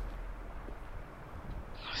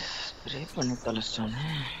ஸ்ப்ரே பண்ணி தலஸ்டானே.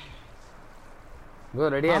 ப்ரோ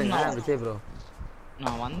ரெடியா இருங்க விஜய் ப்ரோ.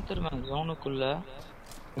 நான் வந்துருவேன் ஜோனுக்குள்ள.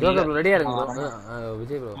 ப்ரோ ரெடியா இருங்க ப்ரோ.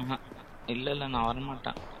 விஜய் ப்ரோ இல்ல நான் வர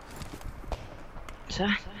மாட்டேன். சே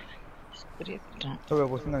ஸ்ப்ரே பண்ணேன். ப்ரோ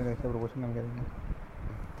பொசிஷன் அங்க ப்ரோ. பொசிஷன் அங்க இருங்க.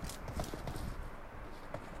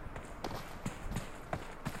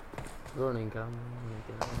 ப்ரோ நீங்க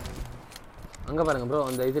அங்க பாருங்க ப்ரோ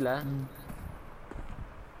அந்த இதுல.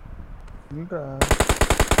 இங்க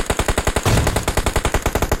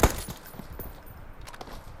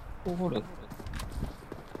ஓடு.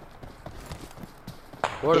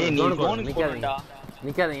 ஓடு ஜோனுக்கு நிக்காதீங்க.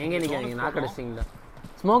 நிக்காதீங்க. எங்க நிக்காதீங்க. நாக்கு அடிச்சிட்டீங்களா.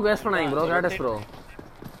 ஸ்மோக் வேஸ்ட் பண்ணாதீங்க ப்ரோ. கிராட்டஸ் ப்ரோ.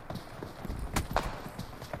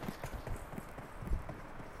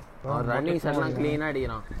 ரன்னிங் ஷாட்லாம் க்ளீனா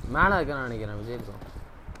அடிக்கிறான். மேல இருக்கறான் நினைக்கிறேன் விஜய் ப்ரோ.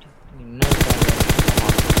 இன்னொரு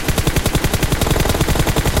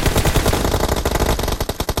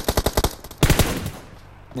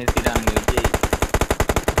நிறுத்திட்டாங்க விஜய்.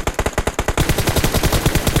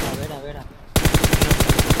 வேடா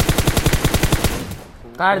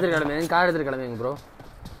கார் எடுத்துட்டு கிளம்புங்க ப்ரோ.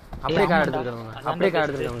 அப்படியே கார் எடுத்துட்டு கிளம்புங்க. அப்படியே கார்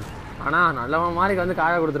எடுத்துட்டு கிளம்புங்க. ஆனா நல்லவன் மாதிரி வந்து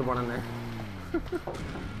காரை கொடுத்துட்டு போனானே.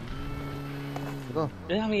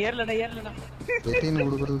 அவன் ஏறலடா. வெட்டின்னு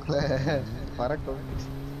கொடுக்குறதுக்குள்ள பறக்கும்.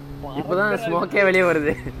 இப்பதான் ஸ்மோக்கே வெளியே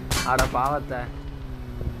வருது. அட பாவத்தை.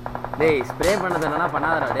 டேய் ஸ்ப்ரே பண்ணது என்னன்னா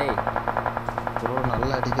பண்ணாதடா டேய். ப்ரோ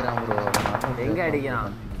நல்லா அடிக்கிறான் ப்ரோ. எங்க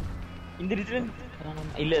அடிக்கிறான்? இந்த ரிட்டன்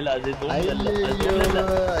இல்ல அது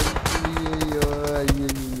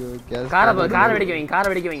காரை வெடிக்க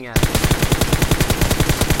வைங்க.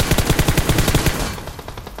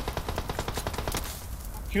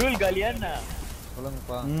 ஃபியூல் காலியா என்ன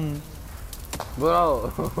சொல்லுங்கப்பா. ப்ரோ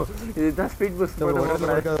இதுதான் ஸ்பீட் பூஸ்ட்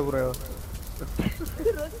போட்டு நடக்காத ப்ரோ.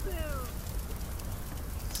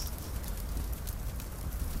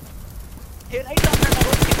 ஏய் ரைட் ஆன் பண்ணா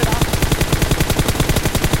ரோட் கிட்டடா.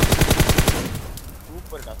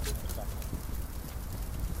 சூப்பர்டா.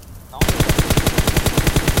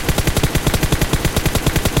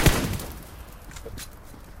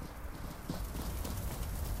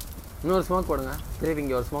 இன்னொரு ஸ்மோக் போடுங்க. திருப்பி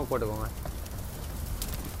இங்க ஒரு ஸ்மோக் போட்டுக்கோங்க.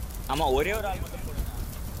 ஆமா ஒரே ஒரு ஆள் மட்டும் போடுங்க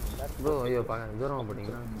ப்ரோ. ஐயோ பாக்க தூரமா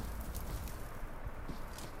போட்டீங்களா?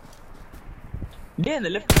 டேய் அந்த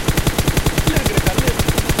லெஃப்ட்ல இருக்கிற கல்லு.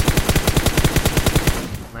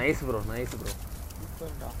 Nice bro.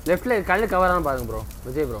 லெஃப்ட்ல கல்லு கவரான பாருங்க ப்ரோ.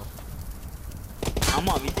 விஜய் ப்ரோ.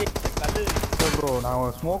 ஆமா விஜய் கல்லு ப்ரோ.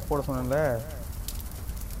 நான் ஸ்மோக் போட சொன்னேன்ல.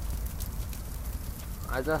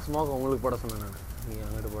 அதான் ஸ்மோக் உங்களுக்கு போட சொன்னேன் நான். நீங்க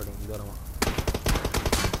அங்கிட்டு போட்டீங்க தூரமா.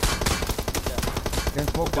 ஏன்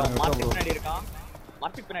ஸ்மோக் பண்ணுங்க ப்ரோ.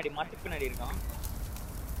 மார்க் பின்னாடி இருக்கான்.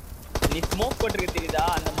 நீ ஸ்மோக் போட்டுருக்கு தெரியுதா?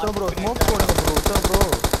 அந்த ப்ரோ ஸ்மோக் போடுங்க ப்ரோ.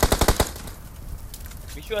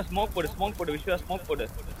 விஷ்வா ஸ்மோக் போடு. விஷ்வா ஸ்மோக் போடு.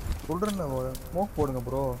 சொல்றேன்ல ஸ்மோக் போடுங்க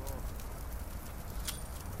ப்ரோ.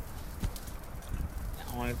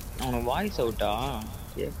 அவன வாய்ஸ் அவுட்டா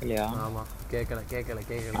கேக்கலையா? ஆமா கேக்கல.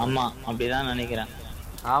 ஆமா அப்படிதான் நினைக்கிறேன்.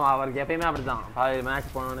 ஆமா அவருக்கு எப்பயுமே அப்படிதான்.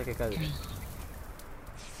 மேட்ச் போனோன்னு கேட்காது.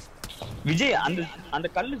 விஜய் அந்த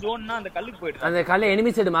கல்லு ஜோன்னா அந்த கல்லுக்கு போயிடு. அந்த கல்லை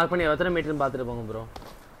எனிமி சைடு மார்க் பண்ணி எத்தனை மீட்டர்னு பார்த்துட்டு போங்க ப்ரோ.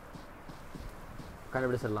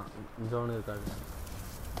 கண்டுபிடிச்சிடலாம். ஜோன் இருக்காது.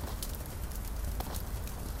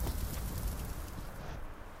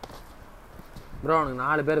 ப்ரோ அவனுக்கு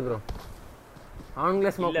 4 பேர் ப்ரோ.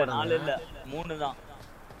 அவங்களே ஸ்மோக் போடுறாங்க. 4 இல்ல 3 தான்.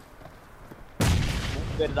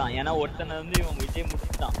 பேர் தான். ஏன்னா ஒருத்தனை வந்து இவன் விஜய்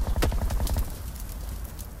முடிச்சுட்டான்.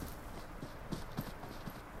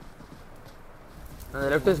 அந்த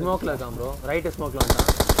லெஃப்ட் ஸ்மோக்ல இருக்கான் ப்ரோ, ரைட் ஸ்மோக்ல வந்தான்.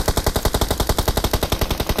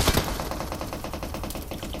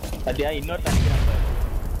 பாத்தியா இன்னொரு தனிக்கிறான் பாரு.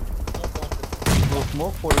 ப்ரோ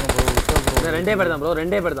ஸ்மோக் போடுங்க ப்ரோ. இந்த ரெண்டே பேர் தான் ப்ரோ,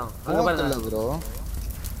 ரெண்டே பேர் தான். அங்க பாருங்க ப்ரோ.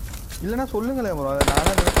 இல்லனா சொல்லுங்களே ப்ரோ.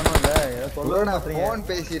 நானே என்ன பண்ணுவேன்ல. சொல்ல நான் ஃபோன்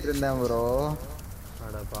பேசிட்டு இருந்தேன் ப்ரோ.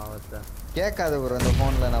 அட பாவத்தை. கேட்காது ப்ரோ இந்த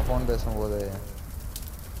ஃபோன்ல நான் ஃபோன் பேசும்போது.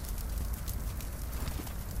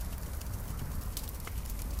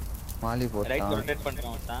 மாலி போட்டான். ரைட் ரொட்டேட்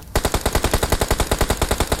பண்றான் மச்சான்.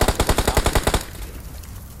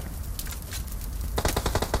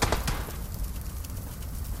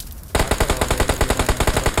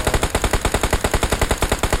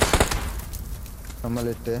 நம்ம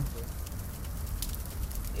லிஸ்ட்.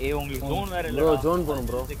 ஏய் உங்களுக்கு ஜோன் வேற இல்ல ப்ரோ. ஜோன் போணும்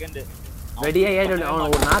ப்ரோ. செகண்ட் ரெடியா ஏறணும். அவன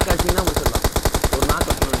ஒரு நாக் அடிச்சினா முடிச்சிடலாம். ஒரு நாக்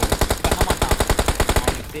அடிச்சணும் நீங்க. பண்ண மாட்டான்.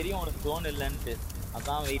 அவனுக்கு தெரியும் உனக்கு ஜோன் இல்லன்னு.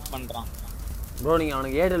 அதான் வெயிட் பண்றான். ப்ரோ நீங்க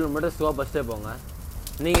அவனுக்கு ஏடல் மட்டும் ஸ்லோ ஃபர்ஸ்டே போங்க.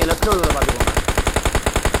 நீங்க லெஃப்ட் ரோல்ல பாத்துக்கோங்க.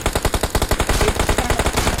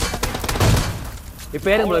 இப்போ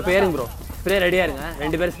ஏறுங்க ப்ரோ, இப்போ ஏறுங்க ப்ரோ. ஸ்ப்ரே ரெடியா இருங்க.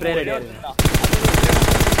 ரெண்டு பேரும் ஸ்ப்ரே ரெடியா இருங்க.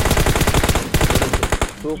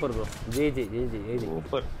 Super bro. GG GG GG.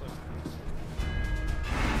 Super.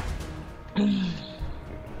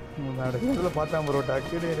 நான் இடத்துல பார்த்தேன் ப்ரோ.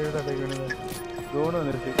 டக்குனு ரேட் அட்டாக் பண்ணுங்க. ஜோன்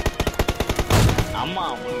வந்துருச்சு. ஆமா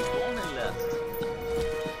உங்களுக்கு ஜோன் இல்ல.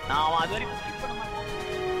 நான் அவன் அது வரைக்கும் கிளிக் பண்ண மாட்டேன்.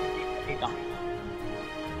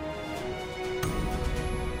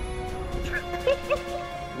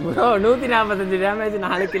 Bro 145 damage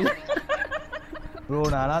 4 kill. ப்ரோ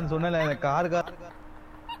நான் சொன்னேன்ல இந்த கார்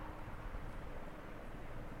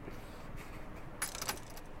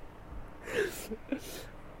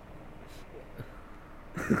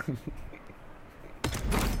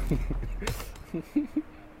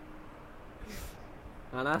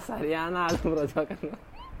ஆனா சரியான ஆளு ப்ரோ ஜோக்கர்.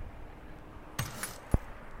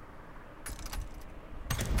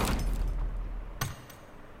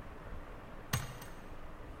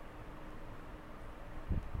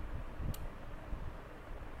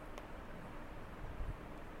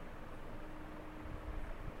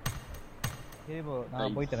 சரி ப்ரோ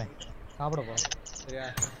நான் போயிட்டு வரேன். சாப்பிட போறேன். சரியா?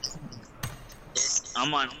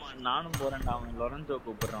 ஆமா நானும் போறேன்டா. அவன் லொரன்சோ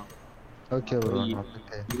கூப்பிடுறான். Okay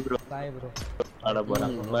bro. Bye bro. ஆட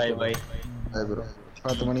போறேன். By by. Bye bro.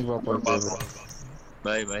 10 மணிக்கு பாப்போம் bro.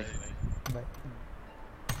 By by. Bye.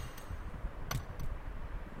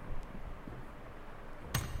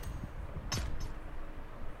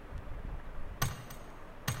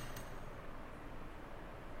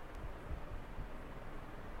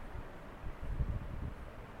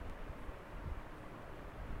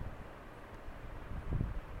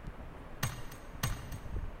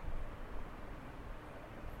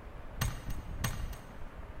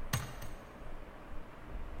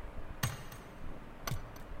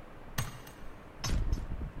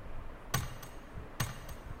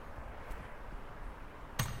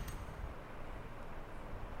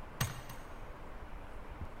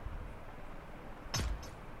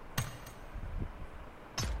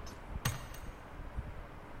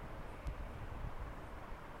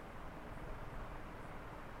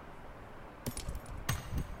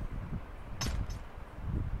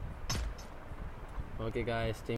 Okay guys,